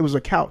sleeping, it was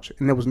a couch,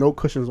 and there was no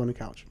cushions on the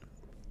couch.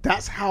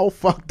 That's how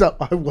fucked up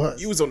I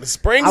was. You was on the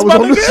springs, I was my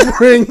on the nigga?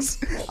 springs.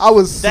 I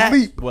was That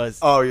asleep was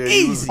Oh yeah,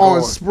 you was easy. on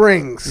drawn.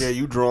 springs. Yeah,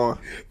 you drawn.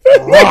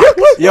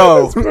 Rocked.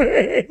 Yo,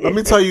 let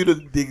me tell you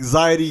the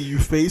anxiety you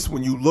face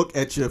when you look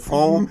at your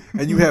phone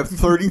and you have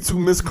 32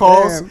 missed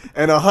calls Damn.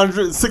 and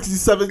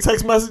 167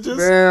 text messages.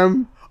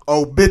 Damn.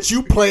 Oh, bitch,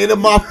 you playing in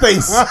my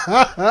face. You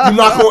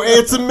not gonna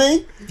answer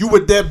me? You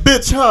with that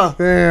bitch, huh?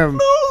 Damn.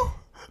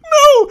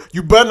 No,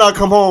 you better not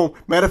come home.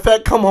 Matter of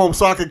fact, come home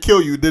so I can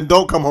kill you. Then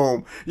don't come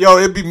home. Yo,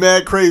 it'd be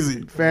mad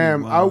crazy.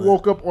 Fam, I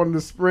woke up on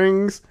the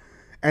springs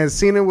and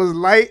seen it was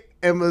light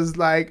and was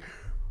like,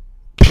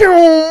 pew,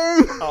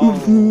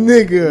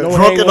 nigga. no Drunk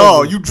and hangover.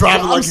 all. You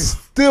driving I'm like you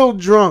still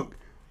drunk.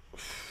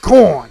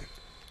 Gone.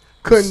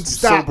 Couldn't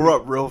stop. sober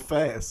up real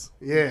fast.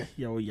 Yeah.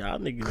 Yo, y'all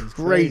niggas is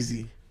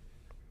Crazy.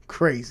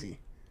 Crazy.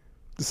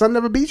 The sun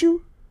never beat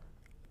you?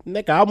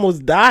 Nigga, I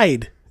almost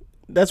died.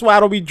 That's why I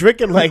don't be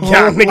drinking like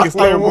y'all niggas.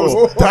 I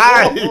almost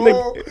died.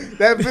 died.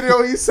 That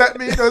video he sent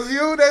me, because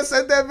you that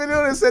sent that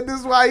video that said this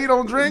is why he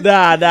don't drink?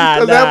 Nah.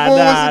 'Cause that fool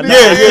was in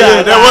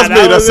Yeah, that was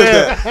me that said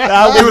it.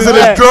 that. He was in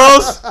his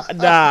drawers.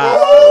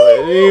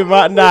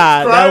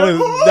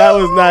 That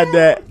was not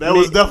that. That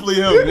was definitely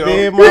him. Me Yo.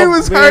 and my, He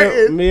was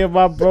hurting. Me and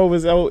my bro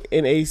was out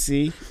in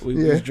AC. We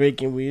Yeah. was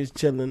drinking. We was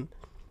chilling.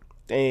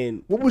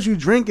 And What was you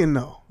drinking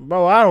though?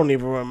 bro, I don't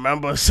even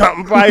remember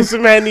something. Probably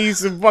some man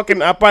some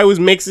fucking. I probably was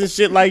mixing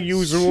shit like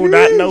usual,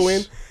 not Sheesh.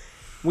 knowing.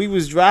 We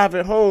was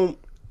driving home.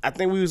 I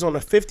think we was on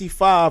a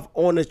 55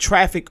 on the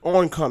traffic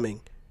oncoming.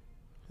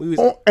 We was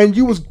Oh, and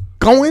you was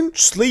going?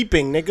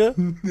 sleeping, nigga.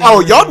 Oh,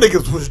 y'all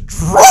niggas was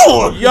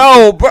drawn.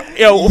 Yo, bro,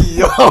 yo.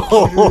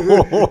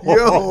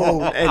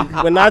 Yo.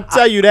 And when I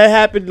tell you that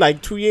happened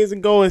like 2 years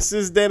ago, and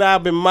since then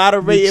I've been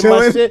moderating my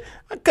chilling? shit.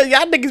 Cause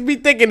y'all niggas be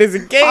thinking it's a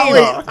game.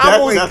 Oh,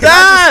 Oh that-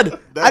 God,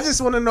 I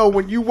just want to know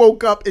when you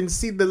woke up and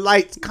see the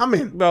lights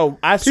coming. bro.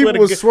 I swear People to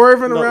was God,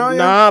 swerving around you?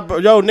 Nah, bro.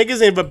 Yo,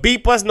 niggas ain't even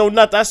beep us, no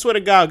nothing. I swear to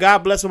God, God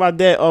bless my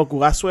dead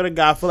uncle. I swear to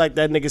God, I feel like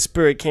that nigga's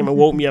spirit came and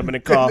woke me up in the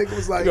car. nigga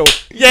was like- yo,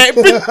 yeah,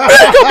 come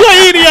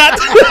idiot.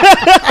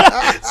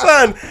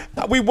 Son,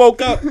 we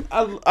woke up.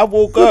 I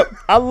woke up.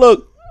 I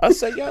looked. I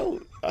said, yo.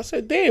 I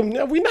said, damn,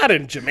 we not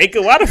in Jamaica.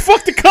 Why the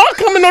fuck the car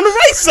coming on the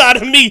right side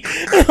of me?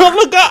 And I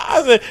look up,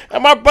 I said,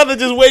 and my brother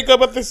just wake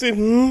up and said,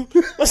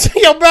 I said,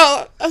 yo,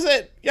 bro, I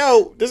said,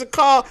 yo, there's a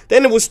car.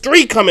 Then it was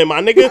 3 coming,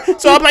 my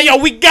nigga. So I'm like, yo,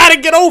 we gotta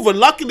get over.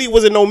 Luckily, it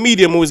wasn't no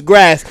medium, it was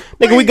grass.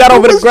 Nigga, we Wait, got who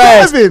over the was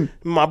grass. driving?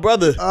 My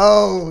brother.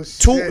 Oh,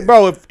 Two, shit.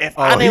 bro, if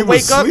I Oh, he didn't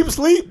was wake up.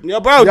 sleep. Yo,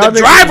 bro, Y'all the niggas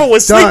driver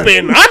was done.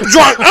 sleeping. I'm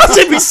drunk. I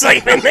should be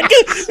sleeping,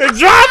 nigga. The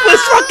driver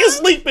was fucking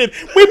sleeping.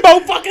 We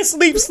both fucking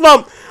sleep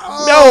slump.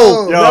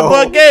 Oh. Yo,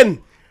 never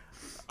again.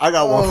 I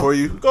got one for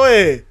you. Go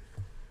ahead.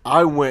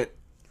 I went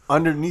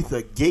underneath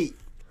a gate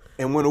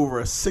and went over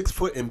a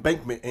 6-foot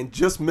embankment and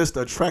just missed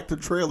a tractor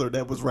trailer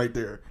that was right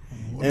there,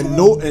 and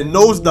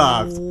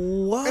nosedived.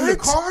 What? In the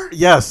car?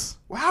 Yes.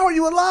 Well, how are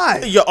you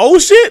alive? Your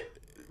old shit?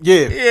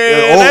 Yeah.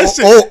 that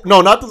shit.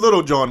 No, not the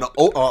little John.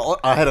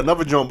 I had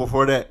another John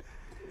before that.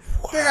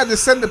 They had to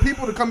send the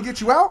people to come get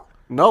you out?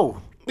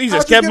 No. He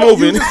just How'd you kept get out?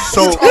 moving. You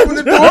just opened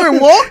the door and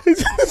walked?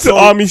 It's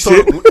army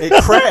shit.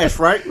 It crashed,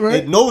 right? Right.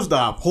 It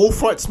nosedived. Whole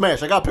front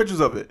smash. I got pictures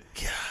of it.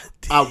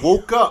 I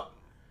woke up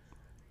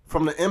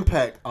from the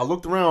impact. I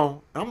looked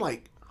around. And I'm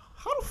like,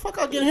 how the fuck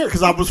I get here?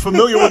 Because I was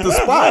familiar with the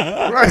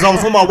spot. Because I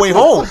was on my way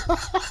home.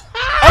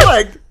 I'm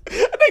like,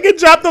 Nigga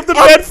dropped off the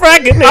bed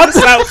fracking in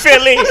South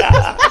Philly.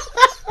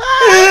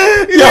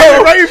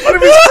 Yeah, right in front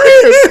of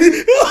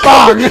his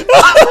crib.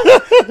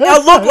 I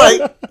look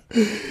like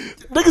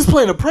niggas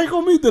playing a prank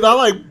on me. Did I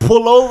like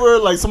pull over?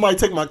 Like somebody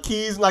take my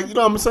keys? Like, you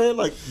know what I'm saying?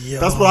 Like,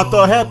 that's what I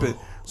thought happened.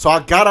 So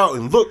I got out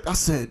and looked. I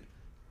said,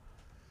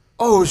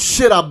 oh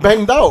shit, I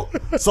banged out.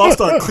 So I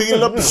started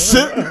cleaning up the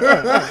shit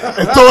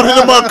and throwing it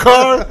in my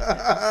car.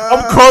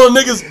 I'm calling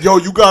niggas, yo,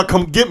 you gotta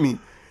come get me.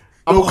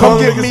 I'm Come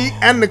calling get niggas. me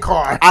and the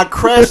car. I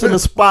crashed in a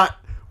spot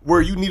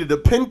where you needed a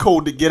PIN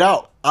code to get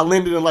out. I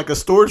landed in like a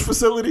storage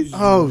facility.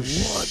 Oh,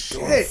 shit.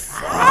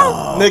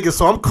 Niggas,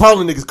 so I'm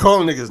calling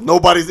niggas.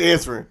 Nobody's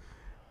answering.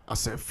 I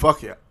said,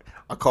 fuck it.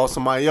 I called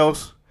somebody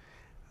else.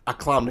 I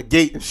climbed the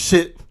gate and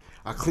shit.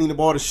 I cleaned up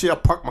all the shit. I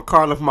parked my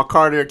car, left my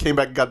car there, came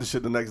back and got the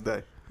shit the next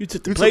day. You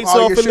took the You took plates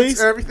all off your at shits least?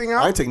 and everything I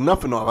out? ain't take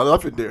nothing off. I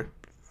left it there.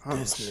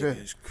 Oh,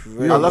 shit.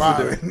 I left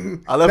it there.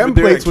 I left Them it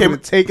there. plates It would came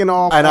have taken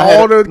off and I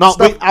all had the no,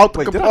 stuff wait, out the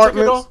wait, did I take it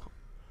compartments. off?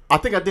 I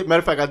think I did. Matter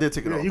of fact, I did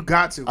take it off. You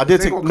got to. I did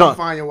They take gonna no. come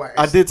find your ass.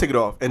 I did take it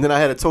off, and then I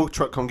had a tow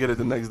truck come get it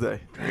the next day.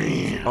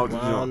 Wow,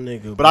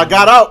 nigga. But I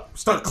got out,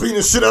 started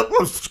cleaning shit up,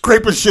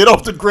 scraping shit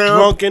off the ground.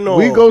 drunk and all.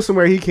 We go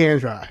somewhere he can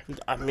drive.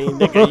 I mean,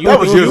 nigga, That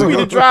was years you be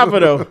ago. the driver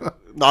though.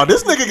 Nah,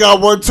 this nigga got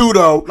one too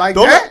though. Like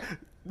Don't that?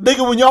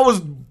 nigga, when y'all was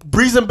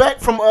breezing back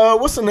from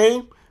what's the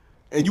name,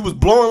 and you was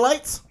blowing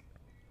lights.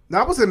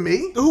 That wasn't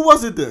me. Who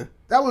was it then?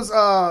 That was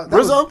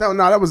Rizzo?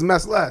 that was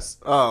Mess Less.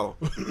 Oh,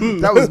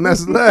 That was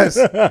Mess Less.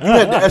 you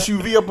had the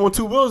SUV up on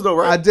 2 wheels though,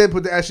 I right? did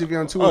put the SUV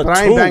on two, On but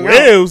I ain't 2 bang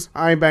wheels?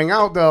 out. I ain't bang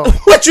out though.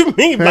 What you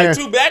mean? Man. Like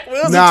 2 back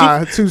wheels? Nah,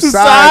 and two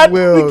side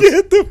wheels.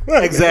 Get the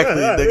fuck Exactly,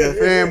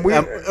 nigga.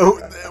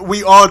 Man,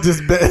 We all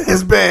just bad.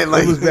 It's bad.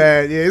 Like it was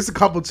bad. Yeah, it's a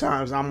couple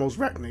times I almost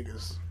wrecked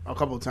niggas. A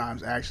couple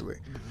times actually.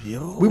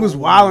 Yo. We was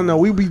wilding though.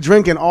 We be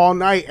drinking all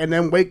night and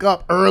then wake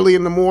up early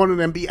in the morning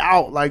and be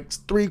out like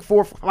 3,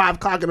 4, 5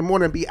 o'clock in the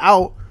morning and be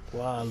out.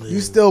 Wildin'. You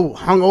still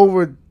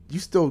hungover. You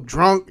still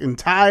drunk and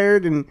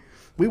tired, and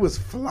we was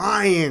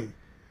flying.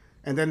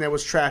 And then there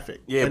was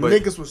traffic. Yeah, and but-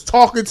 niggas was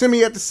talking to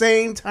me at the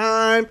same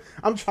time.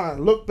 I'm trying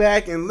to look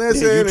back and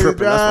listen. yeah, you and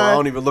tripping. That's why I drive.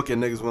 don't even look at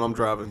niggas when I'm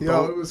driving.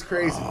 Yo, it was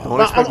crazy. Don't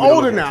But expect I'm me to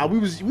older look at now.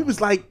 you. We was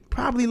like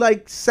probably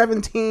like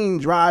 17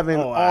 driving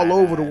all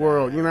over the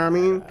world. You know what I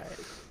mean?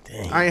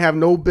 Dang. I ain't have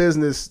no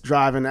business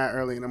driving that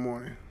early in the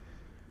morning.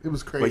 It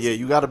was crazy. But yeah,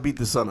 you got to beat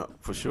the sun up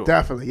for sure.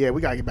 Definitely. Yeah,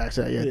 we gotta get back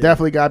to that. Yeah,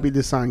 definitely gotta be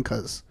the sun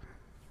because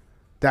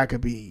that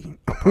could be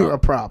a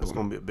It's problem.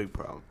 gonna be a big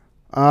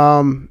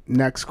problem.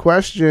 Next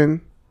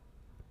question.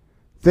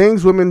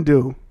 Things women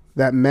do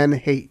that men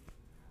hate.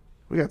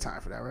 We got time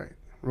for that, right?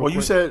 Real Well, you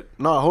quick. said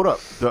no. Hold up.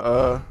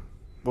 But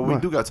we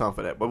What? do got time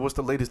for that. But what's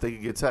the latest they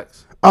can get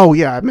text? Oh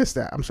yeah, I missed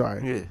that. I'm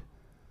sorry. Yeah.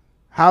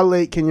 How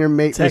late can your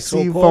mate Text or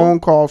receive call? phone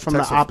calls from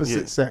Text the or- opposite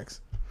yeah.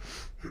 sex?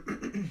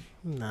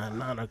 Nah,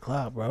 9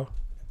 o'clock, bro.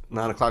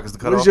 9 o'clock is the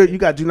What cutoff. is your, you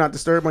got do not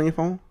disturb on your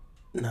phone?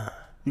 Nah.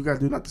 You got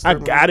do not I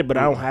disturb. got it, but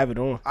I don't have it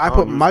on. I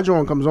put my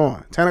joint comes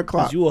on 10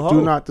 o'clock. you a hoe?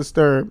 Do not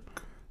disturb.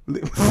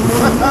 Kidding.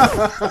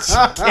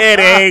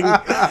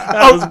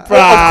 That was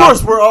pride. Of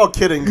course, we're all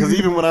kidding because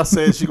even when I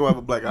said she gonna have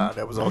a black eye,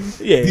 that was all.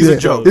 Yeah. These Yeah. are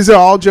jokes. These are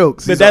all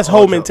jokes. But that's are all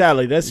whole jokes.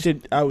 mentality. That's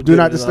shit. I would Do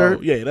not it as disturb?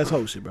 all- Yeah, that's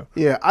whole shit, bro.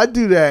 Yeah, I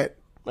do that.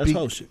 That's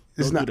whole shit.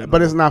 It's Don't not, do that, but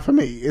no it's not for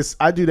me. It's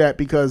I do that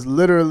because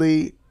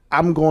literally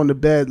I'm going to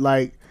bed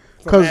like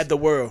more. At the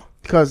world.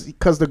 because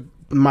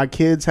my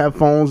kids have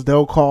phones.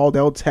 They'll call.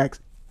 They'll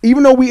text.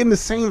 Even though we in the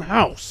same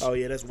house. Oh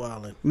yeah, that's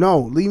wildin'. No,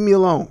 leave me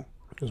alone.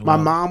 That's My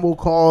wildin'. mom will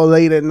call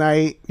late at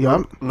night.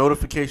 Yeah,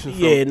 Notifications.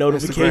 From Yeah, Instagram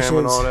notifications.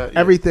 and all that. Yeah.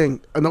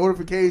 everything.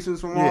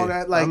 Notifications from Yeah, all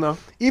that. I Like know.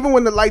 even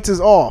when the lights is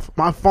off,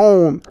 my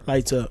phone.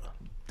 Lights up.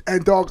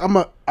 And dog,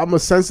 I'm a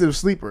sensitive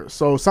sleeper.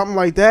 So something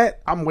like that,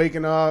 I'm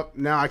waking up.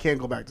 Now I can't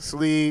go back to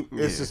sleep.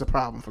 It's just a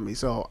problem for me.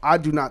 So I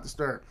do not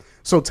disturb.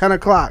 So 10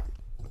 o'clock,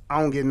 I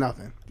don't get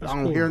nothing. I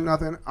don't cool. hear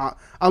nothing.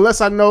 Unless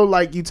I know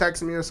like you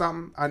texting me or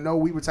something. I know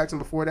we were texting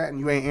before that and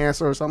you ain't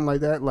answer or something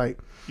like that. Like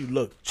You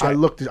look.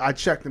 I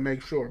checked to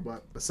make sure.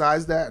 But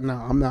besides that, no,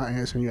 I'm not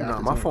answering you. Nah,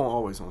 after my 10. phone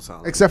always on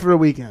silent. Except for the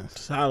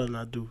weekends. Silent.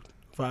 I do.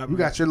 5 You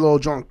got your little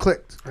joint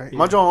clicked, right?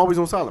 My joint always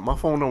on silent. My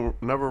phone don't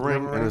never ring,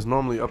 Never and ring. it's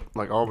normally up.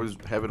 Like I always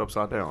have it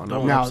upside down. I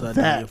Don't Now upside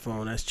that- down your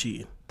phone. That's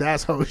cheating.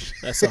 That's whole shit.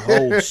 That's a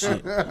whole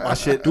shit. My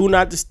shit. Do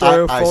not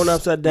disturb. I- phone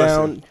upside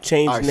down. listen,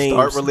 change I names.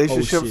 start whole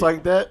relationships shit.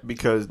 like that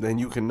because then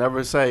you can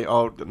never say,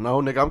 "Oh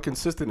no, nigga, I'm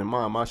consistent in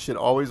mine. My shit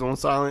always on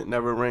silent,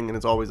 never ring, and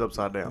it's always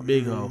upside down."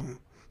 Big hoe.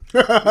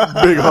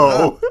 Big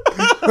hoe.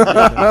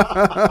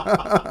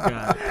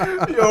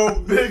 God. Yo,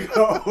 big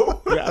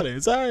hoe. Got it.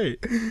 It's all right.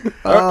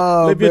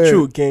 Oh, Live your man.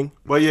 truth, King.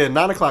 But yeah,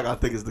 9 o'clock I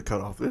think is the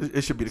cutoff.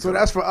 It should be the So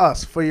cutoff. that's for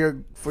us, for your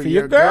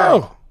Your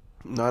girl.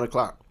 9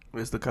 o'clock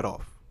is the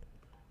cutoff.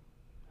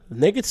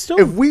 Niggas too.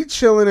 If we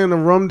chilling in a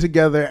room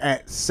together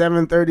at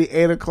 7:30,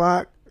 8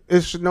 o'clock,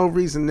 there's no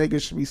reason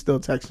niggas should be still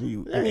texting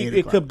you at 8 it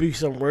o'clock. could be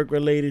some work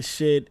related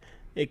shit.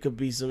 It could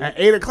be some. At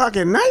 8 o'clock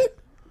at night?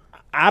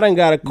 I done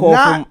got a call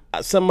Not-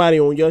 from somebody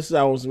on your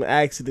side on some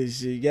accident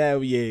shit. Yeah,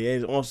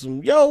 on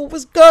some, yo,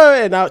 what's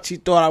good? And she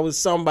thought I was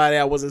somebody.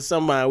 I wasn't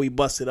somebody. We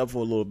busted up for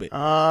a little bit.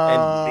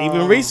 And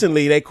even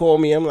recently, they called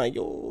me. I'm like,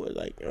 yo,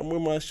 like, I'm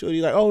with my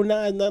shorty. Like, oh,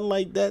 nah, nothing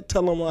like that.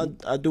 Tell them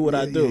I do what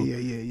I do.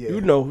 Yeah. You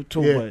know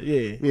too Yeah. much.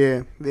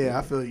 Yeah. Yeah,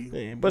 I feel you.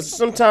 Yeah. But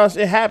sometimes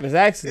it happens, It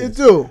accidents.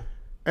 do.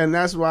 And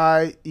that's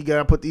why you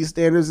gotta put these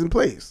standards in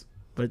place.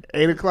 But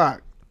 8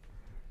 o'clock.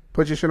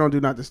 Put your shit on Do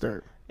Not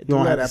Disturb. You Do don't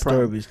Not have that Disturb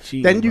problem. is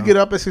cheating, Then you bro. get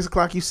up at 6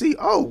 o'clock, you see,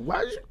 oh,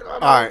 why did you go All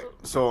right,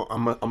 so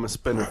I'm gonna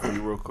spin it for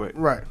you real quick.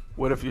 Right.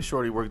 What if your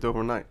shorty worked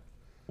overnight?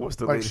 What's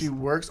the Like latest? she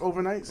works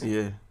overnights?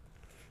 Yeah.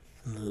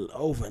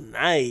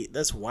 overnight,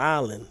 that's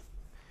wildin'.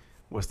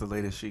 What's the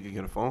latest she could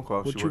get a phone call?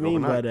 If What she you work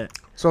mean by overnight? that?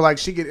 So like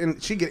she get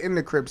in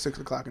the crib 6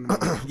 o'clock in the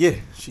morning. Yeah,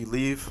 she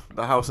leave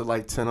the house at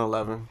like 10,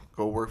 11,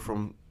 go work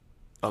from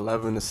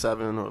 11 to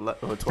 7 or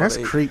 12 That's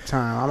to 8. creep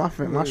time.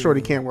 My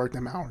shorty can't work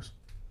them hours.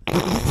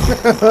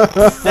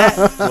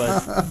 That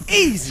was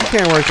easy. She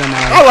can't work them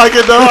hours. I like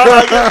it though. I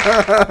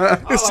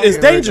like it. It's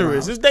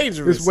dangerous. It's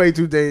dangerous. It's way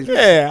too dangerous.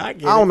 Yeah, I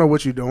get I don't it. know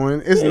what you're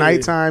doing. It's Yeah.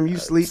 nighttime. You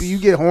sleepy. You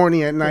get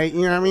horny at night.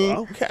 You know what I mean?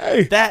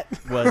 Okay. That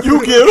was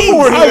You get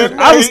horny at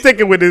I was night.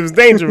 sticking with it was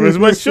dangerous,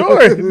 but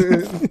sure.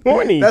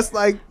 Horny.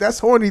 That's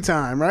horny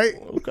time, right?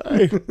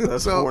 okay.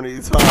 That's So- horny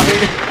time.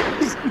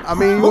 I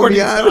mean, you Horny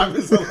be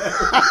honest. time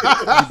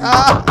is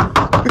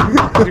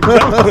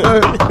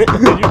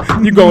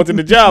you going to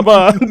the job,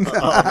 huh?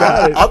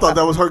 I thought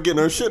that was her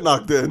getting her shit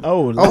knocked in.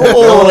 Oh,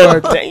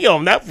 Lord.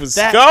 damn, that was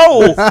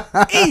go.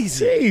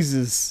 Easy.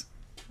 Jesus.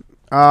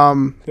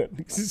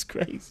 This is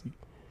crazy.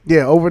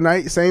 Yeah,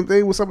 overnight, same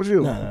thing. What's up with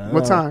you? Nah,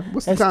 What time?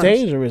 What's the That's time?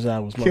 dangerous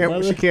hours, my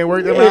brother. She can't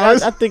work them Yeah,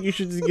 hours. I think you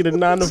should just get a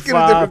 9 to Just get a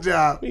 5. different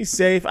job. Be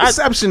safe.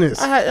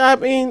 Receptionist. I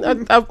mean,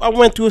 I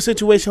went through a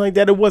situation like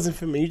that. It wasn't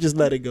for me. You just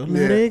let it go.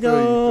 Let Yeah, it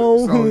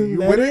go. so you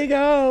let with it it?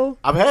 go.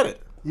 I've had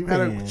it. You've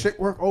had a chick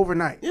work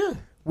overnight. Yeah.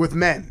 With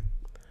men.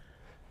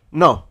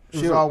 No.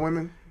 She all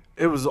women.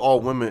 It was all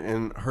women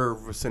in her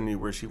vicinity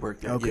where she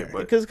worked at. Okay. Yeah,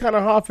 but Because it's kind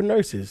of hard for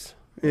nurses.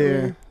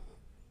 Yeah.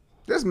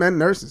 There's men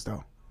nurses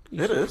though.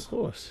 it is. Of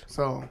course.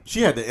 So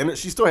She had to.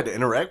 She still had to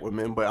interact with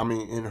men, but I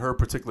mean, in her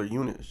particular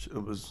unit,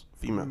 it was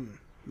female.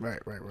 right.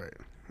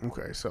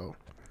 Okay, so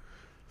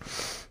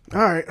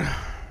all right.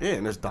 Yeah,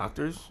 and there's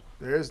doctors.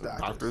 There's doctors.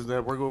 Doctors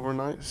that work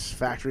overnight.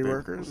 Factory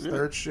workers, Yeah.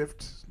 third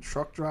shift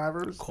truck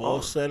drivers,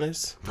 Call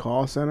centers.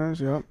 call centers.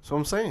 Yep. So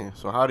I'm saying.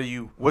 So how do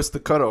you? What's the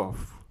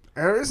cutoff?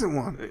 There isn't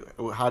one.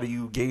 How do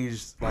you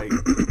gauge? Like,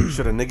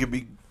 should a nigga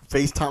be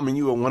FaceTiming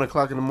you at 1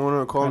 o'clock in the morning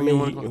or I calling you at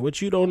 1 mean, o'clock? what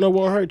you don't know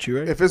won't hurt you,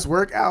 right? If it's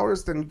work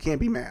hours, then you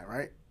can't be mad,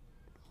 right?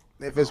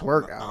 If it's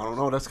work I hours. don't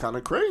know. That's kind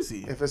of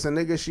crazy. If it's a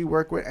nigga she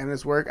work with and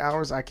it's work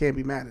hours, I can't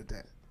be mad at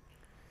that.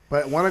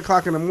 But 1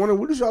 o'clock in the morning,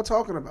 what is y'all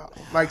talking about?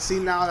 Like, see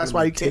now, that's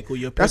why you can't. Tickle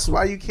your That's pickle.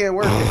 why you can't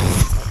work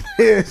there.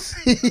 Yeah,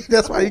 see,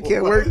 that's why you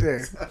can't work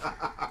there.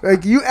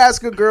 Like you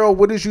ask a girl,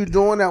 what is you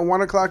doing at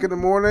 1 o'clock in the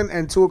morning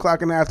and 2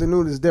 o'clock in the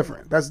afternoon is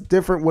different. That's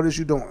different. What is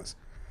you doing?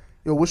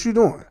 Yo, what you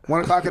doing?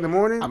 1 o'clock in the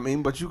morning? I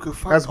mean, but you could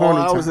fuck That's all horny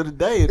hours time. of the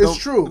day. It's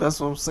true. That's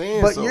what I'm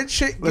saying. But So, your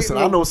chick listen,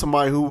 getting I know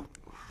somebody who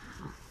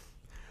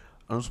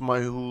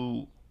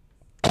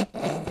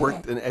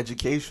worked in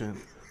education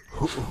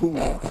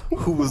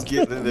who was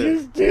getting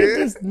it.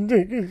 This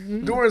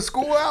nigga. during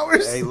school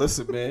hours? Hey,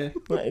 listen, man.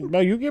 Like, no,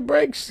 you get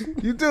breaks.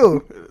 You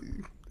do.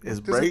 It's There's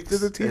breaks.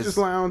 there's a teacher's it's-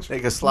 lounge. They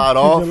can slide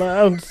off.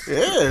 Allowed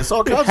Yeah, it's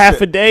all kinds of half a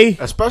shit. day.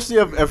 Especially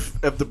if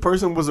the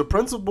person was a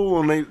principal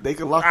and they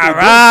could lock All their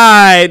door.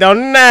 right.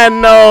 On that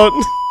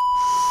note.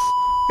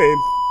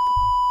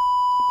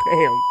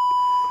 Damn.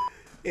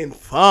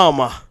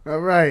 Informer. All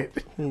right.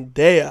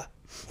 Damn.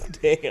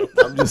 Damn.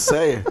 I'm just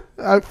saying.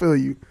 I feel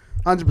you.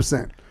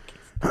 100%.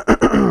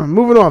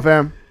 Moving on,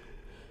 fam.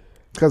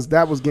 Because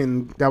that was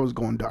going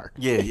dark.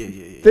 Yeah.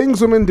 Things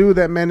women do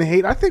that men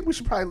hate. I think we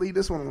should probably leave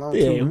this one alone,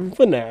 Yeah, too.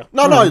 for now.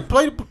 No,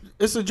 play.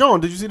 It's a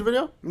John. Did you see the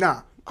video?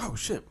 Nah. Oh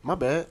shit, my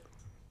bad.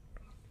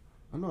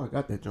 I know I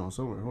got that John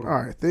somewhere. Hold on.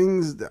 All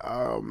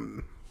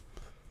right.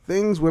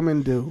 Things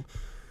women do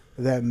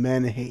that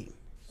men hate.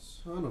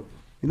 Son of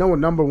You know what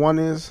number one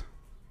is?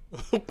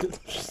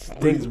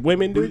 Things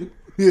women do?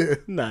 Yeah.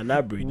 Nah,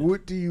 not breathing.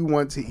 What do you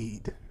want to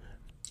eat?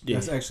 Yeah.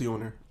 That's actually on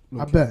there.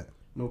 No I cap. bet.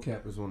 No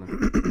cap is on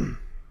there.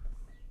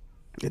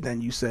 And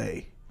then you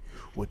say,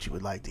 what you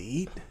would like to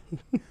eat?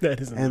 That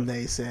is And enough.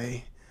 they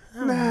say,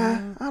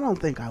 nah, I don't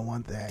think I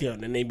want that. Yo,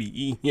 then they be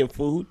eating your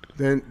food.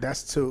 Then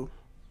that's two.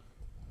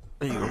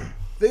 There you go.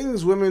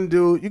 Things women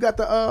do. You got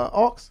the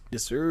aux?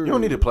 Yes, sir. You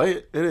don't need to play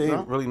it. It ain't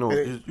No? really no.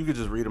 It- You could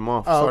just read them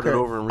off. Oh, Start okay. it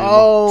over and read them off.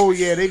 Oh,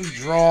 yeah, they be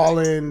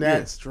drawing.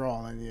 That's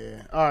drawing,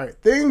 yeah. All right.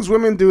 Things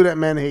women do that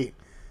men hate.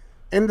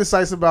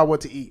 Indecisive about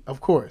what to eat, of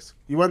course.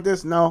 You want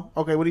this? No?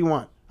 Okay, what do you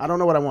want? I don't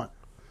know what I want.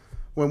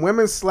 When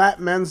women slap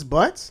men's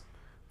butts,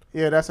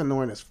 yeah, that's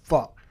annoying as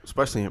fuck.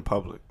 Especially in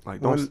public. Like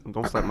don't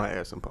slap my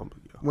ass in public.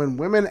 Yo. When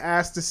women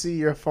ask to see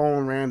your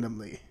phone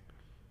randomly.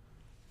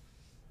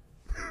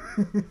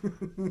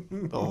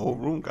 The whole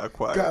room got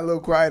quiet. Got a little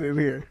quiet in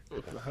here.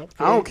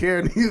 I don't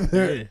care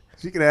neither. Yeah.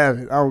 She can have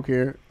it. I don't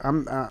care.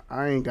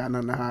 I ain't got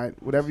nothing to hide.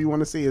 Whatever you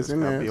want to see is in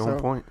Gotta there. be So, on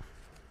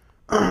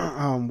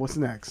point. what's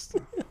next?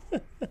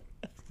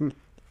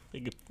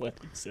 Nigga funny,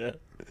 so.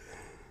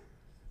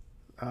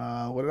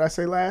 What did I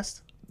say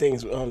last?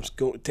 Things just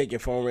go take your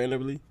phone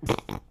randomly.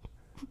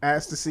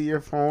 Ask to see your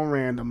phone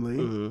randomly,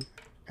 Mm-hmm.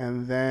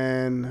 and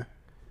then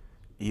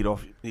Eat your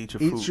eat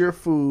food your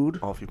food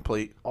off your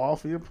plate.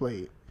 off your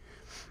plate.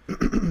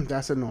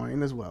 That's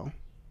annoying as well.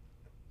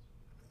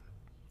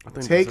 I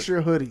think Takes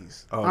your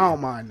hoodies. Oh, I don't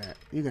mind that.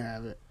 You can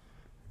have it.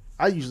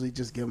 I usually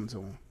just give them to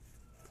them.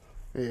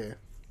 Yeah,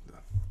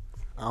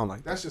 I don't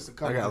like that. that's just a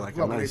couple. I got like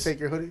What, a when nice. they take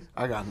your hoodies?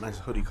 I got a nice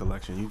hoodie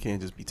collection. You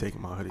can't just be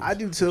taking my hoodies. I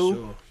do too,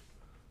 Sure.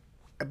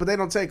 but they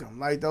don't take them.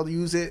 Like they'll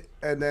use it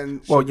and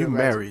then. Well, ship you it back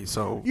to- married,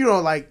 so You know,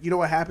 like you know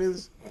what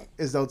happens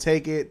is they'll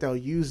take it, they'll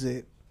use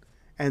it,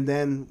 and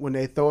then when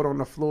they throw it on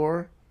the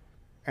floor,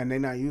 and they're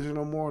not using it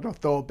no more, they'll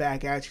throw it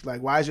back at you.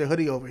 Like, why is your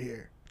hoodie over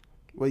here?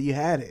 Well, you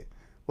had it.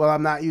 Well,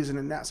 I'm not using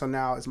it now, so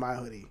now it's my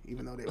hoodie,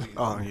 even though they were using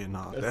oh it. yeah,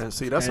 no. That's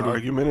an petty.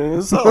 argument in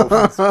itself.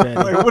 Petty.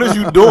 Like, what is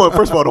you doing?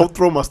 First of all, don't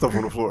throw my stuff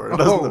on the floor.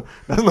 That's, Oh,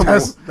 that's number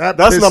that's- one. that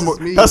That's pisses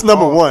number. me That's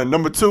number off. one.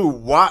 Number two,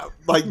 why?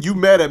 Like you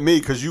mad at me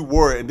because you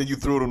wore it and then you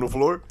threw it on the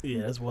floor?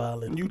 Yeah, that's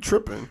wild. You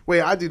tripping?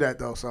 Wait, I do that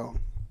though, so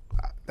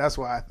that's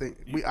why I think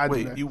I do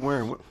Wait, that. you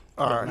wearing what?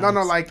 All right. No,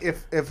 like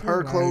if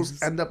her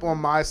clothes end up on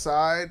my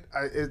side,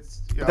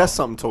 it's That's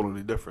something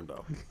totally different,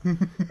 though.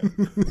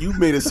 You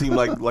made it seem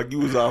like you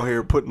was out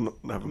here putting.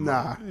 Never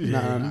mind.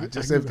 nah.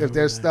 Just if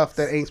there's stuff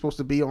that ain't supposed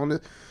to be on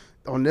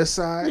this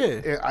side,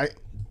 Yeah.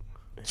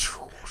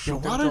 shoot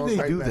Why them do they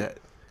drawers do right that?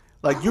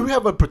 Like you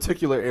have a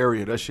particular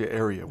area. That's your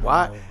area.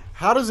 Why?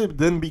 How does it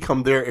then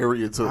become their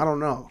area too? back.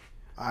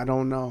 I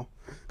don't know.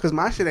 Cause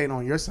my shit ain't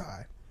on your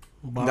side.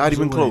 Not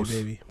even close.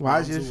 baby. Why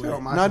is Bombs your shit away.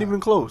 on my Not side? even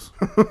close.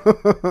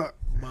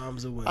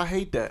 Bombs away. I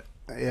hate that.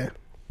 Yeah,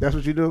 that's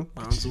what you do.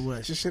 Bombs away.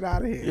 Get your shit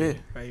out of here.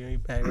 Yeah.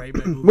 Right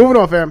back. Moving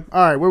on, fam.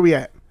 All right, where we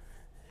at?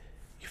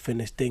 You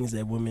finish things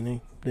that women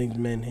hate, things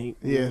men hate.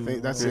 Yeah, I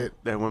think that's it.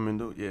 That women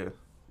do. Yeah,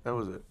 that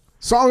was it.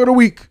 Song of the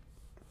week.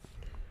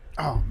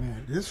 Oh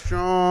man, this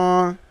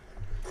strong.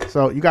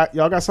 So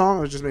y'all got song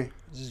or just me?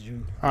 Just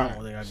you. All I right,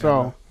 don't think I got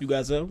so- none. You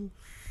got something?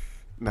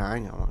 Nah, I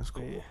ain't got one. It's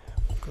cool. Yeah.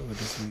 Go with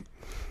this week.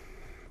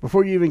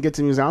 Before you even get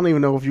to music, I don't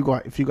even know if you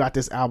got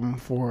this album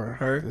for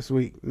Her? this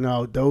week.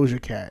 No,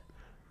 Doja Cat.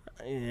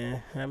 Yeah,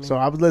 I mean. So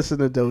I was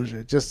listening to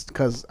Doja just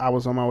because I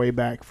was on my way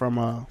back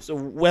from So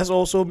West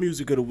also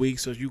music of the week,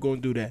 so you gonna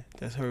do that.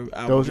 That's her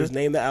album. Doja? Just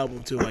name the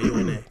album too while you're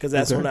on there, because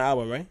that's Okay. on the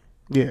album, right?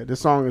 Yeah, the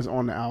song is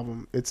on the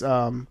album. It's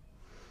the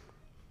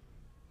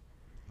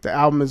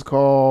album is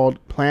called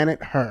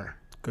Planet Her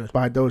Good.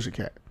 by Doja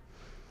Cat.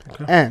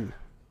 Okay. And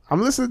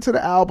I'm listening to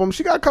the album.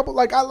 She got a couple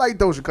I like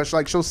Doja because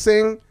she'll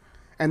sing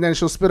and then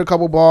she'll spit a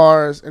couple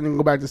bars and then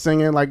go back to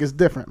singing. Like it's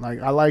different. Like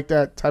I like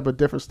that type of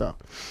different stuff.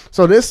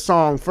 So this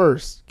song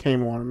first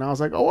came on and I was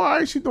like, oh, all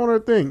right, she's doing her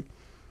thing.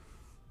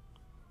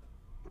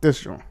 This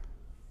song.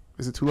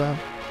 Is it too loud?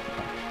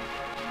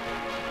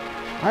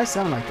 I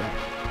sound like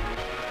that.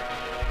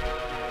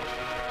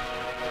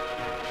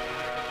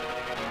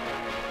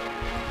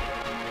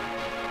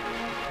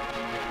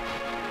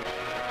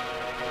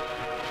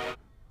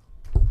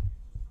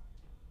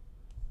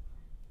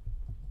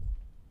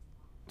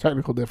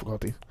 Technical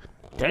difficulties.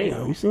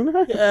 Damn. You seen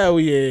that? Hell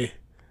yeah.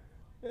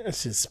 That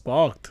shit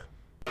sparked.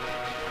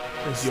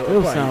 It's your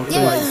Still probably- sound it's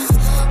good.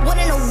 probably-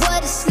 Wanna know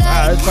what it's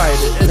like? it's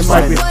probably It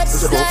might be.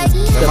 What's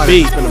the like?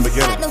 beat. I in the don't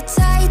beginning. got no tights.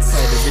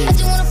 I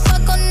just wanna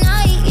fuck all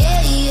night.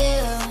 Yeah,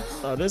 yeah.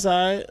 Oh, this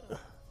alright.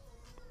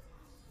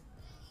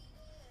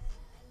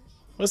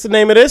 What's the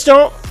name of this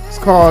joint? It's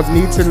called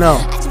Need to Know.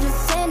 I just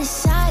been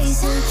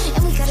fantasizing,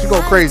 and we got She a go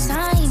lot of crazy.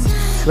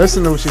 time.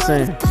 Listen to what she's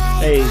saying.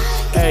 Hey.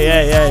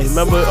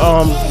 Remember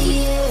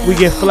we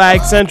get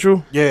Flag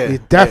Central? Yeah, Yeah,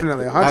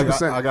 definitely, Yeah.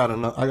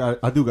 100%.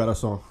 I do got a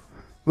song.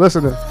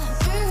 Listen to.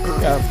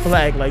 Got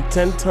Flag like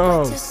 10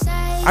 times.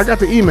 I got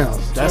the emails.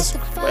 That's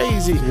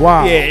crazy.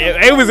 Wow.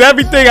 Yeah, it was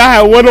everything. I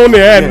had one on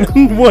there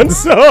and one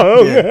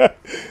song. Yeah.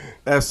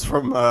 That's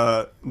from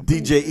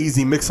DJ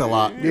Easy Mix a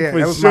Lot. Yeah, For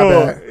that was sure.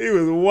 my bad. He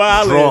was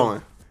wild.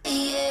 Drawing.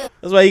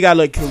 That's why you gotta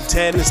like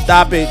contend and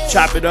stop it,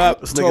 chop it up,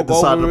 This talk nigga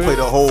decided over to play it.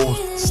 the whole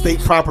State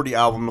Property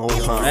album the whole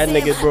time. That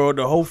nigga bro,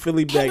 the whole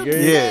Philly back.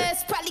 Yeah.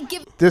 Probably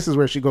give This is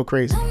where she go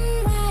crazy.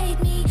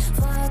 me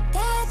fuck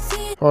that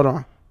shit. Hold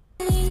on.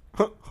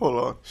 Hold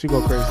on. She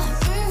go crazy.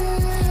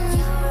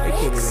 They can't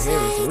even hear it,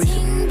 so we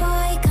should be.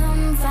 Boy,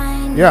 come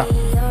find Yeah. me.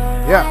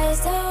 Your Yeah. eyes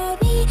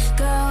told me,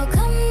 girl,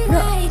 come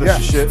This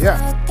is shit.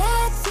 Yeah.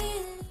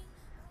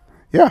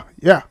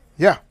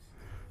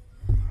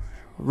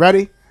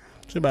 Ready?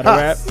 She about to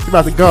rap. She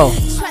about to go.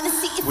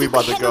 We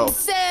about to go.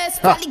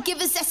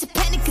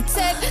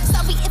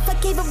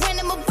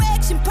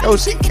 Yo,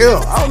 she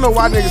killed. I don't know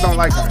why niggas don't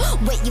like her.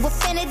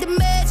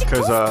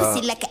 Because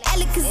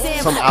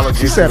some She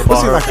allegations said about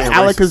pussy her like being an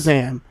racist.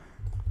 Alakazam.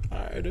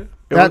 Alright.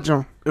 That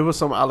John. It was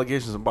some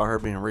allegations about her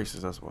being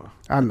racist. That's why.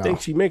 I I know.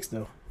 think she mixed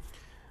though.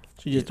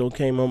 She just don't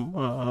came on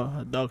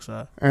her dark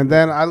side. And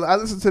then I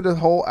listened to the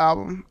whole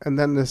album, and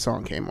then this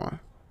song came on,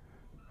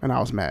 and I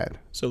was mad.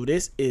 So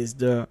this is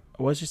the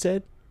what you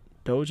said?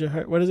 Doja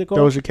Her. What is it called?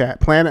 Doja Cat,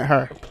 Planet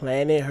Her.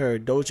 Planet Her.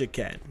 Doja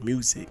Cat.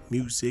 Music.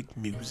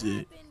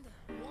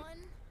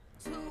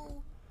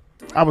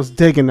 I was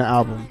digging the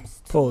album.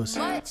 Pause.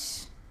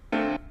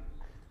 You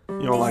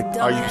don't like?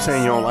 Are you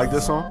saying you don't like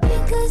this song?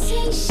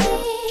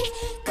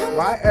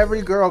 Why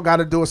every girl got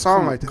to do a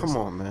song like this? Come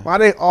on, man. Why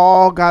they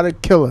all got to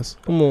kill us?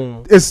 Come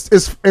on.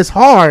 It's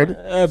hard.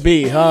 That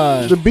beat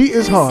hard. The beat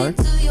is hard.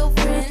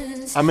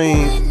 I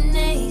mean,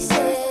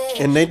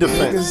 in their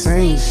defense, Niggas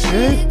ain't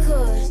shit.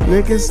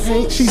 Niggas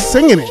ain't. She's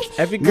singing it.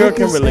 Every girl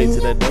can Niggas relate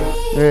to ain't- that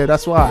though. Yeah,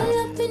 that's why.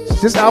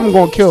 This album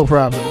gonna kill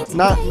probably.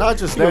 not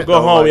just You that. go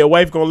though, home, like, your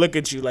wife gonna look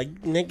at you like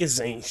niggas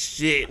ain't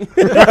shit.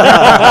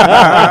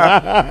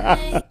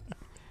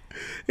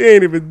 He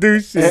ain't even do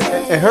shit.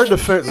 in her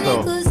defense,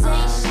 though,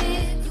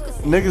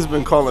 niggas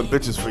been calling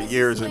bitches for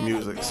years in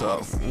music,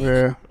 so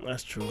Yeah.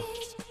 That's true.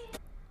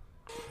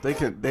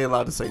 they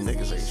allowed to say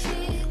niggas ain't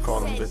shit. Call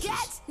them bitches.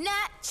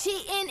 Not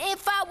cheating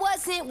if I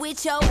wasn't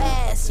with your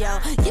ass, yo.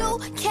 You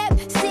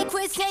kept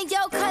secrets and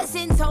your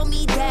cousin told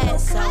me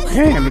that. So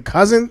Damn, the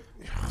cousin.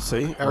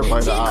 See,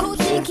 everybody the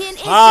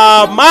opposite.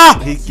 Ma!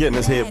 He getting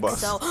his head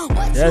bust.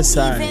 That's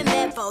side.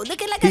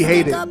 He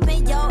hated. He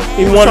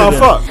Trying wanted to to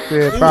fuck. Yeah, He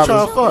was probably.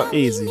 trying to fuck.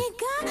 easy.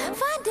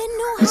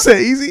 You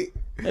said easy.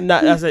 And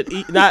not, I said,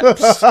 not.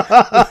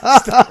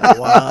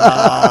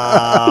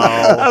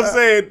 I'm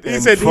saying, he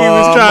said he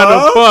was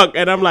trying to fuck,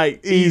 and I'm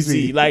like, easy.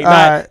 Easy. Like, All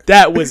not, right.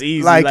 that was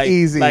easy. Like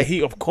easy. Like,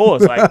 he, of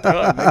course. Like,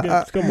 duh,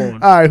 nigga, come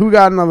on. All right, who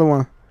got another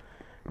one?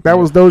 That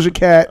was Doja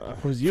Cat.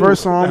 It was you.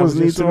 First song That was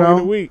your Need to song of the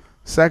Know. week.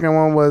 Second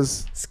one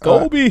was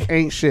Scobie.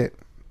 Ain't Shit.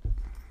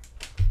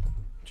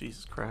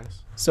 Jesus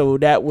Christ. So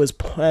that was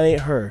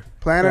Planet Her.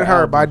 Planet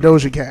Her by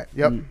Doja Cat.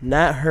 Yep.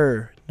 Not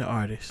her, the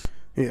artist.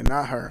 Yeah,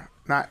 not her.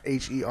 Not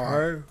H-E-R.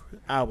 Her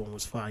album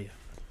was fire.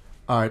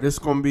 All right, this is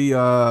gonna be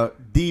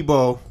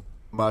Debo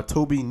by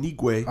Toby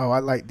Nigwe. Oh, I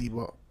like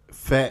Debo.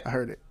 Fat I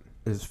heard it.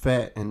 is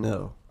fat and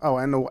no. Oh,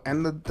 and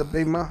the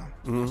big mom.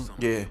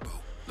 Yeah.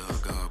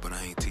 Love God, but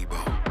I ain't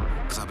Tebow.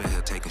 Cause I've been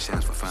here taking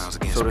shots for fouls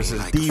against So me this is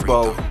like a free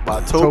Debo throw.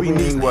 by Toby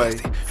Toby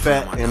Nigwe.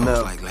 Fat My and dogs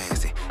no. like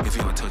Lassie. If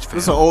you don't touch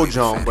This is an old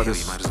John, but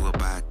it's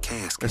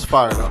it's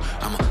fire though.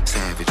 I'm a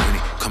savage when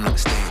it come to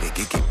static.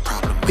 It get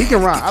problematic. He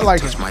can rap. I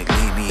like him.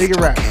 He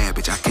can rap.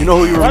 You know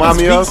who you remind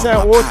me of?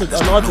 Sound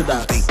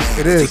unorthodox.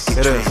 It is.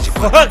 It is.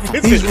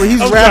 He's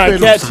I'm rapping. trying to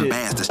catch it.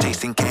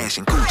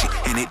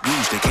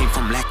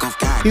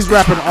 He's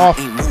rapping off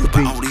the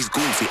beat.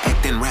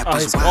 Oh,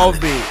 it's off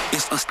beat.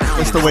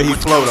 It's the way he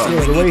flowed up.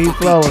 Yeah, the way he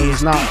flowing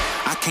is not.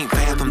 I can't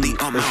fathom the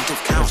amount of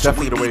counts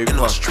definitely the way he in the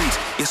flows. streets.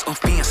 It's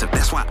offensive.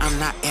 That's why I'm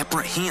not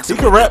apprehensive.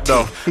 He can rap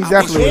though. He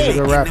definitely is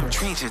a good rapper.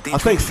 I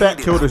think Fat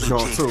killed his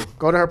joint too.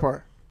 Go to her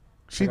part.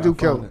 She do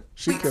kill it.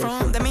 She kills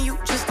it. That mean you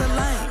just a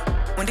lame.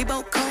 When they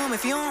both come,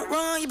 if you don't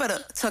run, you better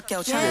tuck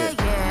your chain.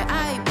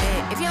 I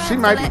bet. If you don't She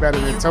might be better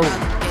than Toby.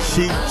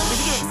 She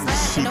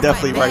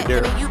definitely right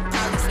there.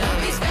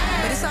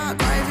 But it's all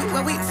crazy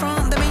where we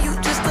from. That mean you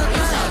just a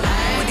lame.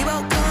 When they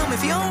both come,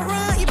 if you don't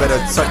run, you Better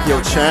tuck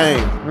your chain.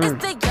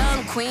 It's the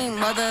young queen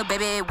mother,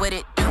 baby, what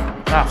it do?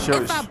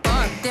 Sure. If I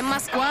bark, then my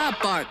squad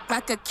bark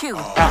like a cue.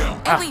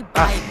 And we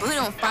bite, we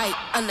don't fight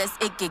unless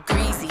it get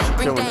greasy.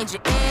 Bring danger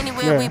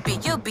anywhere we be,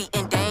 you'll be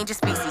endangered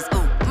species.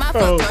 Ooh, my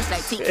phone torch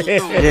like Tiki.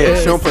 Yeah,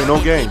 she don't play no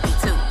game.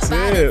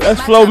 Yeah, that's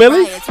Flo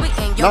Milli?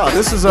 No,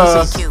 this is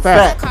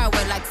Fat.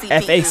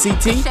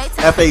 F-A-C-T?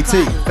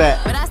 F-A-T. Fat.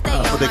 That's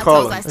what they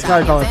call it. That's how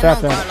you call it,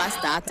 Fat.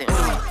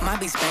 My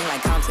beat bang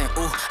like Compton.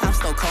 Ooh, I'm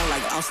so cold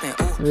like Austin.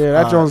 Ooh. Yeah,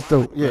 that joint's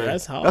dope. Yeah,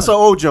 That's hard. That's an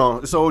old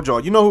John. It's an old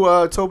John. You know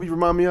who Toby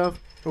remind me of?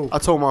 Who? I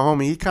told my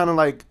homie he kind of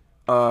like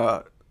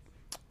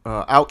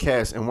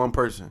Outkast in one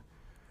person.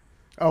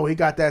 Oh, he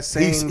got that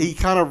same He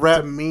kind of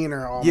rap.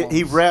 demeanor almost. Yeah,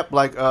 he rapped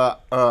like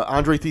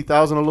Andre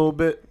 3000 a little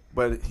bit,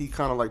 but he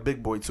kind of like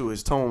Big Boy too.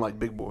 His tone like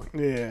Big Boy.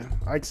 Yeah,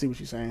 I can see what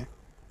you're saying.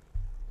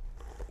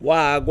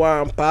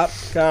 Wagwan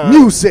Popcorn.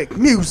 Music. Good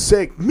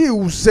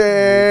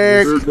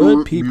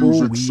people,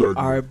 Music we segment.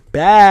 are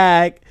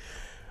back.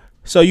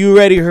 So you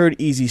already heard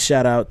easy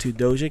shout out to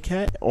Doja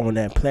Cat on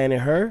that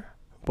Planet Her.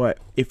 But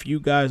if you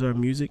guys are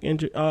music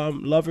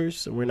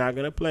lovers, we're not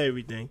gonna play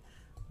everything.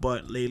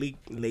 But Lady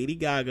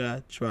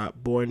Gaga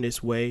dropped Born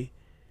This Way,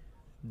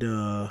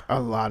 A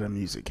lot of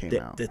music came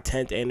out. the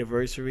 10th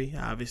anniversary.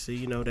 Obviously,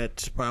 you know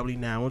that's probably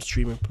now on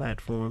streaming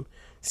platform.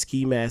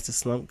 Ski Master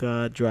Slump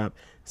God dropped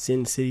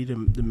Sin City,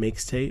 the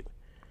mixtape.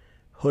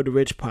 Hood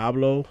Rich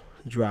Pablo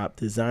dropped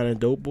Designer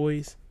Dope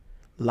Boys.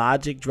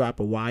 Logic dropped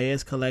a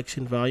YS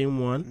Collection Volume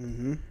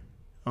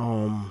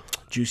 1.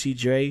 Juicy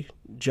J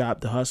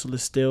dropped The Hustle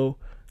Is Still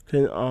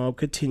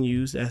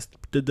Continues. That's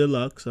the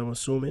deluxe, I'm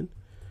assuming.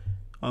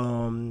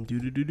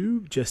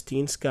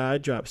 Justine Sky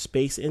dropped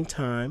Space and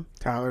Time.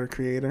 Tyler, the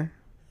Creator.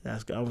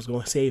 I was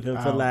gonna save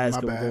him for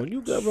last. My bad.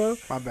 You good, bro?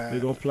 My bad. We're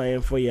gonna play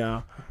him for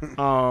y'all.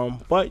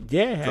 But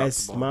yeah,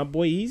 as my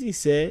boy Easy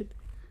said,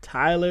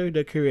 Tyler,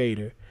 the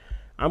Creator.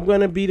 I'm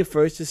gonna be the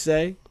first to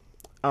say.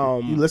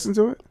 You listen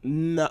to it?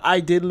 No, I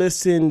did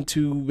listen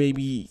to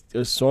maybe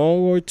a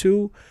song or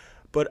two,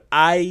 but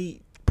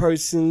I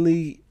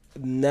personally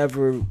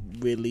never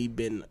really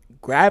been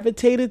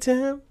gravitated to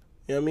him.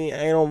 You know what I mean?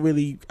 I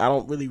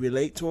don't really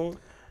relate to him.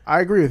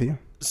 I agree with you.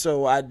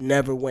 So I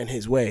never went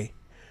his way.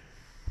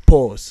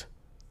 Pause.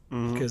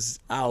 Because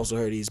I also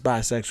heard he's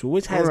bisexual,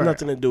 which has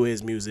nothing to do with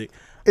his music.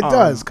 It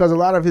does, because a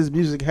lot of his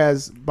music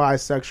has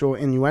bisexual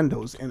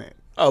innuendos in it.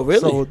 Oh, really?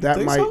 So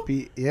that might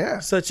be, yeah.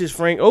 Such as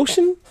Frank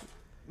Ocean?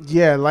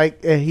 Yeah,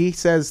 like he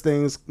says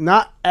things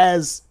not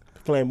as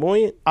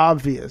flamboyant,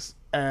 obvious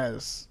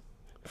as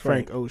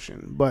Frank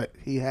Ocean, but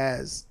he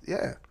has,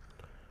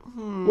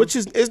 which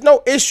is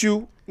no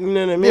issue. You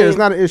know what I mean? Yeah, it's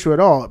not an issue at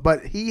all.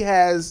 But he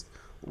has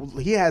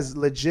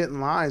legit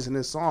lines in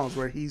his songs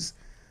where he's.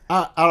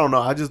 I don't know.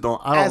 I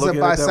don't as look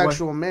a at it that way.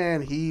 bisexual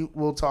man, he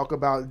will talk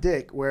about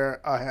dick, where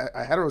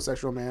a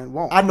heterosexual man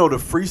won't. I know the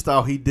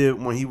freestyle he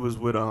did when he was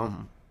with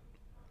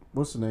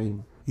what's the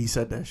name? He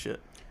said that shit.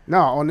 No,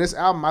 on this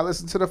album, I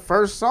listened to the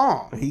first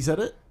song. He said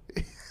it.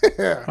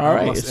 Yeah. All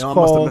right, I must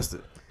have missed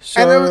it.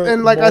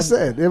 And like I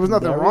said, there was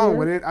nothing wrong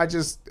with it.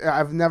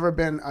 I've never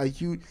been a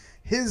huge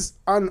his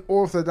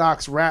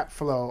unorthodox rap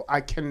flow.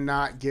 I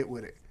cannot get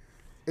with it.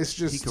 It's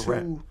just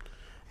too.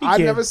 I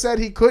never said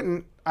he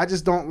couldn't. I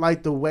just don't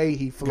like the way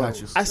he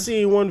flows. I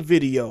seen one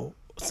video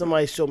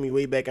somebody showed me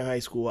way back in high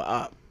school.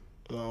 I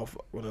don't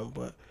fuck with him,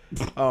 but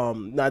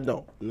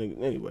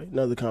anyway,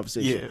 another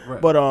conversation. Yeah,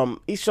 right. But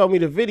he showed me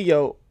the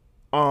video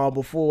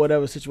before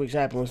whatever situation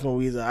happened with some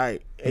reason.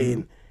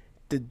 And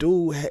the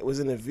dude was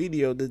in the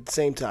video, the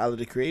same Tyler,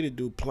 the Creator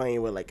dude,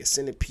 playing with like a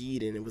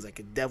centipede, and it was like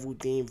a devil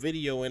themed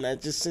video.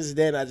 And since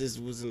then I just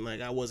wasn't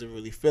like, I wasn't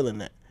really feeling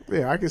that.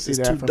 Yeah, I can see it's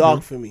that. It's too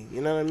dark for me. You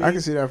know what I mean? I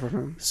can see that for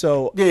him.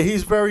 So yeah,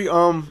 he's very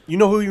you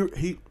know who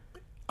he.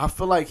 I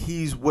feel like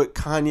he's what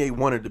Kanye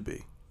wanted to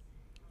be.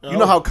 You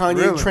know how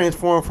Kanye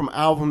transformed from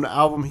album to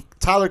album.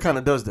 Tyler kind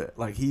of does that.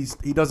 Like he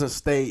doesn't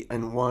stay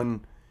in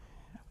one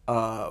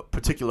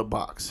particular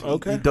box.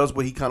 He does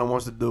what he kind of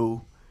wants to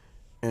do,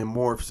 and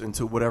morphs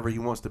into whatever he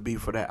wants to be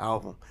for that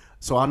album.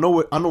 So I know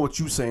what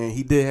you're saying.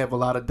 He did have a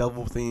lot of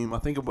devil theme. I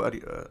think about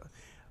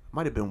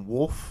might have been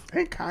Wolf.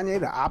 Ain't Kanye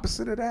the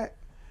opposite of that?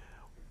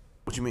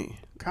 What you mean?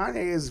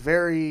 Kanye is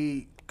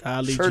very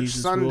Golly, Church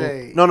Jesus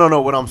Sunday.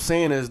 No. What I'm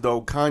saying is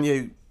though,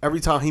 Kanye. Every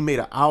time he made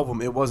an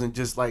album, it wasn't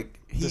just like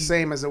the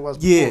same as it was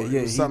before. Yeah.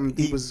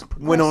 He was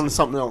went on to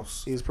something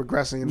else. He was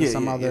progressing into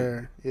some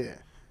other. Yeah.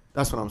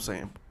 That's what I'm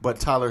saying. But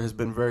Tyler has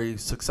been very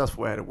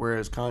successful at it,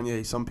 whereas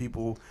Kanye, some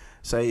people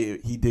say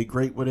he did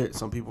great with it.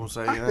 Some people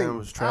say it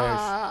was trash.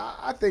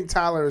 I think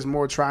Tyler is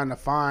more trying to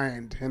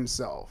find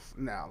himself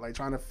now, like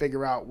trying to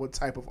figure out what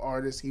type of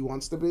artist he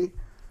wants to be.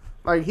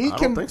 Like I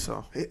don't think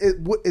so.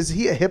 Is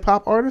he a hip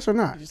hop artist or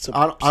not?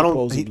 I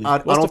don't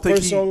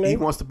think he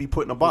wants to be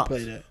put in a box.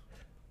 Play that.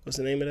 What's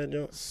the name of that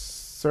joint?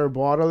 Sir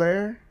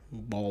Baudelaire.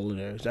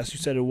 Baudelaire. That's you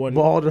said it one.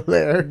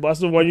 Baudelaire. That's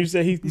the one you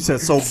said he. You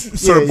said Sir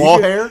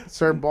Ballhair.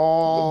 Sir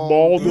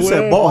Baudelaire. You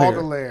said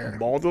Baudelaire.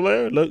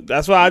 Baudelaire. Look,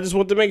 that's why I just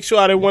want to make sure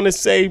I didn't want to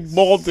say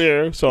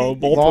Baudelaire. So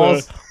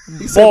Baudelaire.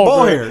 He said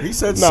Ballhair. He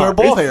said Sir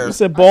Ballhair. He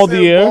said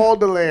Baudelaire.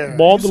 Baudelaire.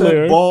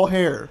 Baudelaire.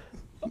 Ballhair.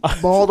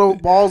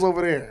 Balls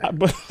over there.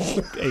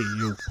 Hey,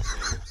 you.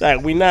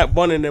 Like, we not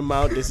bunning them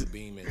out. This is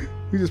beaming.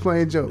 We just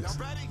playing jokes.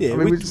 Yeah,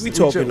 we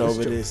talking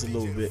over this a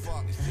little bit.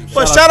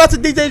 But shout out to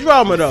DJ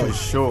Drama though. For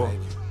sure.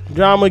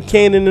 Drama,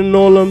 Kanan, and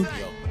all them.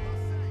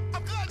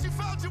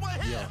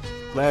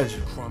 Glad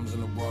you. Crumbs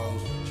in the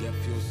rolls, jet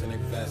fuel in a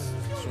vest,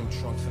 swim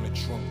trunks in the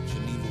trunk,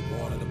 Geneva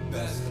water the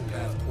best, the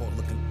passport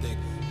looking thick,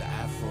 the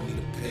afro need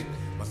a pick,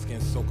 my skin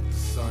soak up the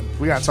sun.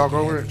 We gotta talk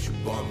over it.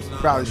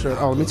 Probably should.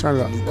 Oh, let me turn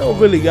it up. Don't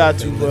really got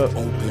to, but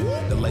I'm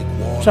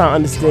trying to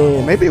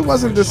understand. Maybe it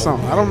wasn't this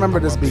song. I don't remember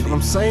this beat.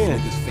 I'm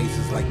saying.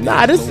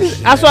 Nah, this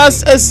is. That's why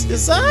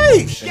it's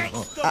alright.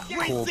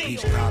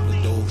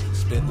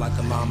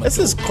 This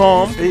is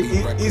calm.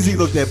 Easy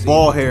looked at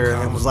Ballhair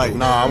and was like,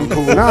 "Nah, I'm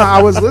cool." Nah,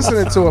 I was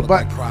listening to it,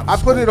 but I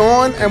put it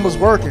on and was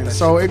working,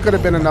 so it could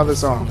have been another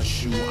song.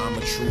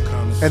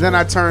 And then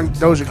I turned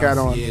Doja Cat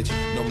on.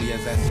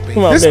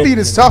 Come on, this man. Beat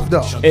is tough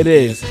though. It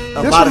is.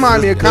 This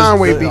reminds me of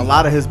Conway beat. A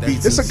lot of his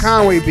beats. This is a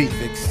Conway beat.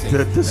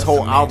 This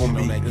whole album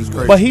beat is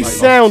great. But he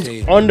sounds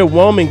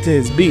underwhelming to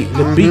his beat.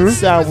 The beats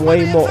sound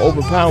way more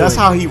overpowering. That's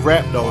how he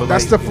rapped though.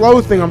 That's the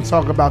flow thing I'm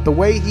talking about. The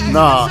way he.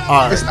 Nah, all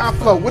right. It's not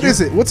flow. What is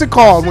it? What's it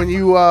called when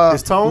you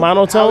his tone?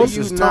 Monotone?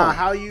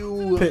 How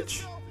you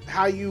pitch.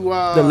 How you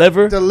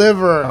deliver.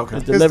 Okay.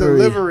 His His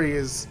delivery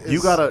is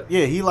you gotta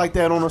he like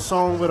that on a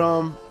song with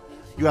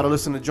You gotta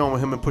listen to John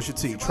with him and Pusha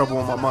T. Trouble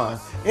on My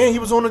Mind. And he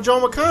was on the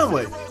John with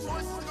Conway. It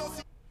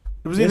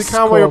was either This is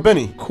Conway or called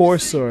Benny.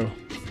 Corsair.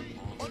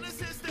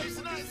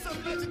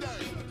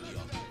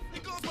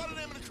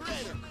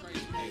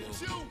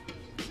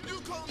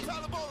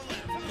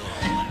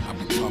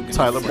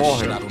 Tyler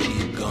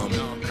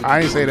Ballhead.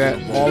 I ain't say that.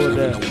 All of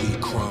that.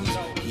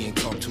 He ain't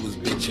talked to his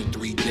bitch in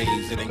 3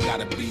 days. It ain't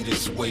gotta be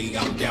this way.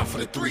 I'm down for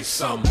the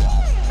threesome.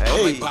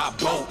 Hey. By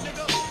boat.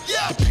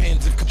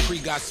 Depends if Capri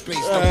got space.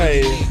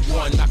 Hey.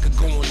 One, I could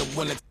go on the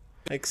one.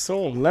 Like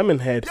song,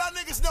 Lemonhead.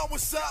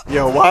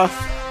 Yo,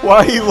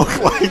 why he look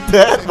like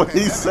that when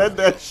he said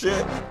that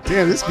shit?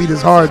 Damn, this beat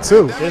is hard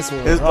too. This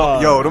one. His-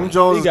 hard. yo, them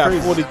Jones He is got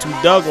crazy. 42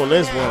 Doug on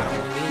this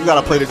one. You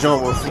gotta play the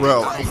John with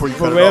Pharrell before you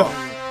For cut it real?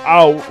 off.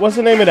 Oh, what's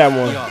the name of that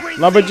one?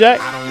 Lumberjack?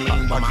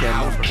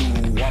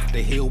 Off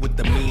the hill with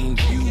the mean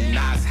view.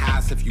 Nice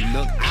house if you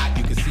look out.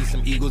 You can see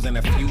some eagles and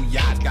a few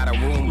yachts. Got a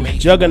roommate.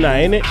 Juggernaut,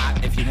 ain't it?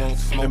 If you won't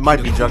smoke, It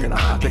might be Juggernaut.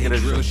 I think it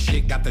is. Real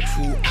shit got the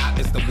two out.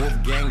 It's the Wolf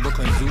Gang,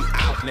 Brooklyn Zoo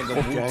out. Nigga,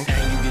 Okay.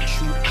 Wu-Tang, you get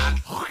chewed out.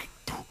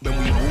 When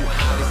we woo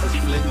out, it's a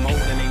split mode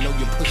and they know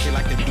you push it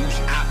like the douche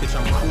out. Bitch,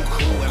 I'm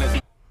cool and it's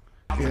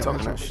He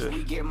talking that shit.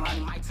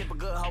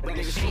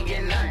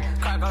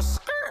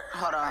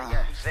 Hold on.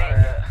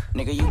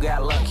 Nigga, you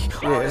got lucky.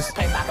 Yes.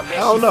 I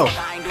don't know.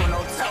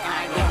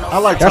 I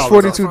like That's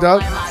Tyler, 42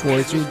 Doug.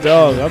 42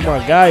 Doug. That's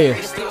my guy here.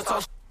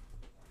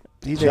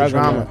 DJ Juggernaut.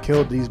 Drama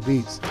killed these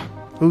beats.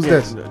 Who's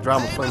this? The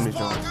drama playing me,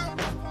 John.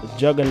 The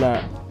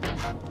Juggernaut.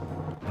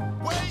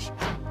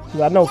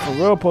 I know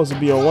Pharrell supposed to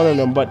be on one of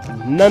them, but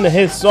none of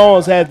his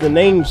songs had the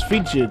names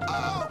featured.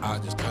 I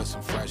just cut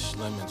some fresh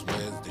lemons.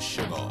 Where's the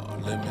sugar?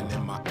 Lemon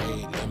in my A,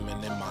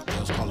 lemon in my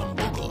L's. Call them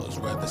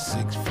boogers. Rather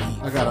 6 feet.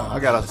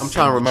 I'm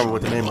trying to remember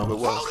what the name of it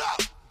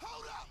was.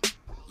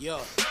 Yo.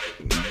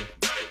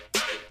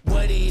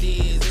 What it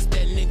is, it's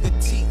that nigga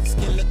T.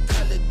 Skin look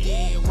colored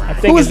in. I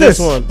think Who it's is this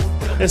this? one.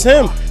 It's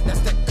him. That's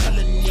that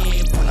color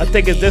in. I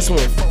think it's this one.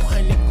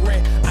 400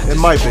 grand. It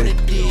might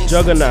be.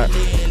 Juggernaut.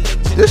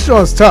 This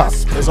show's tough.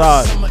 It's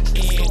hard.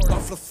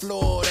 Off the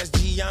floor, that's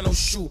Giano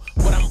shoe.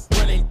 What I'm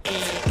running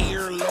in,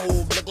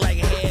 earlobe, look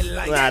like a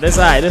headlight. Nah, this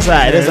alright. This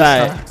alright. This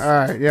alright. All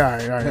right, yeah, all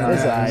right, all right.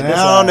 This alright. This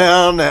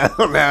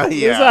Now, It's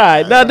yeah.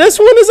 alright. Now this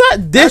one is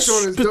alright. This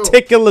one is dope.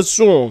 particular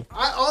song.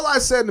 All I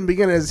said in the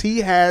beginning is he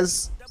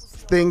has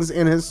things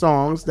in his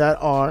songs that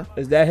are.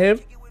 Is that him?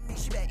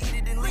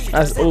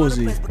 That's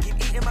Uzi.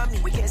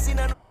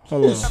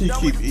 Hold on. She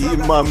keep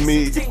eating my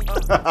meat.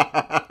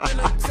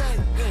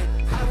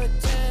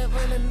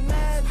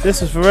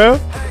 This is for real?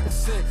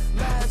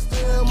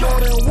 More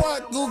than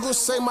what Google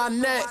say my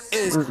net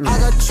is. I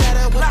got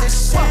cheddar with the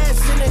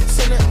shades in it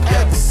to the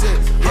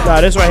exit.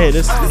 Nah, this right here.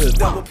 This is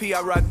Double P,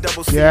 I rock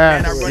double C.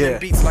 Yeah. Man, I run Yeah. in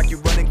beats like you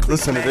running cleats.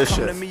 Listen to man. this Come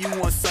shit. to me, you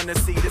want sun to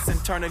see this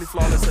internally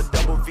flawless, a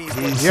double V.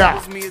 Yeah.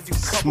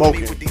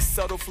 Smoking. With these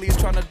subtle fleas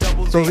trying to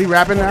double So is he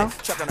rapping now?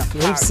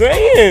 I'm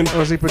saying.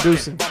 Or is he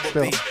producing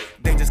still?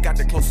 They just got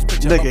the closest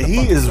picture Nigga, of the he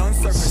fucking is- sun's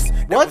surface.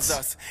 That what? was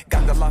us.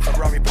 Got the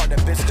LaFerrari part that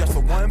bitch just for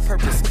one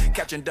purpose,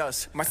 catching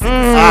dust. My secret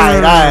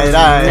Alright.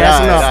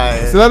 That's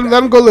enough. So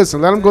let him go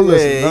listen. Let him go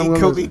listen. Yeah, Let him he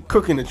go cook- he listen.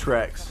 cooking the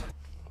tracks.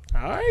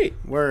 Alright.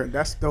 Word,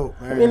 that's dope,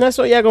 man. I mean, that's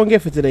what y'all gonna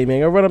get for today,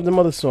 man. Go run up them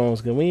other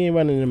songs, cause we ain't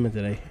running them in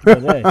today.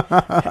 But, hey,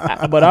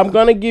 but I'm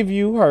gonna give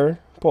you her.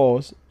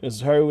 Pause.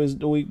 Cause her was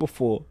the week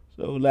before.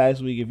 So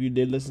last week, if you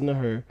did listen to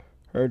her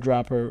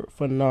drop her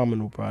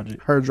phenomenal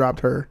project. Her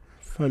dropped her.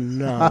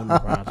 Phenomenal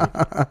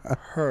project.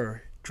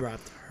 Her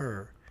dropped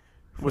her.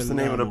 What's the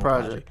name of the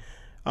Phenomenal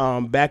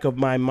project? Back of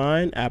My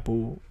Mind,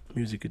 Apple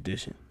Music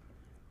Edition.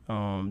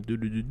 I'm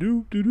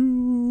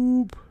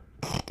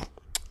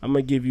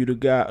gonna give you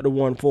the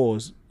one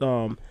fours.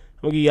 I'm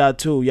gonna give y'all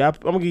two. I'm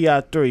gonna give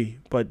y'all three,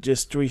 but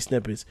just 3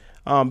 snippets.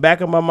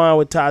 Back of My Mind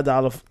with Ty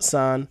Dolla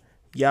 $ign.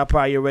 Y'all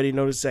probably already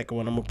know the second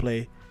one I'm gonna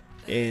play,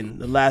 and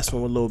the last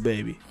one with Lil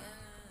Baby.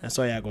 That's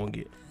all y'all gonna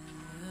get.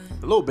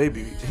 Lil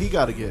Baby, he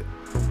gotta get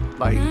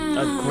like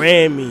A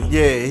Grammy,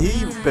 yeah,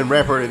 he been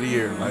rapper of the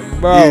year, like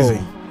bro. easy.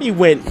 He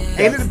went.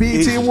 Ain't it the BET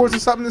Easy. Awards or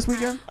something this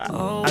weekend?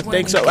 I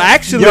think so.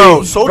 Actually,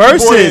 Yo, Soulja Boy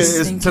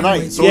versus. is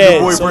tonight. Soulja Yeah,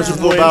 Boy Soulja versus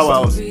Boy Lil Bow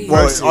Wow. versus-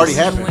 Well, it already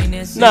happened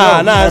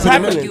Nah, it's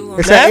happening happening.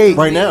 It's Nah? at 8.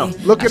 right now.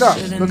 Look it up.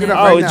 Look it up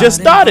Oh, right it now.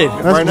 just started.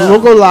 Right now. We'll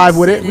go live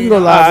with it. We can go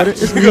live with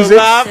it. It's We go music.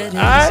 live. It's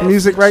Alright.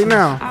 music right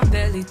now.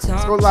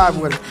 Let's go live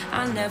with it.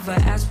 I never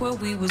asked where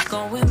we was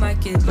going,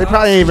 might get They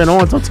probably ain't even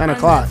on until 10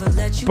 o'clock.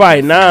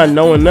 Probably 9,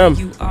 knowing them.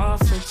 You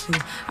offer to.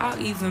 I'll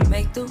even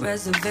make the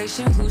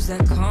reservation. Who's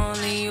that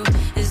calling you?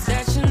 Is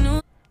that your new?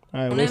 All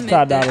right, what's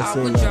Ty Dolla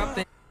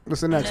 $ign?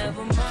 What's the next one?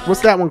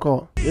 What's that one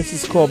called? This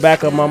is called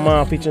Back of My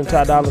Mind featuring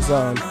Ty Dolla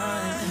 $ign.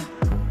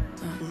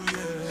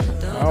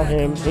 I don't hear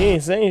him. He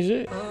ain't saying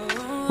shit.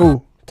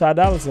 Who? Ty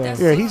Dolla $ign.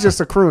 Yeah, he's just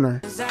a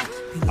crooner.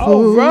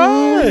 All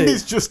right.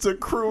 He's just a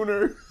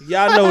crooner.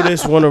 Y'all know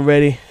this one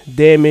already.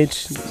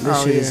 Damage. This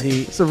Oh, shit yeah. is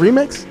heat. It's a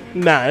remix?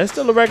 Nah, it's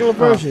still a regular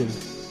version.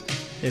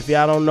 If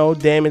y'all don't know,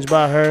 Damage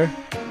by her.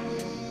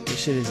 This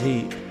shit is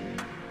heat.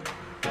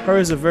 Her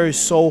is a very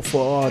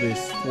soulful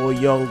artist for a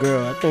young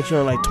girl. I think she's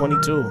only like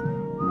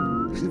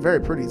 22. She's very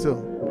pretty, too.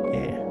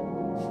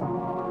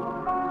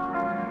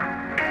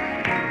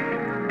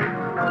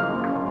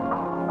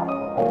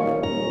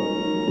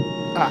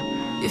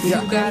 If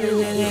you got it,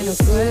 it ain't a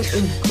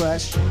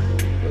question.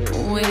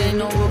 We ain't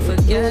no room for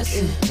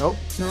guessing. Nope.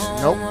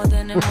 No more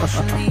than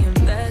emotionally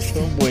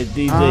invested. Boy,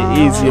 DJ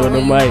Easy on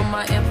the mic.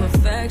 My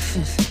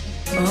imperfections.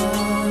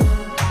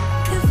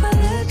 If I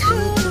let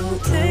you,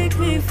 don't take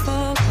me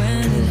for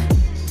granted.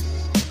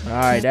 All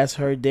right, that's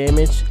Her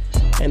Damage,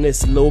 and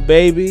it's Lil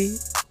Baby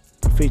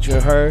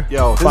featuring her.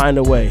 Yo, Find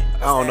a Way. I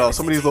don't know.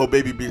 Some of these Lil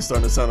Baby beats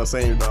starting to sound the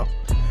same now.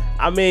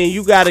 I mean,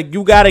 you gotta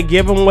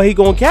give him what he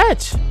gonna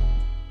catch.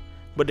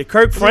 But the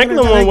Kirk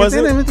Franklin one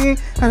wasn't. You Lil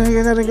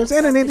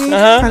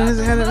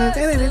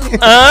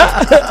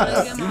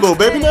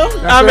Baby now?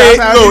 I mean,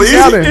 Lil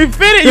Easy. He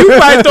fit it. You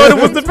probably thought it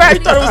was the fact.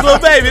 You thought it was Lil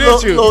Baby,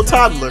 didn't you? Lil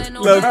toddler.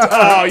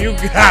 Oh, you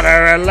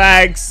gotta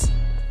relax.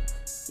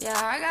 Yeah,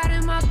 I got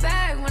in my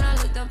bag when I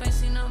looked up, ain't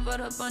seen nothing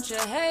but a bunch of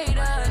haters.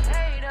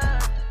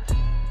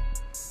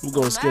 We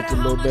gonna skip the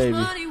Lil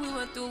Baby.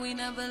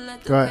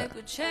 Go ahead.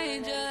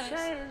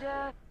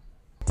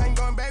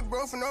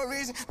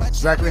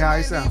 Exactly how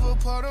he sound.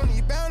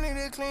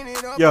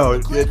 Yo,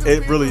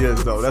 it really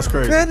is though. That's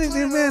crazy.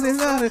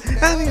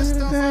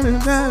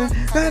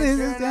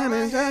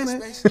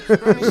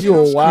 You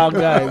a wild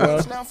guy, bro.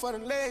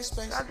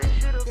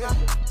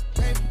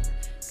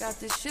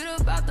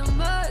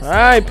 All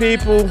right,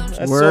 people.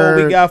 That's all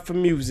we got for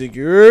music.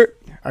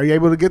 Are you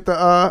able to get the?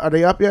 Are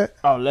they up yet?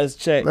 Oh, let's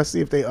check. Let's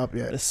see if they up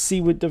yet. Let's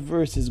see what the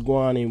verse is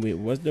going in with.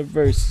 What's the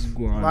verse is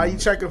going on? While you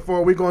checking for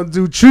it, we gonna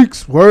do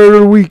Cheeks Word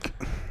of the Week.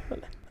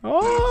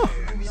 Oh,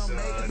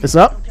 it's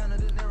up.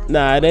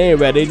 Nah, they ain't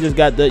ready. They just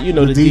got the the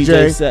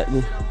DJ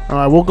setting. All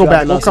right, we'll go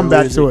back. We'll come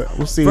back to it.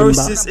 We'll see.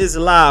 Versus is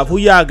live. Who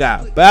y'all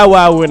got? Bow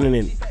Wow winning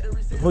it.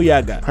 Who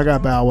y'all got? I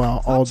got Bow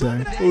Wow all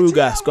day. Who you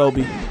got,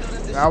 Scobie?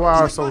 Bow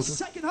Wow or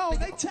Soldier?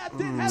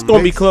 It's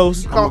gonna be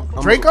close.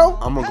 Draco?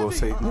 I'm gonna go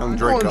say Young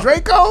Draco.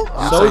 Draco?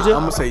 Soldier?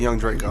 I'm gonna say Young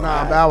Draco.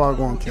 Nah, Bow Wow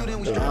gonna kill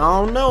him. I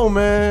don't know,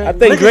 man. I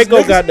think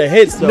Draco got the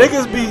hits though.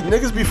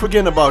 Niggas be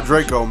forgetting about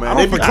Draco, man.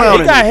 They be He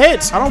clowning. got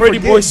hits. Pretty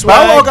Boy Swag.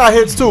 Bow Wow got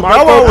hits too.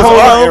 Bow Wow was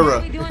our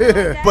era.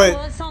 Yeah.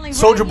 But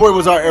Soulja Boy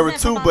was our era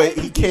too, but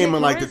he came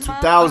in like the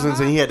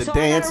 2000s and he had the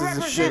dances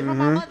and shit.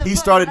 Mm-hmm. He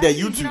started that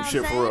YouTube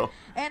shit for real.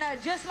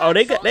 Oh,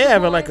 they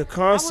having like a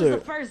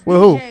concert. With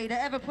who?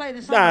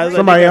 Nah,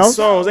 Somebody else?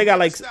 Songs. They got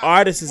like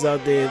artists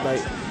out there. Like,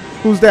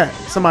 who's that?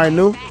 Somebody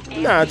new?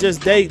 Nah,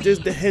 they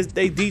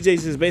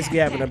DJs is basically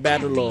having a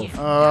battle off.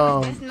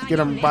 Get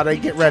them while they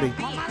get ready.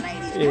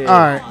 Yeah. All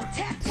right.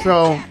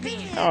 So.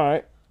 All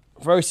right.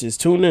 Versus.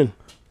 Tune in.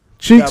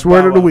 Cheeks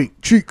Word of the Week.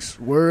 Cheeks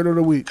Word of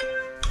the Week.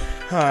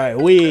 All right.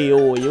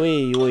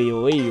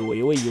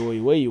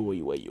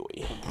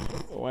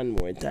 One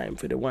more time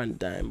for the one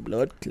time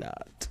blood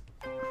clot.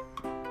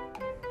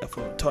 If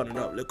I turn it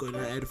up, look on the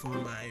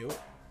headphone, man.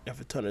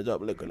 If I turn it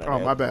up, look on the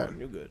headphone. Oh, my bad.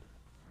 You're good.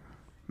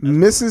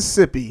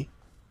 Mississippi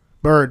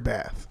bird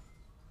bath.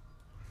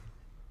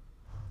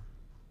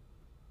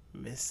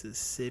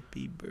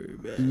 Mississippi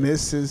bird bath.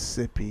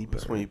 Mississippi bird.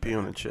 That's when you pee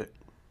on a chick.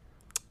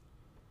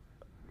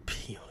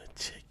 Pee on a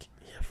chick.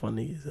 Yeah,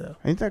 funny as hell.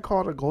 Ain't that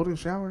called a golden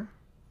shower?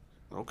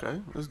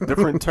 Okay. There's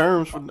different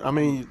terms.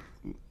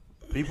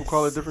 People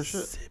call it different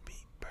shit.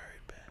 Mississippi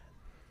bird bath.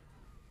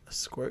 A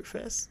squirt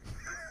fest?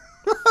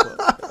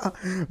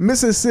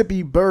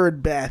 Mississippi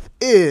bird bath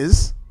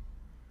is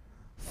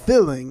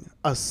filling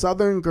a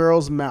southern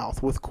girl's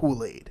mouth with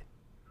Kool-Aid,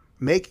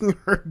 making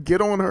her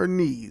get on her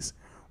knees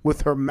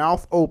with her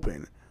mouth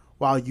open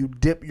while you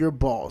dip your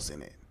balls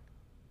in it.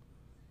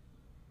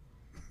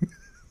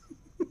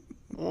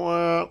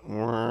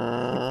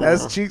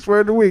 That's Cheeks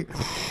Word of the Week.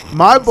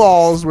 My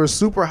balls were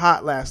super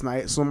hot last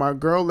night, so my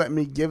girl let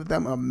me give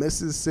them a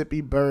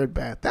Mississippi bird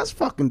bath. That's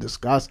fucking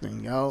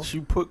disgusting, yo.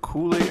 She put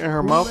Kool-Aid in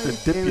her mouth and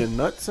dip your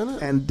nuts in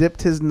it? And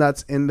dipped his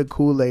nuts in the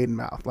Kool-Aid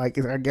mouth. Like,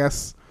 I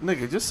guess.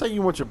 Nigga, just say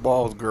you want your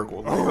balls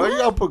gurgled. Like, why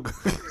y'all put...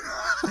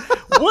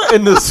 What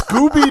in the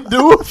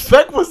Scooby-Doo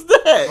effect was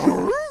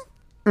that?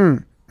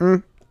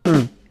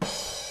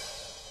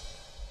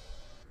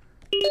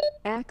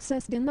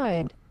 Access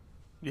denied.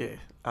 Yeah,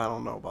 I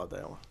don't know about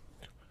that one.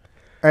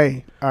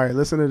 Hey, all right,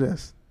 listen to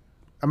this.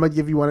 I'm going to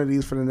give you one of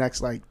these for the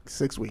next,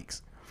 6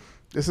 weeks.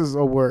 This is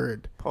a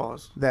word.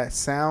 Pause. That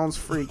sounds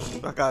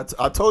freaky. I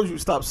told you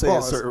stop saying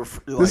Pause. certain...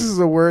 This is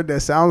a word that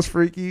sounds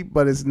freaky,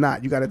 but it's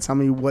not. You got to tell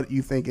me what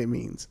you think it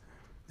means.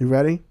 You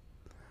ready?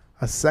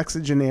 A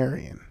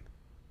sexagenarian.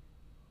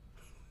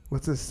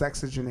 What's a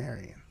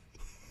sexagenarian?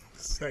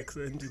 Sex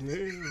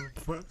engineering.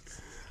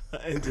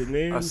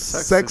 Engineering.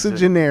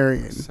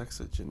 Sexagenarian.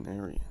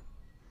 Sexagenarian.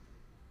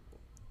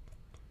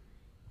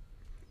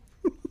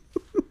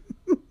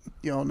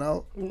 You don't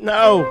know?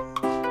 No.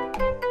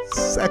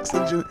 Sex. You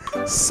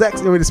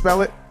want me to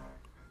spell it?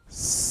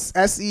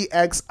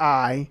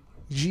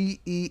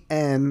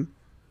 SEXIGENERIAN.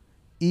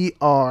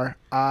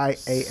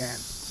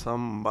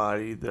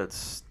 Somebody that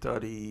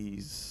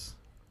studies.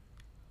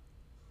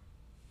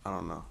 I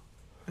don't know.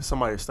 It's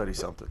somebody that studies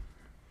something.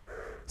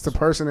 It's a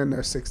person in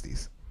their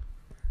 60s.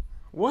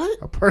 What?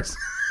 A person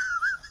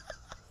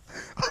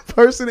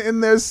in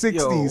their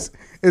 60s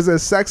is a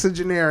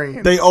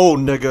sexagenarian. They old,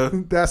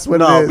 nigga. That's what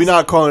no, it is. we're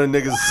not calling a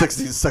niggas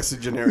 60s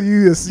sexagenarian.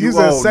 You's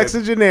a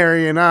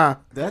sexagenarian, huh?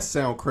 That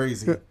sound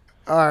crazy.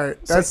 All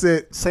right, that's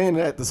it. Saying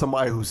that to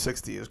somebody who's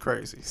 60 is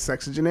crazy.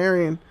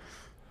 Sexagenarian.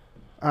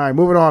 All right,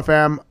 moving on,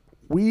 fam.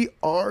 We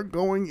are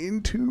going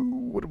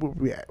into where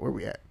we at? Where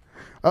we at?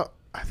 Oh,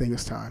 I think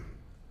it's time.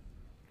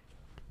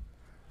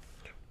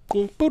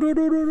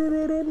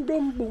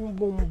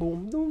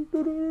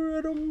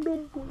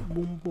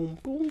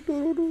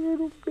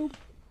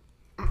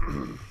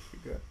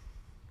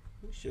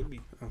 Should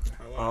be.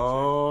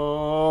 All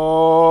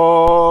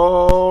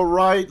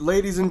right,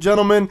 ladies and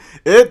gentlemen,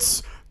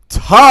 it's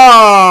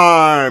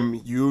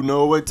time. You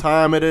know what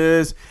time it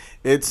is.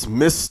 It's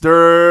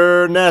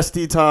Mr.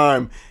 Nasty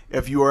time.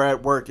 If you are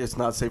at work, it's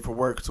not safe for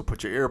work, so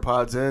put your ear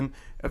pods in.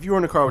 If you're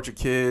in the car with your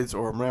kids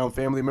or around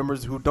family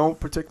members who don't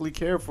particularly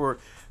care for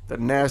the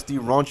nasty,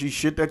 raunchy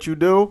shit that you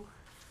do,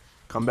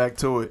 come back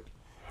to it.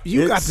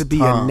 You got to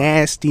be a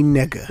nasty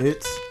nigga.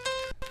 It's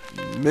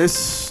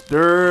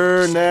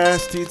Mr.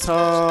 Nasty time.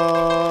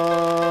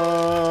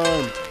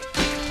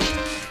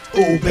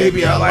 Oh,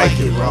 baby, I like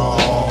it raw.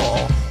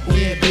 Oh,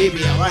 yeah,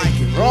 baby, I like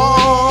it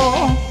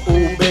raw.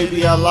 Oh,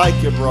 baby, I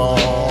like it raw.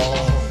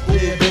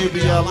 Oh,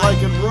 baby, I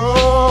like it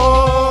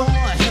raw.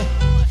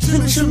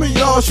 Shimmy, shimmy,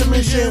 y'all,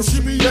 shimmy,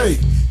 shimmy, yay.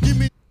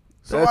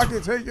 So I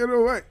can take it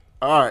away.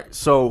 All right,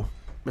 so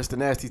Mr.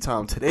 Nasty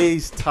Time,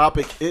 today's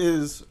topic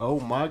is, oh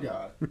my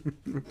God.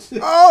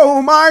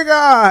 Oh my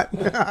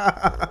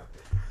God.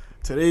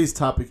 Today's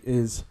topic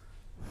is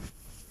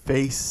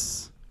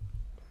face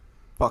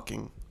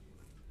fucking.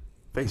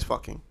 Face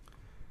fucking.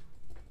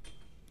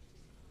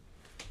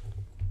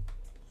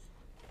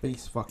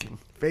 Face fucking.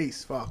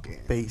 Face fucking.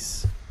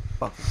 Face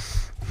fucking.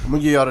 I'm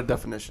gonna give y'all the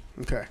definition.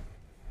 Okay.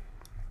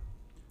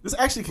 This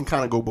actually can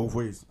kind of go both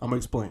ways. I'm gonna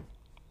explain.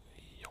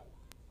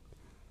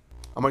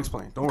 Don't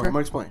worry, I'm gonna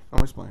explain. All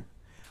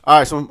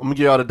right, so I'm gonna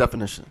give y'all the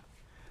definition.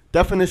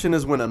 Definition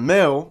is when a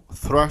male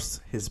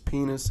thrusts his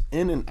penis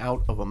in and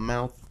out of a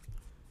mouth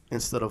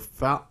instead of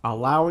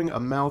allowing a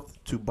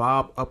mouth to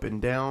bob up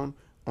and down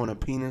on a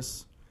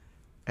penis,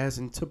 as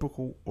in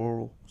typical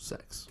oral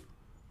sex.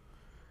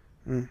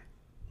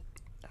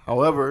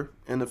 However,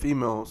 in the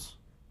female's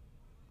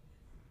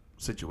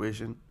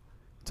situation,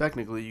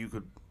 technically you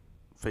could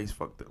face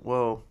fuck that.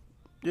 Well,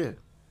 yeah.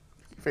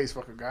 Face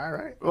fuck a guy,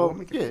 right? Well,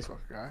 woman can face fuck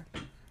a guy.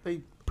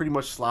 They pretty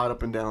much slide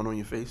up and down on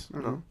your face,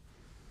 you know,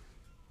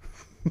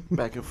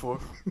 back and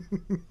forth.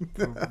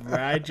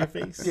 Ride your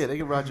face. Yeah, they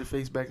can ride your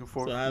face back and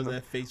forth. So how's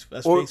that face?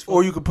 That's or, face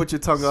or you can put your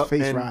tongue up.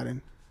 Face and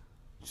riding.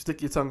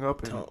 Stick your tongue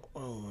up and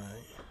oh man.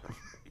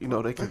 You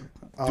know they can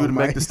do the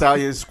Meg the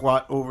Stallion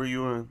squat over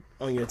you and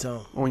on your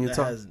tongue. On your that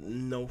tongue. Has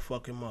no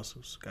fucking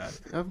muscles. Got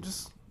it. I'm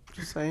just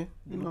saying.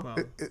 You know,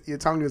 your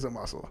tongue is a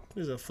muscle.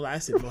 It's a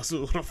flaccid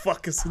muscle. What the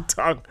fuck is a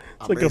tongue?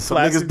 It's like a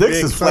flaccid dick.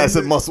 Dicks is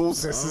flaccid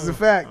muscles. This is a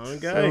fact.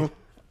 Okay.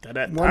 So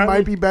one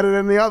might be better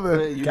than the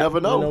other. You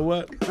never know. You know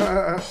what?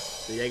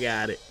 You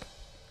got it.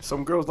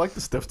 Some girls like the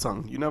stiff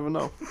tongue. You never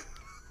know.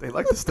 They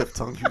like the stiff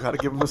tongue. You got to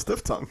give them a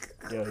stiff tongue.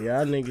 Yo,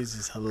 y'all niggas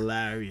is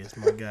hilarious,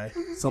 my guy.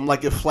 Some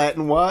like it flat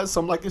and wide.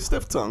 Some like it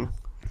stiff tongue.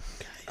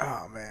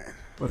 Oh man.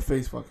 But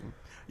face fucking.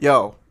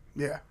 Yo.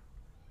 Yeah.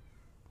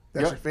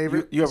 That's your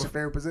favorite? That's your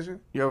favorite position?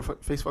 You ever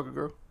face fuck a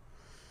girl?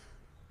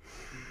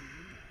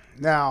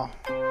 Now,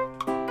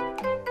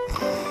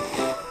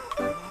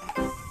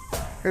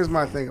 here's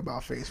my thing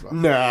about face fucking.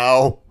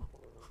 Now.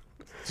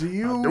 Do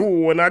you... I do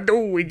when I do.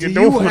 We do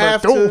you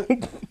have to...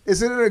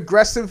 Is it an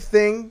aggressive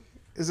thing?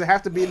 Does it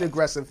have to be an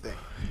aggressive thing?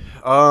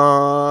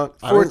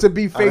 For it to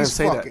be face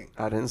fucking.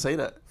 I didn't say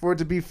that. For it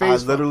to be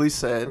face I literally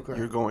said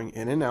you're going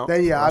in and out.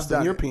 Then yeah, I've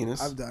done your it.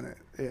 Penis. I've done it.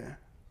 Yeah.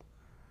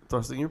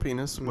 Thrusting your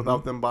penis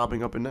without them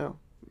bobbing up and down.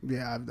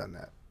 Yeah, I've done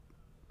that.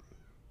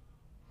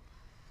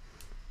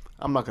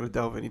 I'm not gonna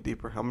delve any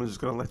deeper. I'm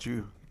just gonna let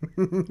you.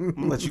 I'm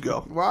gonna let you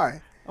go.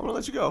 Why? I'm gonna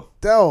let you go.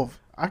 Delve.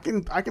 I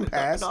can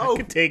pass. I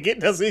can take it.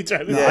 That's what he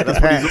tried to say. Yeah, that's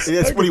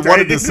what he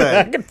wanted to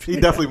say. He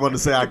definitely wanted to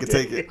say I could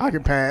take it. I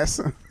can pass.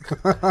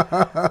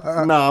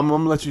 Nah, I'm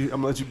gonna let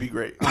you be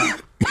great.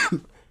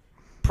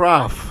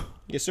 Prof.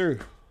 Yes, sir.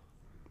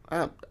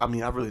 I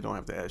mean, I really don't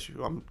have to ask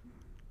you.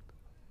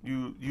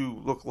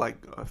 You look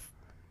like a...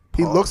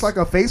 He looks like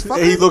a face fucker?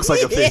 Yeah, he looks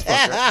like a face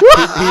fucker.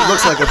 He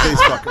looks like a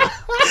face fucker.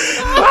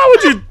 Why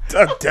would you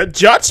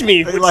judge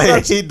me?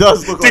 Like, he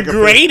does look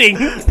degrading.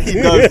 Like he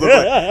does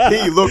look like...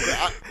 He look...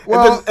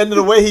 Well, and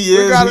the way he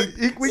is...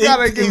 We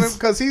gotta give him...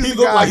 Because he's he the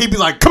look guy... like he'd be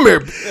like, come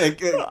here.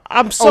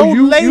 I'm so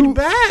laid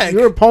back.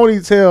 Your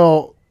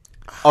ponytail...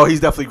 Oh, he's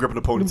definitely gripping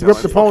the ponytail. Grip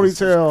the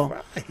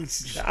ponytail.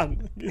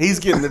 He's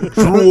getting the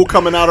drool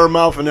coming out of her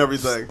mouth and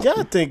everything.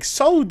 Y'all think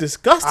so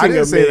disgusting I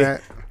didn't of say me.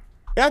 that.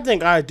 Y'all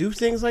think I do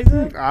things like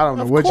that? I don't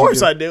know what you do. Of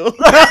course I do.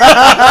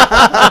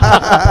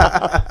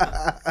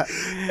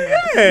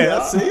 Yeah,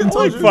 I see. I I'm told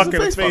like you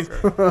fucking he's a face.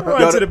 fucker.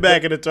 Right to the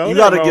back of the toe. You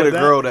gotta get a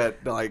girl that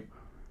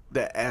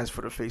asks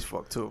for the face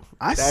fuck too.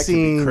 I that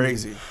seen could be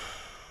crazy.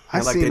 I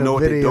And, like seen they know a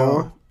what they're video.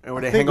 doing, and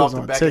when they I think hang it off was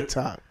the on back.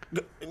 TikTok.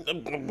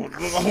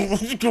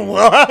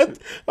 What?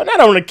 But not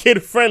on a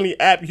kid-friendly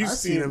app. You I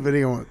see seen a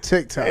video on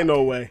TikTok. Ain't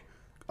no way.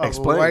 Of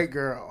Explain. a white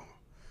girl,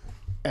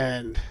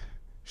 and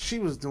she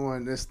was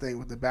doing this thing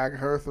with the back of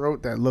her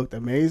throat that looked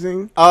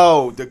amazing.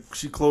 Oh,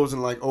 she closing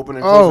like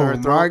opening and closing her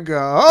throat. My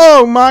god!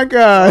 Oh my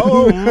god!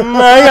 Oh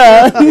my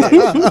God. Yeah,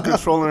 she was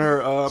controlling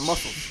her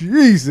muscles.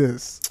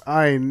 Jesus,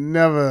 I ain't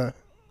never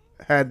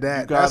had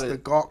that. got That's it. the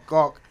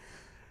gawk.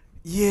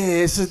 Yeah,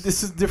 it's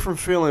a different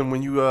feeling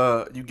when you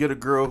get a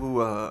girl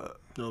who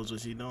Knows what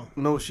she doing.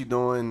 knows what she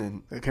doing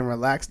and They can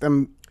relax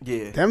them.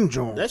 yeah. Them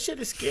joints That shit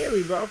is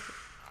scary, bro.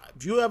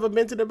 Have you ever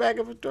been to the back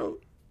of a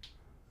throat?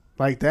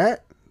 like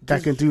that.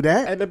 That can do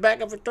that. At the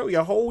back of a throat,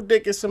 your whole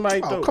dick is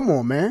somebody's Oh, throat. come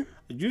on, man.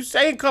 You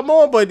say come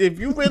on, but if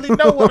you really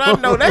know what I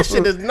know, that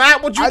shit is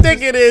not what you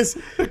think it is.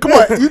 Come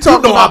on, you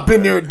talking about? I've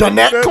been there, done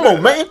that. Come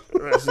on, man.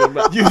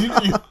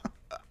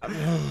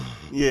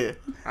 Yeah,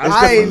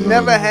 I ain't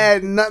never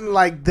had nothing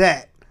like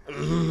that.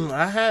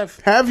 I have.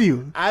 Have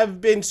you? I've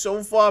been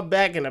so far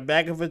back in the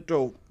back of a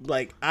throat,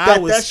 like I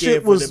was that scared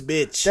shit was for the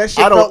bitch. That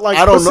shit felt like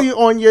pussy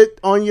on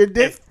your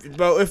dick.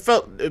 Bro, it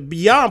felt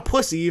beyond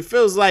pussy. It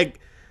feels like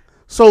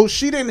So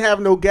she didn't have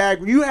no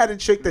gag. You had a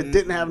chick that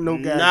didn't have no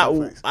gag.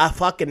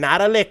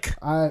 not a lick.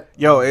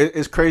 Yo,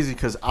 it's crazy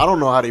because I don't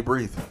know how they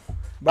breathe.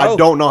 Bro, I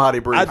don't know how they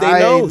breathe.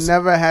 I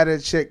never had a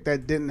chick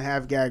that didn't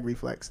have gag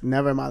reflex.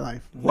 Never in my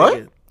life.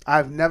 What?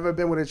 I've never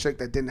been with a chick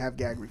that didn't have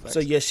gag reflex. So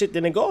your shit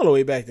didn't go all the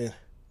way back then.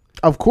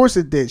 Of course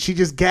it did. She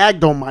just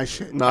gagged on my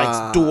shit.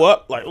 Like threw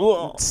up, like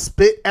ugh.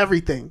 Spit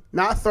everything.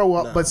 Not throw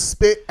up, but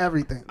spit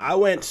everything. I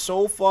went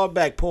so far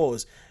back.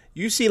 Pause.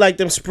 You see, like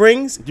them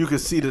springs. You could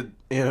see the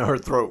in her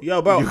throat.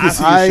 Yo, bro, You could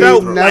see the I shit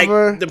felt throat.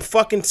 never- like the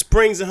fucking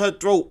springs in her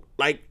throat.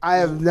 Like I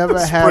have never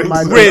had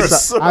my dick ribs.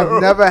 sucked.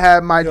 I've never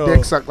had my Yo.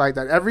 dick sucked like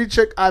that. Every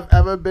chick I've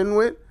ever been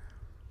with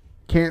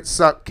can't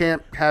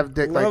have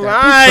dick like all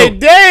that. right,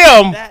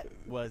 damn. That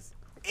was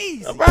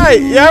easy. All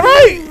right, yeah,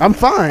 right. I'm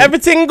fine.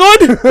 Everything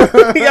good? You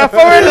got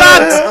foreign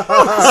lots.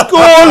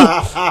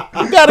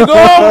 School. You gotta go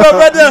home, my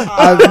brother.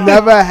 I've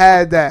never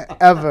had that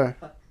ever.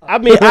 I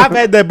mean, I've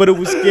had that, but it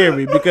was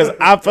scary because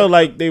I felt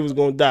like they was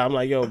gonna die. I'm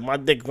like, yo, my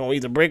dick gonna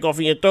either break off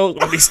in your throat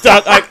or be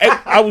stuck. Like,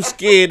 I was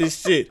scared as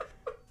shit.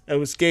 I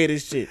was scared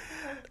as shit.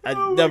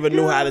 I never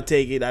knew how to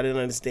take it. I didn't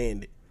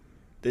understand it.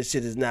 This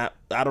shit is not.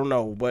 I don't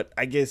know, but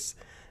I guess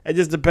it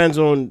just depends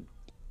on.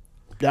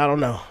 I don't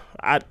know.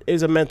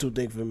 It's a mental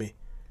thing for me.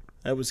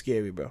 That was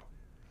scary, bro.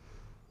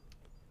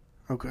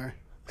 Okay.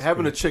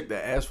 Having a chick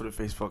that asked for the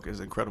face fuck is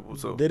incredible.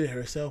 So Did it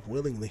herself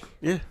willingly.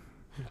 yeah,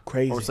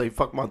 Crazy. or say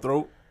fuck my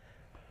throat.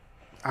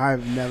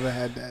 I've never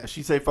had If that.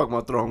 she say fuck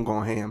my throat, I'm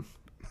going ham.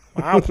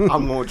 Wow.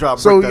 I'm going to drop.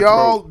 So break that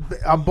y'all throat.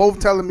 are both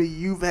telling me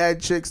you've had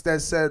chicks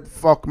that said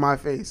 "fuck my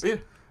face." Yeah.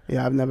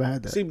 Yeah, I've never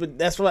had that. See, but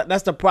that's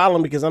the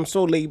problem because I'm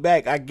so laid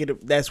back. I get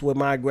it. That's where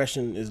my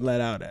aggression is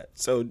let out at.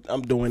 So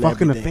I'm doing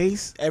Fuck in the everything.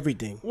 face?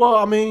 Everything. Well,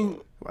 I mean,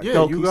 yeah,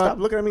 Yo, you can you got. stop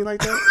looking at me like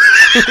that?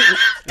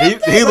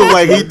 He look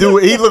like he do.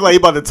 He look like he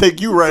about to take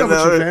you right What's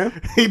up now. with you,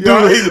 fam? He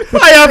do. He,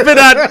 Fire for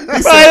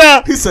that.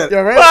 Fire. he said.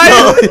 Yo, right? Fire.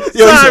 Yo, he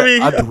said, Sorry.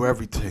 I do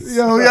everything.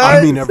 Yo, yeah.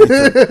 I mean everything.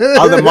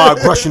 I let my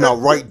aggression out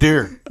right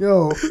there.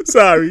 Yo,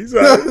 Sorry.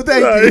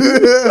 thank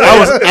you.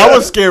 I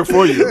was scared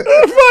for you.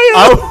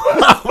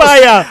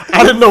 Fire.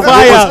 I didn't know what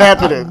was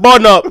happening.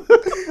 Burn up. I was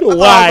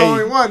the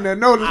only Why? one that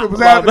noticed what was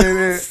happening.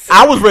 There.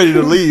 I was ready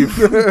to leave.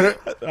 All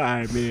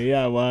right, man.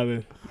 Yeah,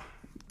 well,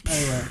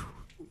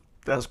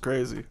 That's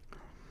crazy.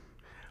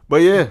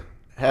 But yeah,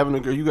 having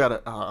a girl, you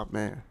gotta. Oh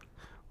man,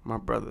 my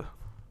brother.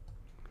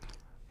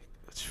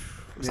 It's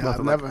Yeah, I've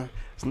nothing never.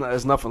 like,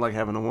 it's nothing like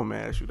having a woman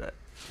ask you that.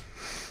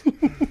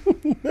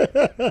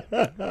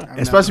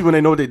 Especially when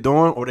they know what they're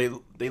doing, or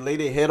they lay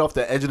their head off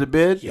the edge of the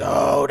bed.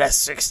 yo, that's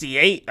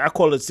 68. I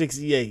call it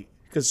 68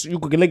 because you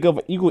could lick up,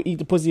 you could eat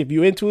the pussy if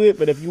you into it.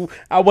 But if you,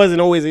 I wasn't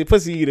always a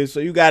pussy eater, so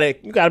you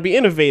gotta be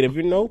innovative.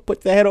 You know,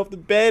 put the head off the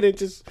bed and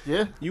just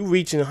you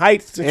reaching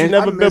heights that you And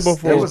never I been missed-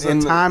 before. There was a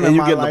And- time and in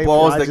you my getting the life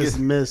balls where I that just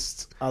get-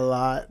 missed a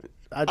lot.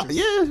 I just,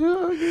 You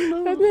know. You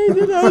You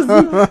did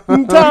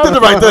the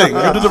right thing.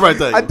 You did the right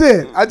thing. I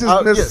did. I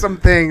just missed yeah. some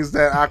things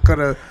that I could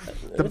have.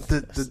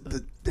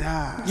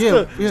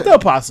 Still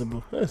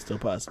possible. It's still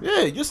possible.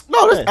 Yeah, that's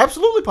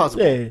absolutely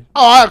possible. Yeah.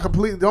 Oh, I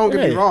completely don't get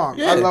me Yeah. wrong.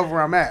 Yeah. I love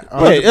where I'm at.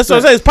 Yeah, that's what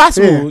I'm saying. It's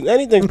possible. Yeah.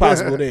 Anything's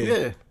possible there.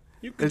 Yeah,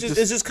 You could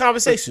it's just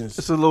conversations.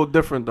 it's a little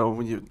different though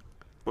when you,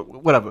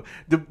 whatever.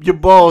 Your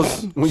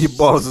balls when your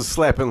balls are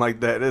slapping like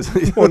that.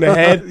 On the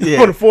head,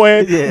 yeah, on the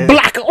forehead, yeah.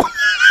 black.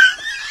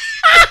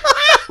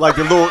 like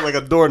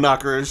a door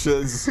knocker and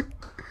shit. Just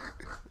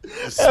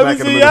Let me smacking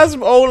them see, in y'all the-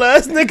 some old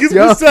ass niggas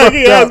Yo, with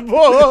saggy ass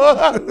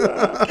fucked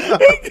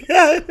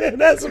boys.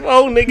 That's some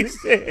old nigga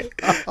shit.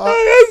 I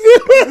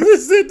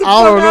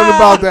don't know nothing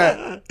about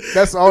that.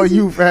 That's all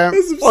you, fam.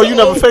 Oh, you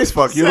never face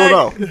fuck. You don't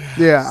know.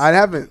 Yeah, I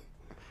haven't.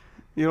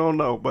 You don't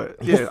know, but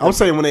yeah, I'm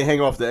saying when they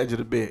hang off the edge of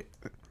the bed.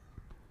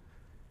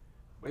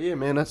 But yeah,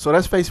 man,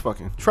 that's face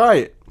fucking. Try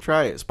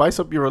it. Spice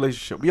up your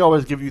relationship. We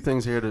always give you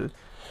things here to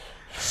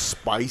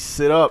spice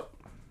it up.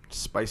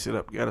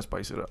 You gotta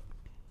spice it up.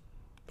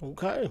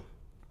 Okay.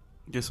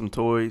 Get some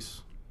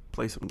toys,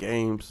 play some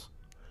games.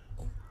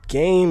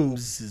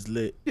 Games is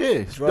lit.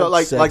 Yeah, Drug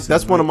like sex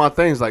that's is one of lit. my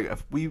things. Like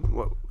if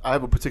I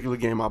have a particular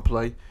game I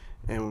play,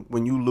 and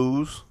when you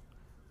lose,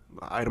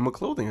 an item of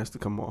clothing has to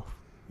come off.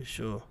 For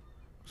sure.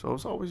 So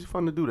it's always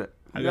fun to do that.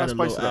 I You got gotta a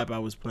spice little it app up. I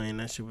was playing.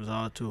 That shit was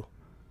hard too.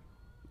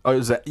 Oh,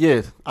 is that?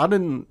 Yeah,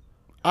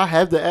 I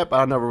have the app, but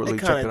I never really They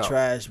checked kind it of out.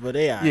 trash, but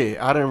they are.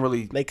 Yeah, I didn't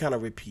really. They kind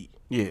of repeat.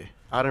 Yeah,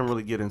 I didn't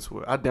really get into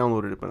it. I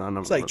downloaded it, but I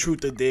never. It's like really-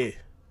 Truth or Dare.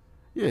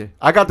 Yeah,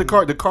 I got the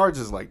card. The cards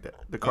is like that.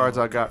 The cards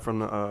I got from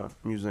the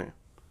museum.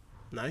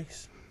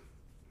 Nice.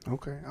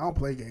 Okay, I don't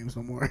play games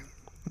no more.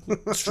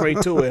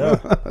 Straight to it,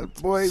 huh?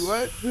 Boy,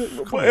 what?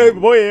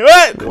 Boy,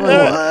 what?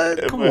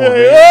 What? Come on,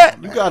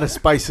 man. You gotta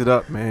spice it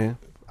up, man.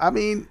 I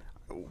mean,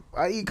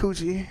 I eat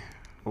coochie.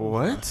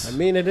 What? I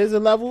mean, it is a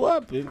level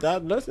up.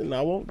 Listen,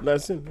 I won't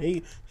listen.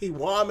 He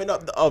warming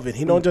up the oven.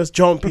 He don't just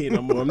jump in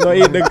no more. I'm not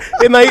eating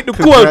the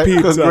cold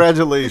pizza.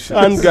 Congratulations.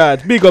 And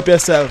God, big up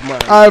yourself,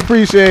 man. I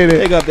appreciate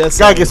it. Big up yourself.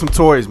 Gotta get some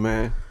toys,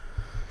 man.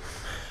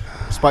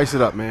 Spice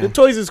it up, The man.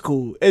 toys is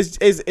cool. It's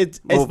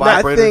Little not. I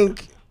vibrator.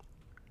 think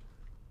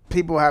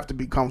people have to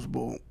be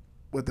comfortable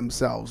with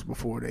themselves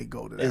before they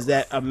go to that. Is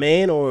that a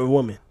man or a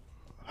woman?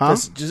 Huh?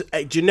 Just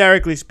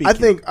generically speaking. I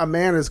think a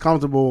man is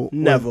comfortable.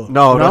 Never.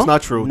 No, No? that's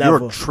not true. Never.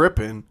 You're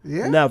tripping.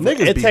 Yeah. Never.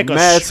 Niggas It be take a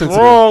mad sensitive.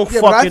 strong Yeah,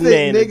 but I fucking think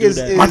man to do niggas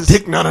that. is- My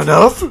dick not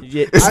enough.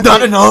 Yeah. It's I not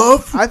think-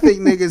 enough. I think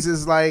niggas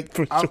is like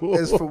For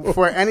sure. is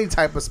for any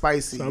type of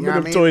spicy. Some you know of what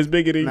them I mean? toys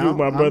bigger than No, you,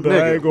 my I'm- brother.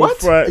 nigga, I ain't gonna what?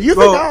 front. You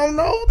Bro. think I don't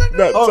know? Nigga?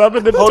 No, some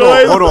of them Hold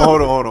toys.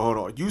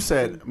 on. You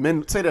said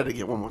men. Say that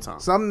again one more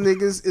time. Some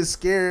niggas is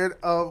scared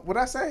of what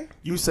I say,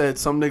 You said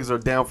some niggas are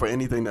down for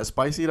anything that's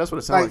spicy. That's what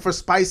it sounds like like. for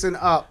spicing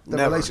up the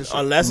Never. relationship.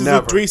 Unless it's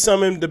Never. a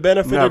threesome and the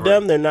benefit of Never.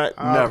 them, they're not.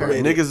 Never.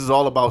 Okay. Niggas is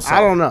all about self.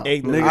 I don't know.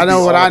 Ignorant. Niggas I know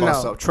be what all I about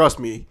know. self. Trust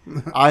me.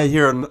 I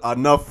hear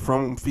enough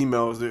from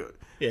females. That,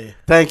 Yeah.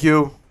 thank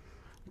you.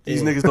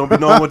 These Yeah. niggas don't be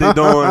knowing what they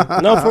doing.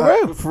 No, for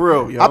real. For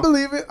real, yo. I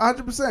believe it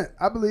 100%.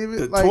 I believe it.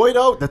 the like, toy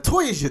though. The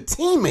toy is your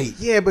teammate.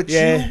 yeah, but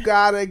Yeah. you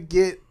gotta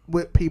get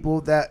with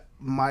people that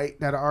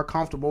are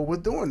comfortable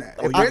with doing that.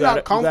 Oh, If they're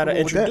not comfortable gotta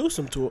with that, introduce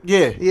them to it.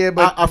 Yeah. yeah,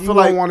 but I you feel don't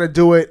like want to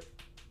do it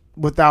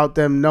without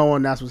them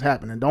knowing that's what's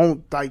happening.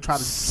 Don't like try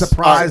to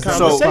surprise them.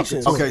 so- with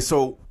conversations. something. Okay,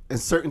 so in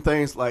certain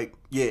things like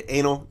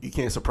anal, you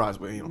can't surprise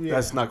with anal. Yeah.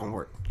 That's not gonna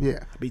work. Yeah.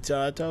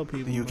 I tell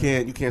people. You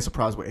can't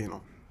surprise with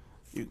anal.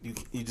 You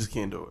just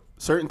can't do it.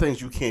 Certain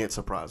things you can't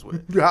surprise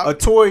with. Yeah. A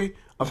toy,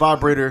 a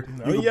vibrator,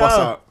 you can yeah. bust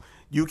out.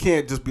 You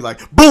can't just be like,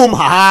 boom,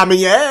 ha, I'm in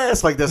your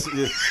ass. Like that's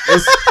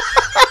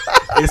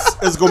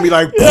it's gonna be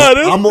like, Yeah,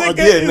 this I'm nigga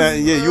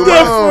is you're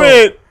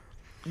different.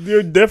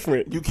 You're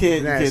different. You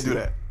can't Nasty. do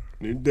that.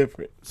 You're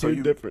different. So You're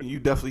you different. you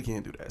definitely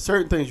can't do that.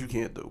 Certain things you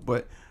can't do,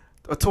 but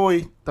a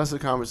toy, that's a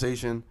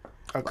conversation.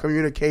 A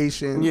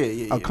communication,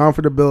 Yeah. a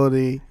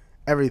comfortability,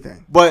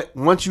 everything. But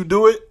once you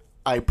do it,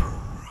 I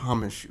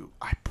promise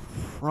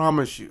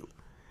you,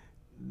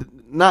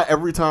 not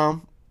every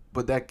time,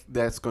 but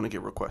that's gonna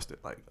get requested.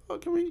 Like, oh,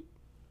 can we?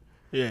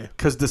 Yeah.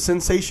 Because the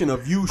sensation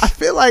of you. I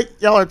feel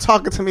like y'all are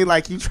talking to me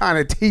like you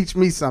trying to teach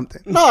me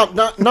something. No,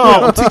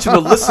 I'm teaching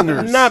the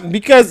listeners. Not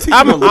because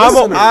Teaching the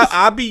listeners.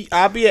 I'll be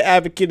an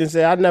advocate and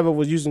say I never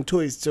was using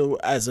toys till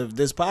as of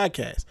this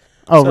podcast.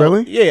 Oh,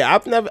 really? Yeah,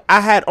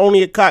 I had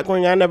only a cock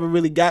ring. I never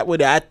really got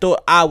with it. I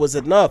thought I was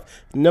enough.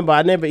 Remember,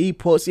 I never eat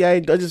pussy. I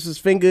just was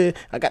finger.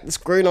 I got the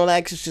squirt and all that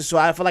extra shit, so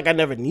I feel like I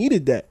never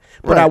needed that.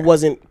 But I Right.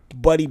 wasn't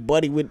buddy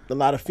with a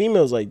lot of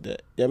females like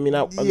that. I mean,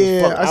 I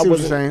Yeah, I see what you're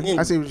wasn't saying.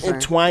 I see what you're saying.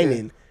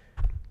 entwining.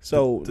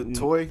 So The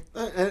toy,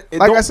 it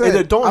Like don't, I said,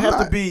 it don't I'm have to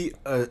not- be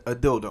a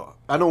dildo.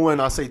 I know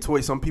when I say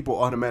toy, some people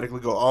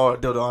automatically go, "Oh, a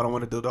dildo! I don't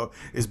want a dildo.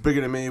 It's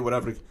bigger than me.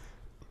 Whatever."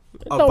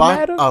 don't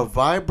matter. A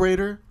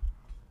vibrator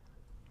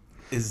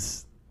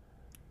is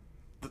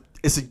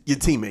your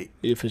teammate.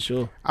 yeah, for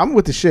sure. I'm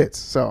with the shits,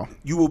 so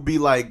You will be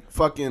like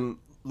fucking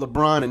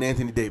LeBron and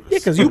Anthony Davis. Yeah,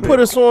 because you put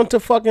us on to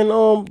fucking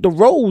the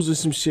Rose or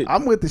some shit.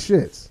 I'm with the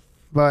shits.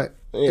 But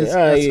Yeah, it's,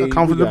 yeah, it's yeah, a we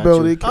got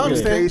comfortability, you. I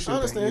understand. communication I thing.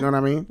 understand. You know what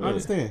I mean? I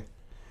understand,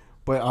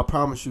 but I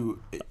promise you,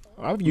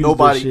 I've used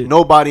this shit.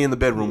 nobody in the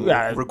bedroom You will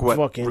gotta regret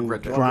fucking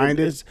that.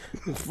 grind it. it's-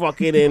 Fuck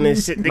it in and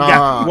shit. They Nah,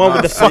 got one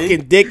with the see?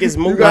 fucking dick is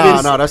moving.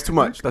 No, that's too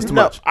much. That's too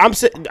No, much. I'm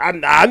saying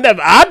I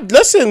never. I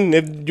listen.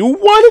 If you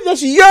want it,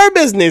 that's your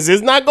business.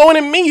 It's not going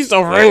in me.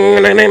 So I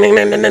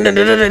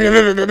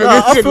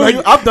feel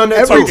you. I've done that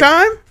Every too.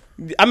 time?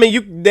 I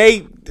mean,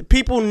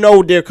 people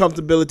know their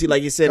comfortability.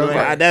 Like you said, like,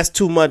 Okay. that's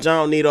too much. I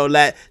don't need all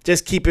that.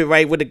 Just keep it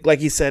right with it. Like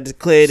you said, it's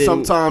cleared.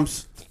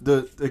 Sometimes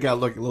they got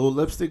like a little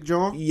lipstick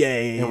joint. Yeah,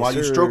 And while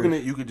you're sure. stroking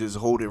it, you could just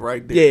hold it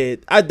right there.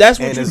 Yeah, that's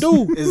what And you it's,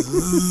 do.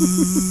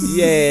 it's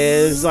Yeah,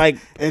 it's like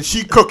and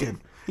she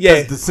cooking.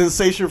 Yeah. 'Cause the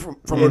sensation from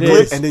her It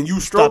clit, is. and then you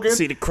start stroking. to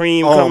see the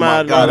cream Oh come my out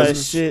and God, all that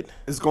it's- shit.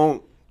 It's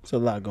going. It's a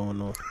lot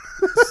going on.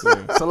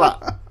 It's a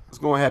lot. It's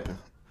going to happen.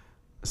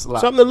 It's a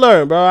lot. Something to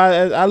learn, bro.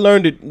 I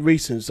learned it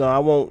recent, so I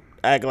won't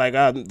act like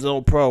I'm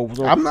so pro.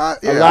 So I'm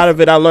not. A lot of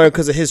it I learned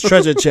because of his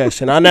treasure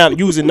chest, and I'm not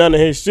using none of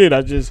his shit.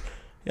 I just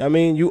I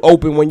mean, you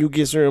open when you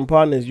get certain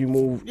partners. You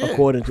move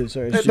according to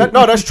certain shit.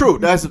 No, that's true.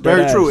 That's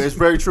very true. ass. It's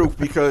very true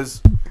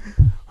because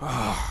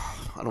I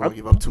don't want to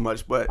give up too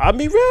much, but I'll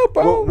be real,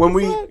 bro. when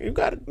you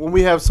got it.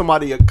 we have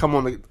somebody come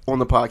on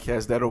the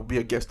podcast that'll be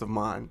a guest of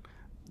mine,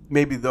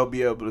 maybe they'll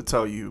be able to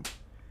tell you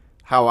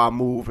how I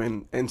move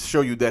and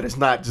show you that it's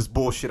not just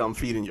bullshit I'm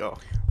feeding y'all.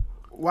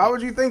 Why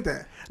would you think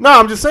that? No,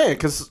 I'm just saying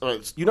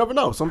because you never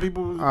know. Some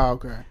people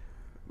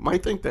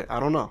might think that. I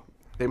don't know.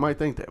 They might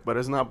think that, but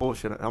it's not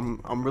bullshit. I'm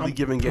really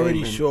giving game.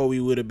 Pretty sure we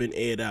would have been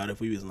aired out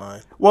if we was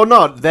lying. Well,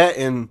 no, that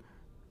and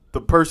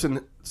the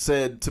person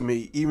said to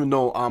me, even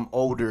though I'm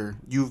older,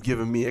 you've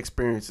given me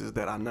experiences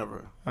that I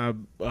never. I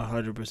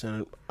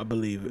 100% I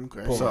believe it.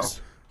 Okay. Pause.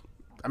 So,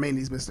 I mean,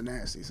 he's Mr.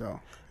 Nasty, so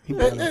he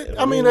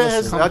I mean, that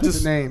has, I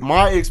just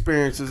my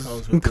experiences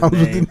comes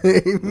with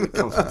the name.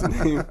 comes with the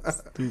name.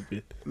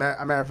 Stupid.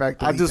 Matter of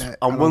fact,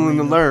 I'm willing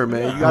to learn,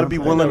 man. You got to be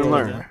willing to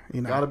learn.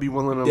 You You got to be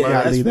willing to Yeah, learn.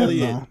 that's leave that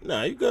really it. alone.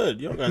 Nah, you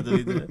good. You don't got to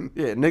leave that.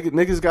 Yeah,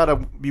 niggas got to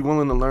be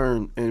willing to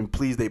learn and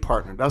please their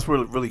partner. That's what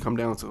it really come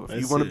down to. If you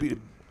That's want to it.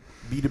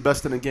 be the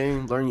best in the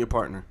game, learn your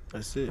partner.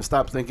 That's And it.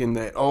 stop thinking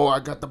that, oh, I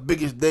got the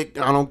biggest dick.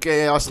 I don't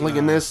care. I'm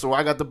slinging this, so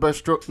I got the best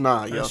stroke.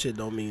 Nah, That yo. shit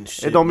don't mean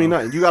shit. It don't mean bro.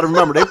 nothing. You got to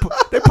remember,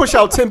 they push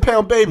out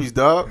 10-pound babies,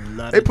 dog.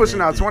 Not They a pushing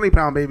damn out thing.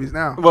 20-pound babies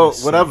now. Well,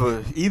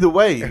 whatever. Either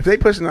way, If they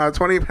pushing out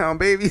 20-pound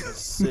babies,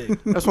 Sick.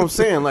 that's what I'm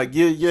saying. Like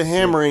your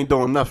hammer ain't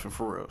doing nothing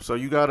for real. So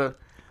you gotta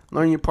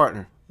learn your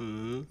partner.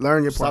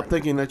 learn your Stop partner.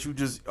 thinking that you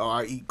just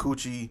I eat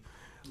coochie.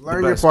 the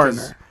Learn your best, 'cause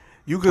partner.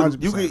 You could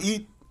 100%.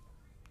 eat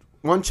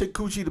one chick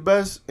coochie the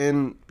best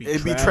and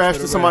it'd be trash trash for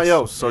to the somebody rest.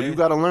 else. So Yeah. you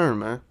gotta learn,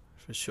 man,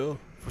 For sure.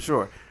 for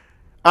sure.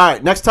 All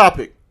right, next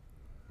topic.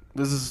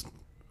 This is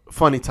a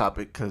funny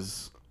topic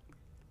because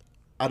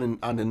I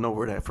didn't know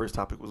where that first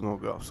topic was gonna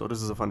go. So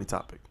this is a funny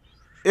topic.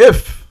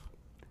 If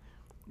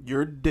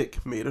your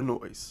dick made a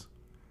noise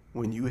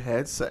when you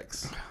had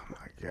sex, Oh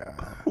my God.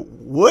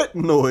 what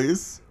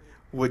noise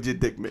would your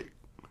dick make?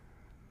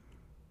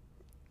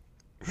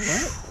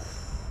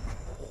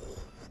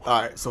 All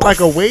right, so Like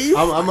a wave?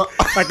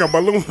 Like a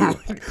balloon.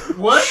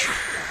 what?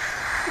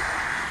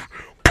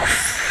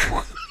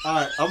 All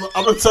right, I'm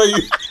gonna tell you.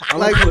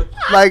 Like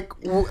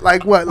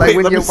what? Like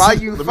when you're while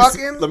you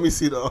fucking? Let me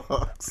see the.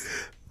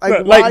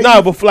 Like Like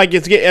no, but like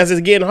as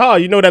it's getting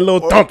hard, you know that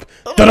little thump.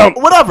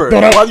 Whatever.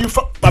 Dun-dun. While you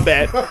fuck. My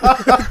bad.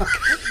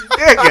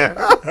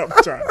 Yeah. I'm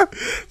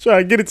trying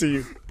to get it to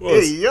you.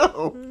 Hey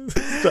yo.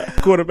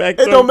 Quarterback.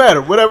 It don't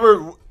matter.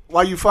 Whatever.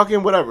 While you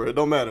fucking, whatever. It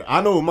don't matter.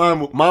 I know mine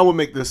would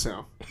make this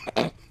sound.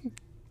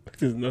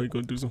 Just know you're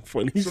gonna do some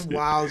funny shit.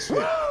 Wild shit.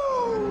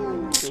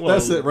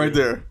 That's it right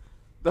there.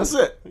 That's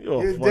it.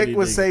 You're a Your funny dick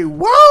would nigga. say,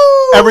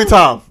 "Whoa!" Every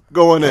time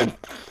going in.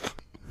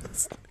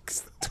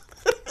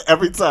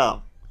 Every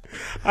time.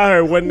 I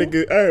heard one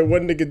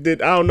nigga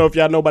did. I don't know if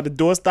y'all know about the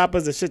door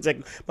stoppers and shit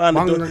like behind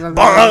the door. Bang.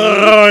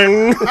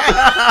 Bang.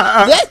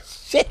 That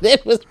shit,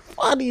 it was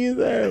funny as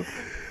hell.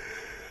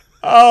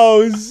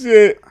 Oh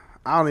shit.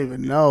 I don't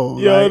even know.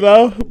 Yo, like,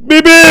 no.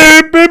 Beep,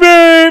 beep, beep,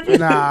 beep.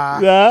 Nah.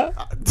 Nah.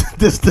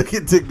 This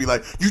nigga dick be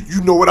like,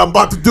 you know what I'm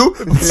about to do?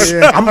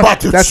 Yeah. I'm about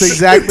to. That's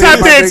exactly Tap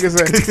what my dance. nigga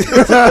said.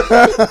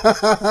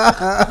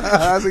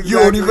 That's exactly. You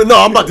don't even know.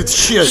 I'm about to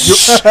shit.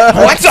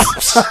 What?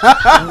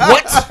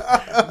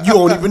 What? You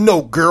don't even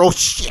know, girl.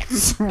 Shit.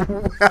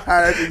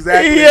 That's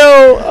exactly.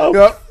 Yo, I'm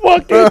Yup.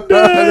 fucking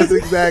That's dead.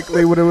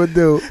 exactly what it would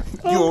do.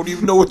 You don't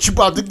even know what you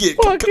about to get.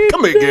 Fucking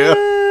Come here, girl.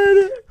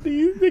 dead.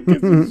 These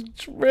niggas is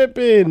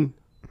tripping.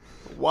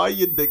 Why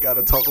your dick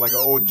gotta talk like an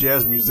old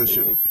jazz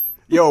musician?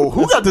 Yo,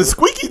 who got the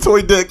squeaky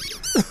toy dick?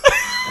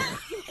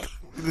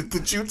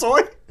 the chew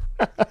toy?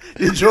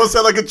 Your jaw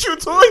sound like a chew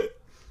toy?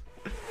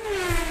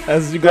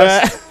 As you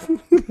got.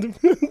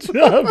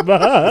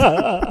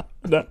 Nah.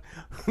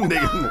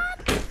 Nigga,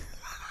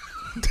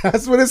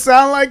 That's what it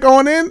sound like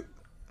going in.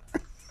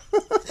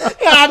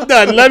 I'm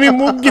done. Let me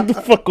move. Get the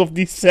fuck off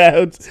these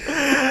sounds.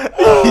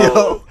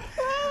 yo,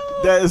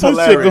 that is That shit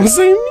gonna hilarious.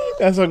 see me.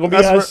 That's not gonna be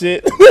That's our right.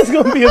 shit. That's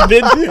gonna be a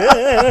bit.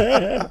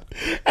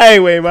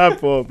 Anyway, my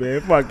fault,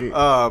 man. Fuck it.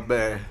 Oh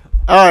man.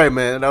 All right,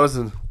 man. That was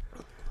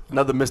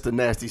another Mr.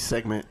 Nasty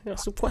segment. I got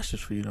some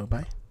questions for you, though,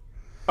 man.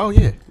 Oh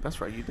yeah,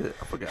 that's right. You did.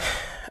 I forgot.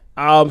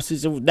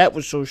 Since that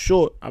was so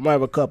short, I might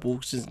have a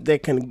couple since they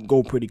can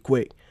go pretty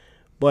quick.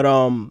 But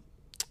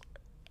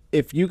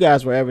if you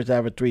guys were ever to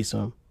have a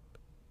threesome,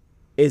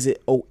 is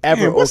it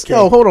ever okay?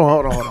 Yo, hold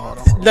on.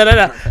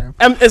 No.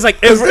 It's like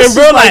in this real is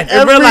life. like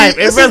In real every- life.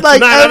 this is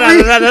like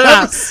every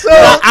episode.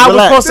 I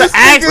was supposed to Relax.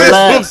 ask this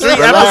Relax. from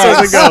 3 Relax.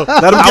 episodes ago.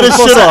 Let him I get was his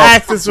supposed shit to off.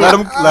 ask this Let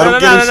him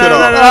get his shit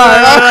off.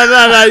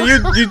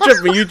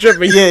 No. You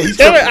tripping. Yeah, he's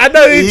Damn it, tripping. I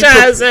know what you're He trying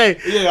to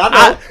tripping. say. Yeah,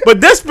 I know.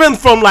 But this been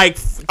from like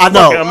I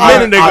know. a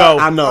minute ago.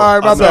 I know. All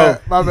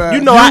right, my bad.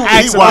 You know, I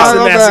asked him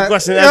I asked a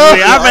question every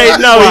week. I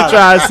already know he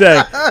trying to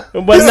say,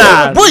 but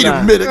nah. Wait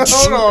a minute.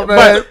 Hold on,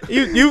 man. But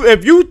you,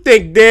 if you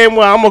think damn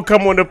well I'm gonna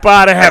come on the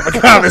pod and have a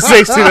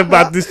conversation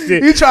about this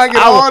shit, He trying to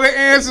get all the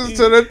answers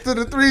to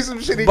the threesome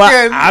shit he but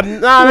can.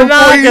 I'm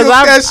before he because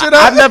look that shit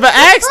up. I've never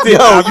asked it.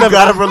 Yo, you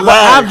gotta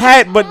relax. I've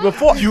had, but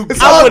before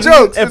It's all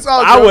jokes. It's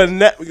all I jokes. would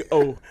never.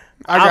 Oh,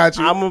 I got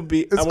you. I'm gonna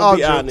be. It's I'm all gonna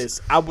be jokes.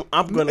 honest.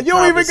 I'm gonna. You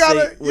don't even gotta-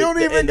 conversate you don't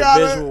with even the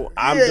gotta- individual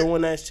I'm yeah.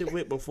 doing that shit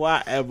with before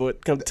I ever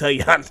come tell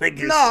y'all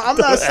niggas. No, I'm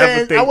don't not saying.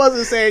 ever think I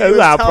wasn't saying that's you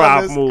was how telling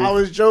prop us. move. I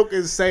was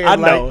joking, saying I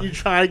know. like you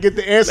trying to get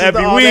the answers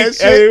Every to all week, that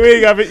shit. every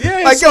week, I mean,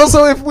 yeah. Like yo,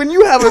 so if when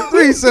you have a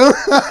threesome,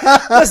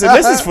 Listen,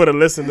 this is for the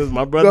listeners,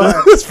 my brother.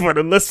 ahead. It's for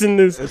the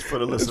listeners. It's for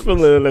the It's listeners. for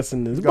the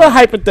listeners. But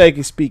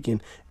hypothetically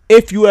speaking,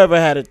 if you ever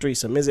had a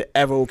threesome, is it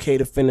ever okay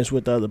to finish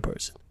with the other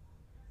person?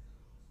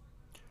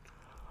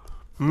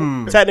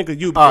 Technically,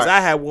 you because I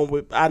had one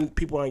with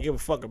people I don't give a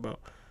fuck about.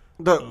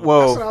 that's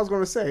what I was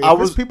gonna say. I If it's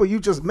was- people you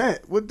just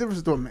met. What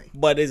difference do it make?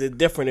 But is it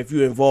different if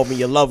you involve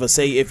your lover?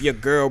 Say if your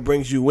girl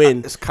brings you in,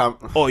 It's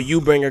or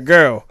you bring a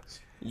girl,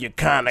 you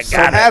kind of So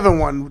got it. having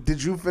one,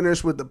 did you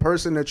finish with the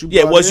person that you?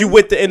 Yeah, brought was in? you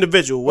with the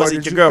individual? Was Or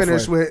it did your you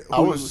finish girlfriend? with? I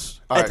was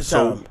all at right, the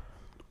so time?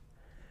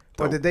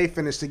 Or did they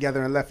finish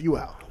together and left you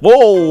out?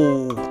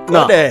 Whoa,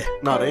 no, there.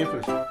 no, they ain't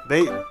finished.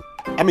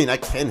 I mean,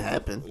 that can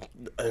happen.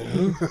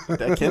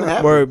 That can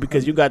happen. Word,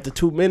 because you got the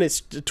 2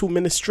 minutes,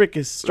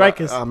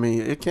 strikers. I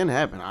mean, it can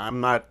happen. I'm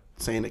not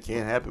saying it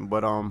can't happen,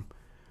 but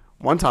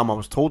one time I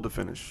was told to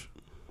finish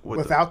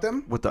Without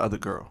them? with the other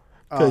girl.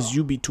 Because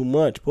you be too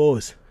much,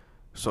 boys.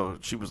 So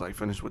she was like,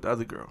 finish with the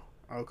other girl,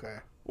 Okay.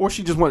 or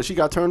she just wanted. She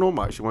got turned on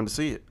by it. She wanted to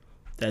see it.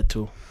 That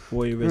too.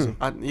 Voyeurism.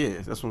 Yeah,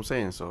 that's what I'm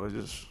saying. So it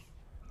just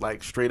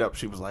like straight up,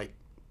 she was like,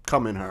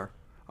 "Come in her.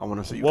 I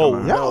want to see you Whoa,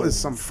 come in her." Y'all is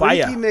some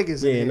Fire. freaky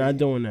niggas. Yeah, in here. not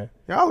doing that.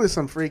 Y'all is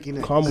some freaky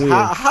niggas. Come with.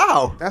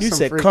 How? That's You some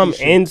said freaky come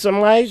shit. in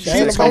somebody. She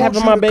That's told having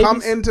you my to babies.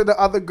 come into the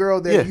other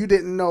girl that Yeah. you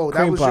didn't know. That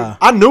Cream was pie. your,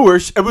 I knew her.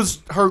 It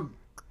was her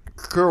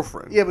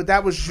girlfriend. yeah, but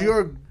that was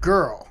your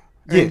girl.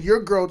 And Yeah.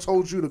 your girl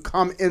told you to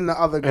come in the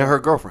other girl. And her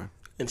girlfriend.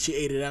 And she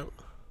ate it out.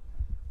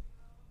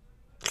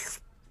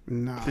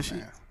 Nah, Did she?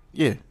 man.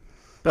 Yeah,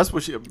 that's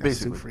what she That's too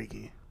basically.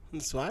 freaky.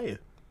 It's fire.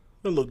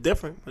 A little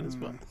different, but it's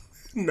fine.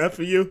 Not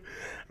for you.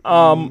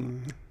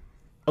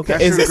 Okay,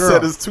 That's is your it girl.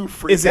 Said it's too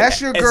free. Is it- That's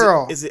your is it-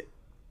 girl. Is it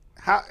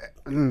How?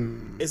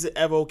 is it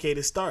ever okay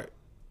to start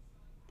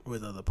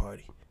with other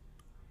party?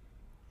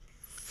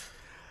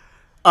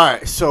 All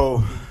right, so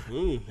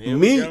Here we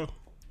Me- go.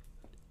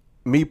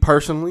 me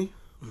personally,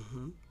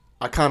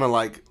 I kind of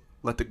like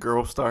let the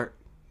girl start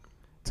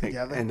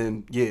Together? and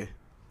then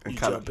and You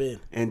kinda, jump in.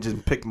 and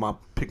just pick my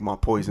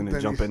poison and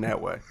Then jump you- in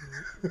that way.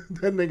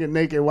 That nigga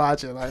naked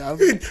watching. Like, I'm,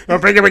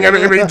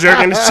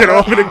 jerking this shit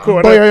off in the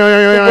corner. Boy,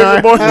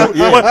 yo.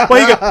 Boy,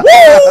 he go,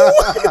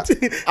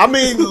 woo! I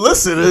mean,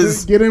 listen,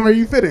 it's, Get in where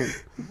you fit in.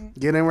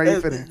 Get in where you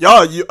fit in.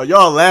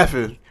 y'all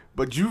laughing,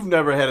 but you've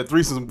never had a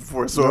threesome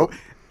before, so Nope.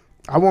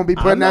 I won't be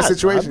put in that not-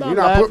 situation. I'm You're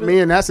not not putting laughing.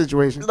 me in that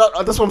situation. that's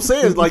what I'm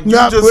saying. Like you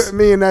Not just putting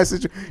me in that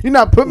situation. You're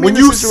not putting me when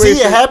in the you situation.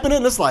 see it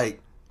happening, it's like,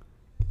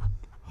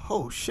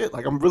 oh shit!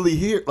 Like I'm really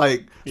here.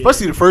 Like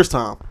especially the first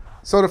time.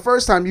 So the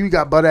first time you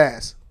got butt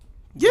ass.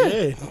 Yeah,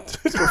 Yeah. I'm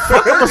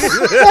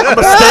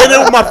standing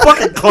with my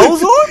fucking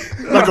clothes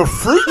on like a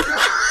freak.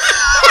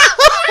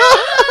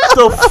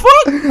 The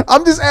fuck?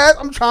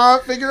 I'm trying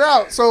to figure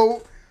out.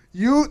 So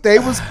they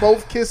was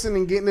both kissing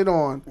and getting it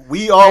on,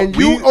 We all And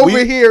you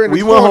over here in the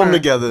we went home corner.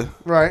 together.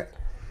 right?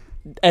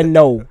 And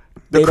no,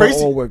 they crazy-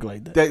 don't all work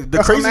like that. The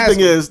That's crazy what I'm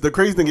thing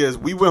asking. is,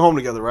 we went home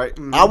together, right?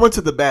 I went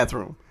to the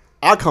bathroom.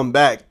 I come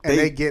back. And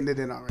they getting it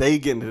in already. They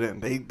getting it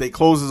in. They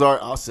closed his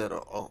art. I said,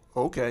 "Oh,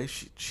 okay."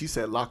 She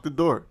said, "Lock the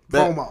door."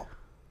 Bet. FOMO.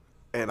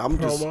 And I'm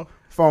just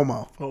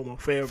FOMO.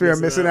 Fear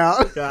of missing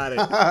out. Got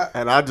it.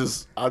 and I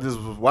just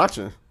was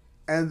watching.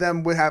 And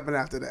then what happened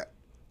after that?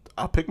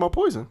 I picked my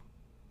poison.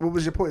 What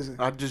was your poison?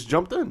 I just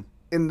jumped in.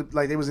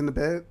 Like they was in the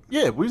bed.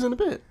 Yeah, we was in the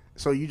bed.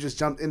 So you just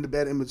jumped in the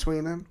bed in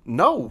between them.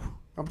 No,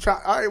 I'm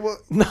trying. All right. Well,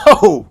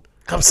 no.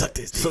 Come suck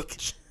this So,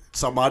 dick.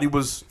 somebody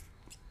was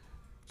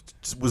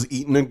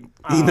eating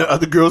the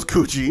other girl's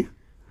coochie.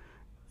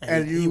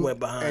 and he you went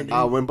behind and you.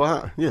 I went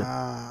behind.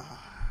 Yeah,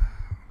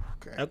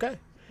 Okay.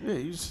 yeah.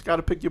 You just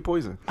gotta pick your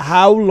poison.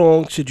 How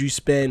long should you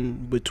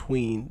spend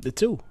between the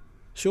two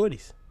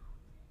shorties?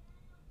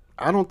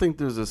 I don't think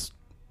there's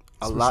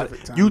a lot.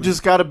 Specific time, You man.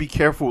 just gotta be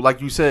careful.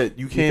 Like you said,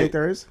 you You think can't.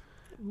 there is?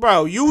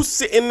 Bro, you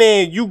sitting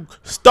there, you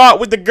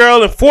start with the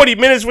girl and 40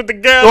 minutes with the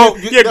girl. Well,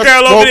 and your that's-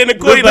 girl over well, there in the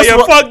corner, you like, that's yo,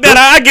 what- fuck that.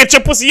 I get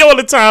your pussy all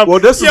the time. Well,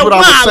 this is You're what I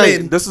was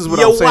saying. wildin'. This is what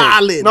You're I'm saying.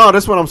 wildin'. No,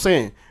 that's what I'm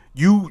saying.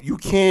 You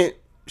can't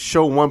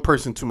show one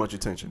person too much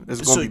attention.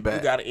 It's gonna So be you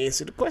bad. gotta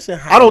answer the question.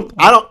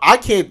 I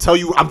can't tell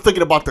you. I'm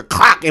thinking about the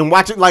clock and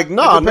watching. Like,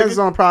 no, It depends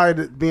nigga. on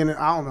probably being.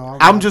 I don't know.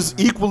 I'm just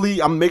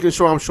equally. I'm making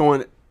sure I'm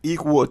showing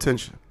equal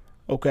attention.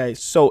 Okay,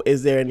 so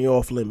is there any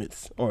off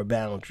limits or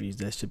boundaries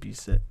that should be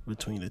set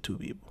between the two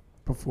people?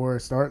 before it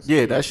starts.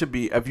 Yeah, that should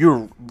be. If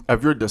you're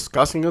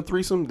discussing a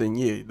threesome, then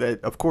yeah,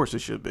 that of course it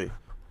should be.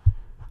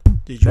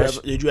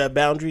 Did you have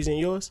boundaries in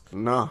yours?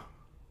 Nah.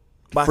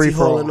 Bati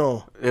holding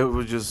on. It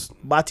was just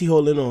Bati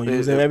holding on. You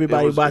was in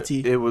everybody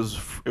bati. It was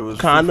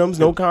condoms.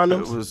 No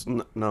condoms. It was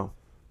no.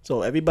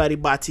 So everybody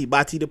bati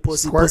the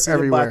pussy, Squirt pussy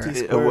everywhere. the bati,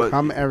 squirt.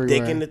 I'm everywhere.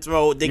 Dick in the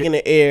throat, dick in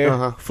the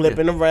air,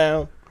 flipping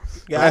around.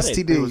 Got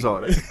STD. It was all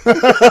that.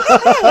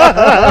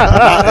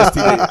 Not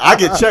STD. I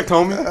get checked,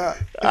 homie. All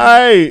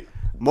right.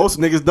 Most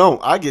niggas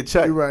don't. I get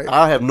checked. You're right.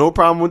 I have no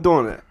problem with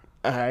doing that.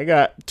 All right, I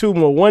got two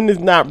more. One is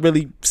not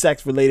really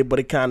sex related, but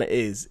it kind of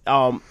is.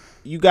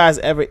 You guys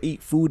ever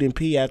eat food and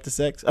pee after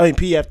sex? I mean,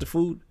 pee after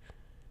food.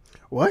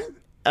 What?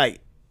 Like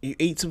you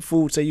eat some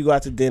food. Say you go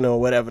out to dinner or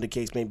whatever the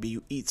case may be.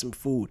 You eat some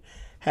food.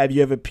 Have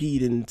you ever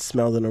peed and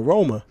smelled an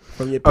aroma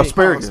from your pee?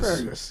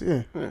 Asparagus.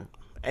 Yeah.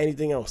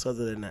 Anything else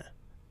other than that?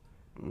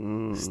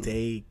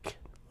 Steak.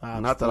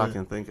 Not that I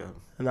can think of.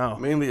 No.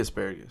 Mainly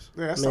asparagus.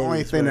 Yeah, that's the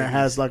only thing that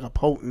has like a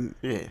potent.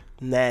 Yeah.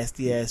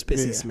 Nasty ass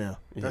pissy smell.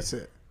 Yeah. That's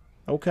it.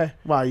 Okay.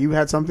 Wow, you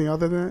had something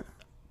other than that?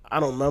 I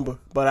don't remember,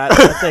 but I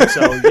think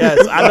so.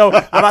 Yes, I know.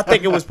 I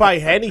think it was probably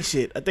Henny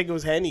shit. I think it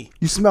was Henny.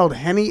 You smelled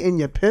Henny in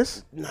your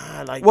piss?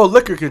 Nah, like. Well,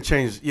 liquor can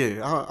change.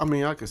 Yeah, I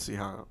mean, I can see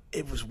how.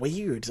 It was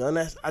weird, son.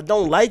 I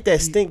don't like that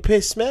stink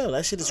piss smell.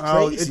 That shit is crazy.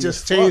 Oh, it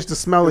just changed the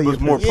smell of your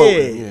piss. More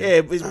potent.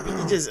 Yeah.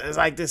 It's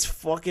like this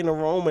fucking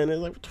aroma, and it's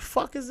like, what the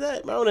fuck is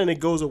that, man? And it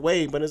goes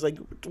away, but it's like,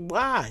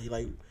 why?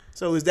 Like,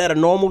 so is that a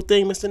normal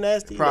thing, Mr.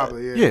 Nasty?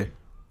 Probably, yeah. Yeah.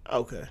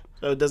 Okay,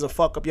 so it doesn't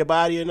fuck up your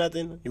body or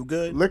nothing. You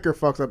good? Liquor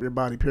fucks up your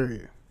body,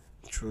 period.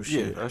 True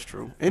shit. Yeah, that's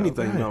true.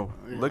 Anything, Okay. no.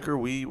 Yeah. Liquor,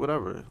 weed,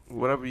 whatever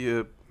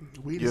you.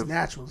 Weed is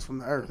natural. It's from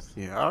the earth.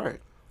 Yeah, all right.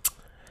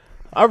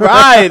 All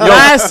right.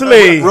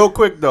 Lastly, real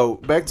quick though,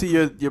 back to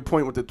your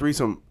point with the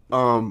threesome.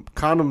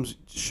 Condoms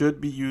should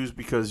be used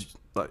because,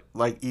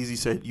 like Easy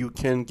said, you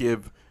can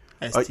give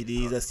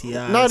STDs,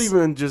 STIs. Not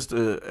even just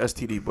a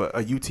STD, but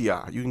a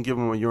UTI. You can give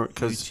them a urine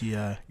because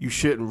you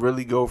shouldn't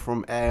really go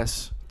from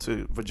ass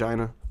to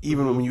vagina,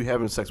 even when you're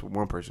having sex with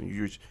one person.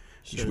 You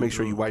should make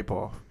sure you wipe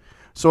off.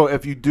 So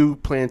if you do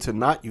plan to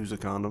not use a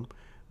condom,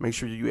 make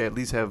sure you at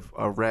least have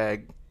a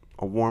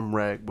warm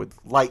rag with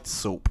light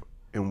soap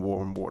and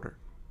warm water.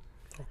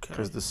 Okay.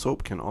 Because the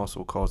soap can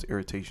also cause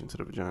irritation to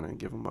the vagina and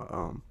give them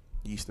a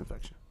yeast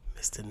infection.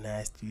 Mr.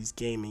 Nasty's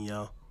gaming,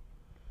 y'all.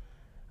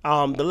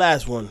 The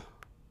last one.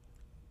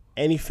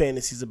 Any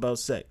fantasies about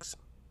sex?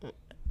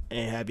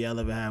 And have y'all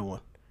ever had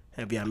one?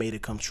 Have y'all made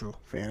it come true?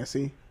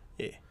 Fantasy?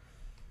 Yeah.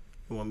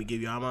 You want me to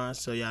give y'all mine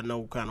so y'all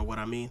know kind of what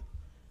I mean?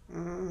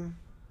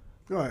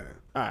 Go ahead.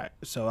 All right.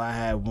 So I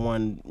had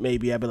one.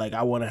 Maybe I'd be like,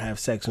 I want to have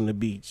sex on the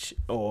beach,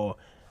 or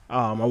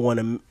I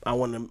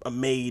want a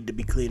maid to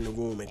be cleaning the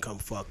room and come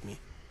fuck me.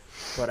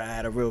 But I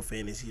had a real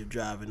fantasy of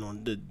driving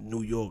on the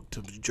New York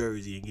to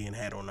Jersey and getting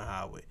head on the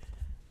highway.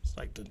 It's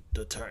like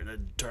the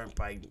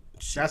turnpike.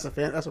 Shit.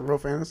 That's a real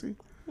fantasy.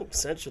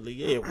 Essentially,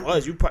 yeah, it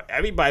was.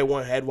 Everybody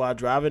want head while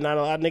driving. Not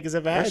a lot of niggas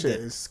ever had that. That shit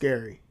is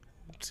scary.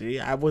 See,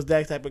 I was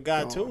that type of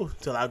guy too.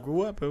 Till I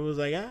grew up, it was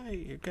like,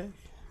 alright, okay.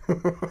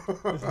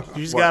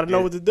 You just gotta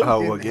know what to do.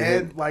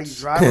 Head like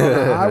driving on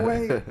the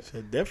highway. It's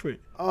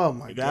different. Oh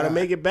my god! You gotta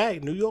make it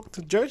back. New York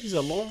to Jersey's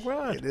a long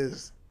ride. It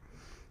is.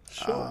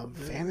 Sure.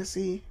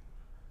 Fantasy.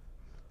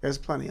 There's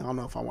plenty. I don't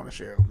know if I want to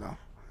share them though.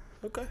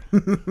 Okay,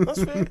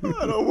 that's fair.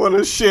 I don't want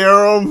to share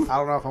them. I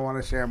don't know if I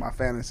want to share my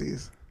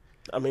fantasies.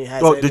 I mean,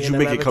 did you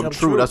make it come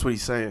true? That's what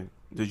he's saying.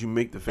 Did you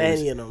make the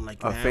fantasy? Any of them,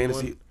 like a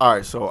fantasy? All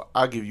right, so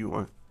I'll give you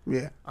one.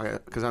 Yeah,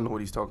 because I know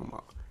what he's talking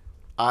about.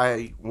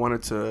 I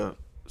wanted to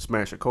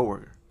smash a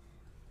coworker,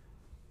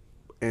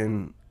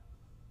 and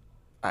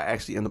I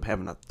actually ended up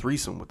having a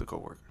threesome with the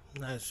coworker.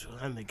 Nice.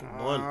 I'm making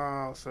one.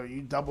 Oh, so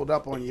you doubled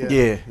up on your.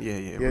 Yeah.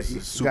 You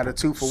got a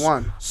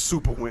 2-for-1.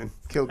 Super win.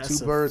 Killed That's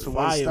two birds with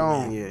one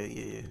stone. Man.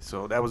 Yeah.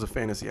 So that was a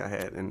fantasy I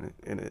had, and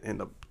it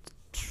ended up.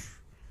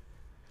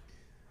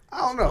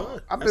 I don't know.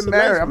 I've been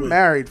married. I'm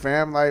married,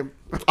 fam. Like,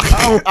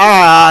 all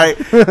right,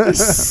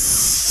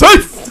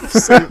 safe.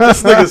 This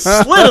nigga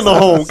slid in the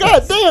hole.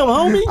 God damn,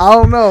 homie. I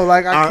don't know.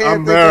 Like, I can't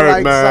I'm think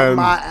married, of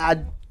like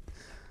something.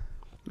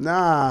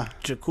 Nah.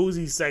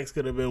 Jacuzzi sex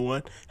could have been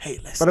one. Hey,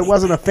 let's. But it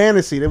wasn't a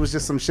fantasy. It was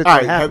just some shit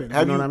that happened.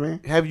 You know what I mean?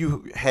 Have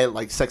you had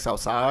like sex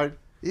outside?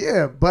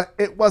 Yeah, but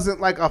it wasn't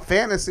like a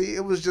fantasy.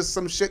 It was just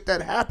some shit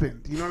that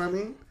happened. You know what I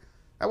mean?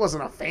 That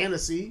wasn't a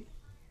fantasy.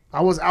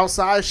 I was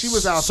outside. She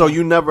was outside. So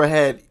you never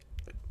had,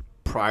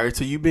 prior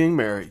to you being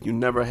married, you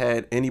never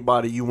had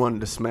anybody you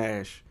wanted to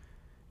smash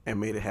and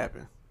made it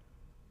happen.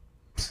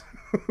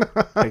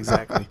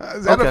 Exactly.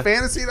 Is that a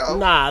fantasy though?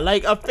 Nah,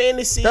 like a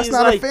fantasy. That's is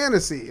not like, a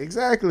fantasy.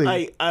 Exactly.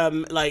 Like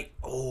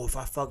if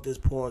I fuck this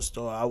porn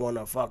star, I want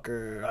to fuck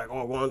her. Like,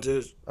 I want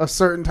this a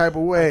certain type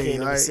of way.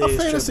 Like, a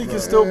fantasy can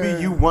still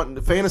be you wanting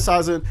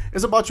fantasizing.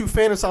 It's about you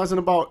fantasizing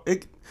about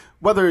it,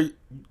 whether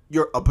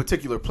you're a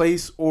particular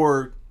place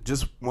or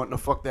just wanting to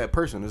fuck that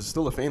person. It's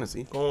still a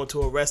fantasy. Going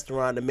to a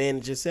restaurant, the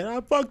manager said,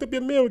 "I fucked up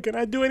your meal. Can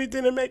I do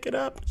anything to make it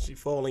up?" She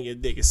fall on your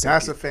dick.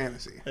 That's a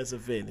fantasy. That's a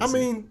fantasy. I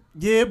mean,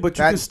 yeah, but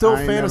you can still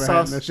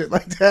fantasize. No shit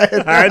like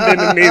that. I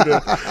didn't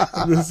either.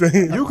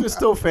 You can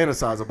still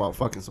fantasize about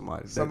fucking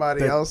somebody.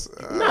 Somebody else.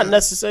 Not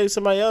necessarily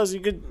somebody else.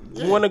 You could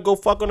want to go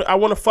fuck on. I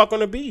want to fuck on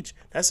the beach.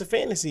 That's a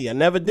fantasy. I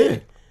never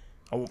did.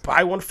 I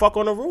probably want to fuck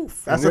on the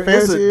roof. That's a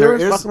fantasy.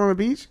 Fucking on the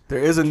beach. There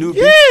is a new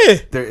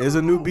beach. There is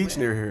a new beach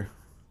near here.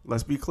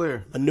 Let's be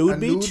clear. A nude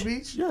beach? Nude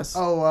beach? Yes.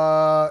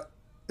 Oh,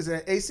 is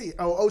it AC?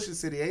 Oh, Ocean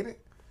City, ain't it?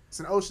 It's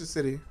an Ocean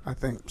City, I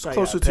think. It's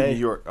closer to New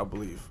York, I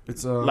believe.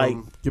 It's like,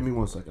 give me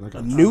 1 second. I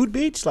got a nude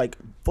beach, like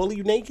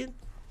fully naked.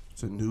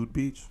 It's a nude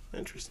beach.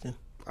 Interesting.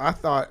 I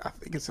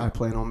think it's. I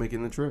plan on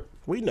making the trip.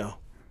 We know.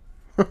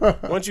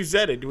 Once you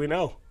said it, do we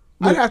know?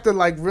 I'd have to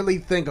like really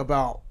think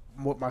about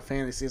what my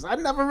fantasy is. I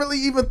never really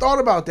even thought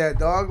about that,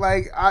 dog.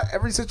 Like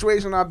every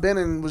situation I've been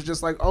in was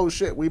just like, oh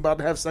shit, we about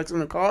to have sex in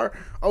the car.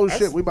 Oh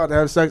shit, we about to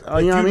have sex. You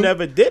know what I mean?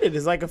 Never did it.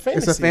 It's like a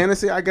fantasy. It's a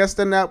fantasy. I guess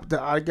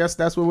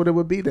that's what it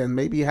would be then.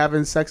 Maybe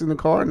having sex in the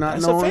car, not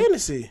That's knowing. a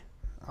fantasy.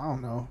 I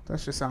don't know. That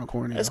just sound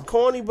corny. That's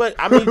corny, but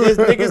I mean, there's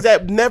niggas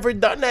that never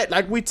done that.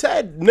 Like we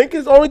said,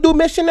 niggas only do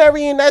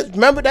missionary, and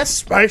that's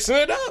spicing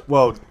it up.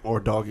 Well, or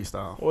doggy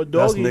style. Or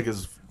doggy. That's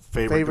niggas'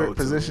 favorite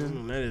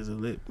position. That is a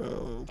lit.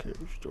 Okay.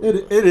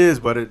 It is,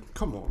 but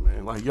come on,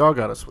 man. Like y'all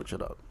gotta switch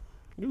it up.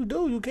 You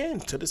do. You can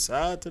to the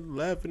side, to the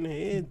left, in the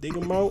head, dig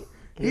them out.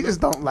 He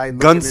just don't like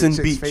Gunson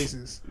at Beach.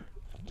 Faces.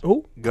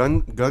 Who?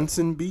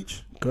 Gunson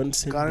Beach.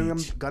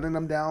 Gunning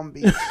them down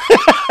beach. There you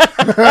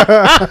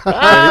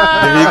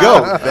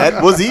go. That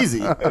was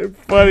easy.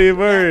 Funny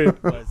word.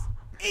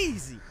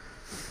 Easy.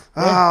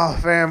 Oh,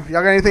 fam.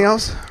 Y'all got anything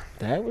else?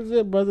 That was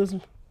it, brothers.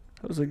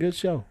 That was a good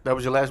show. That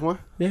was your last one?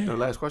 Yeah. The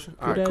last question?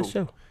 All right, cool.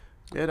 Show.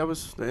 Yeah, that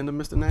was the end of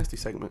Mr. Nasty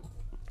segment.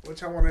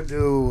 What y'all want to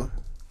do?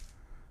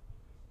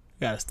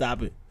 Gotta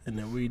stop it and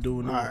then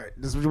redo it. All right.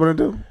 This is what you want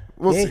to do?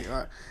 We'll see. All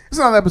right. This is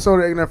another episode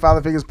of Ignorant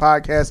Father Figures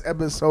Podcast,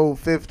 episode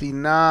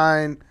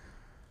 59.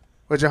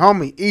 With your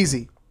homie,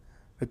 Easy.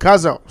 The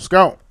Cuzzo. Let's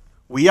go.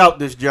 We out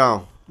this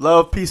John.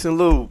 Love, peace, and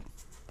lube.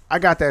 I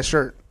got that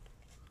shirt.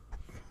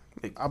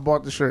 I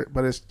bought the shirt,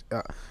 but it's...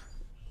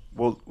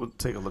 We'll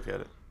take a look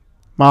at it.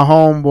 My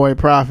homeboy,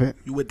 Prophet.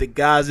 You with the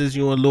guys,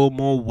 you a little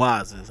more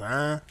wisers,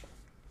 huh?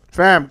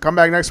 Fam, come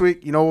back next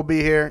week. You know we'll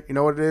be here. You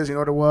know what it is. You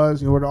know what it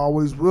was. You know what it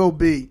always will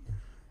be.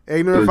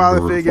 Ignorant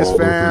Father Figures,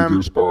 fam.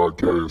 Figures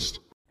podcast.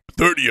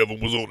 30 of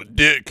them was on a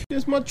dick.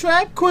 It's my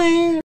trap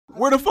queen.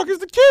 Where the fuck is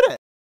the kid at?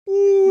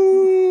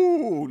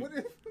 Ooh.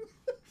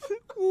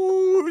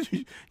 Ooh.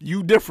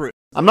 You different.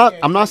 I'm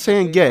not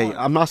saying gay.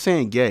 I'm not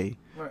saying gay.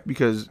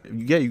 Because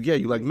you gay,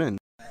 you like men.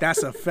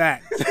 That's a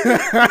fact.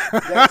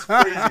 That's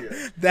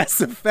crazy.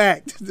 That's a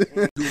fact.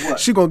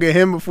 She gonna get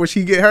him before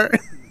she get her.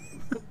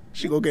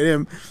 She gonna get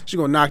him. She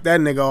gonna knock that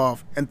nigga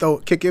off and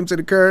kick him to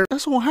the curb.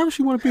 That's on her.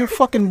 She want to be a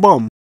fucking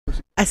bum.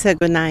 I said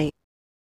good night.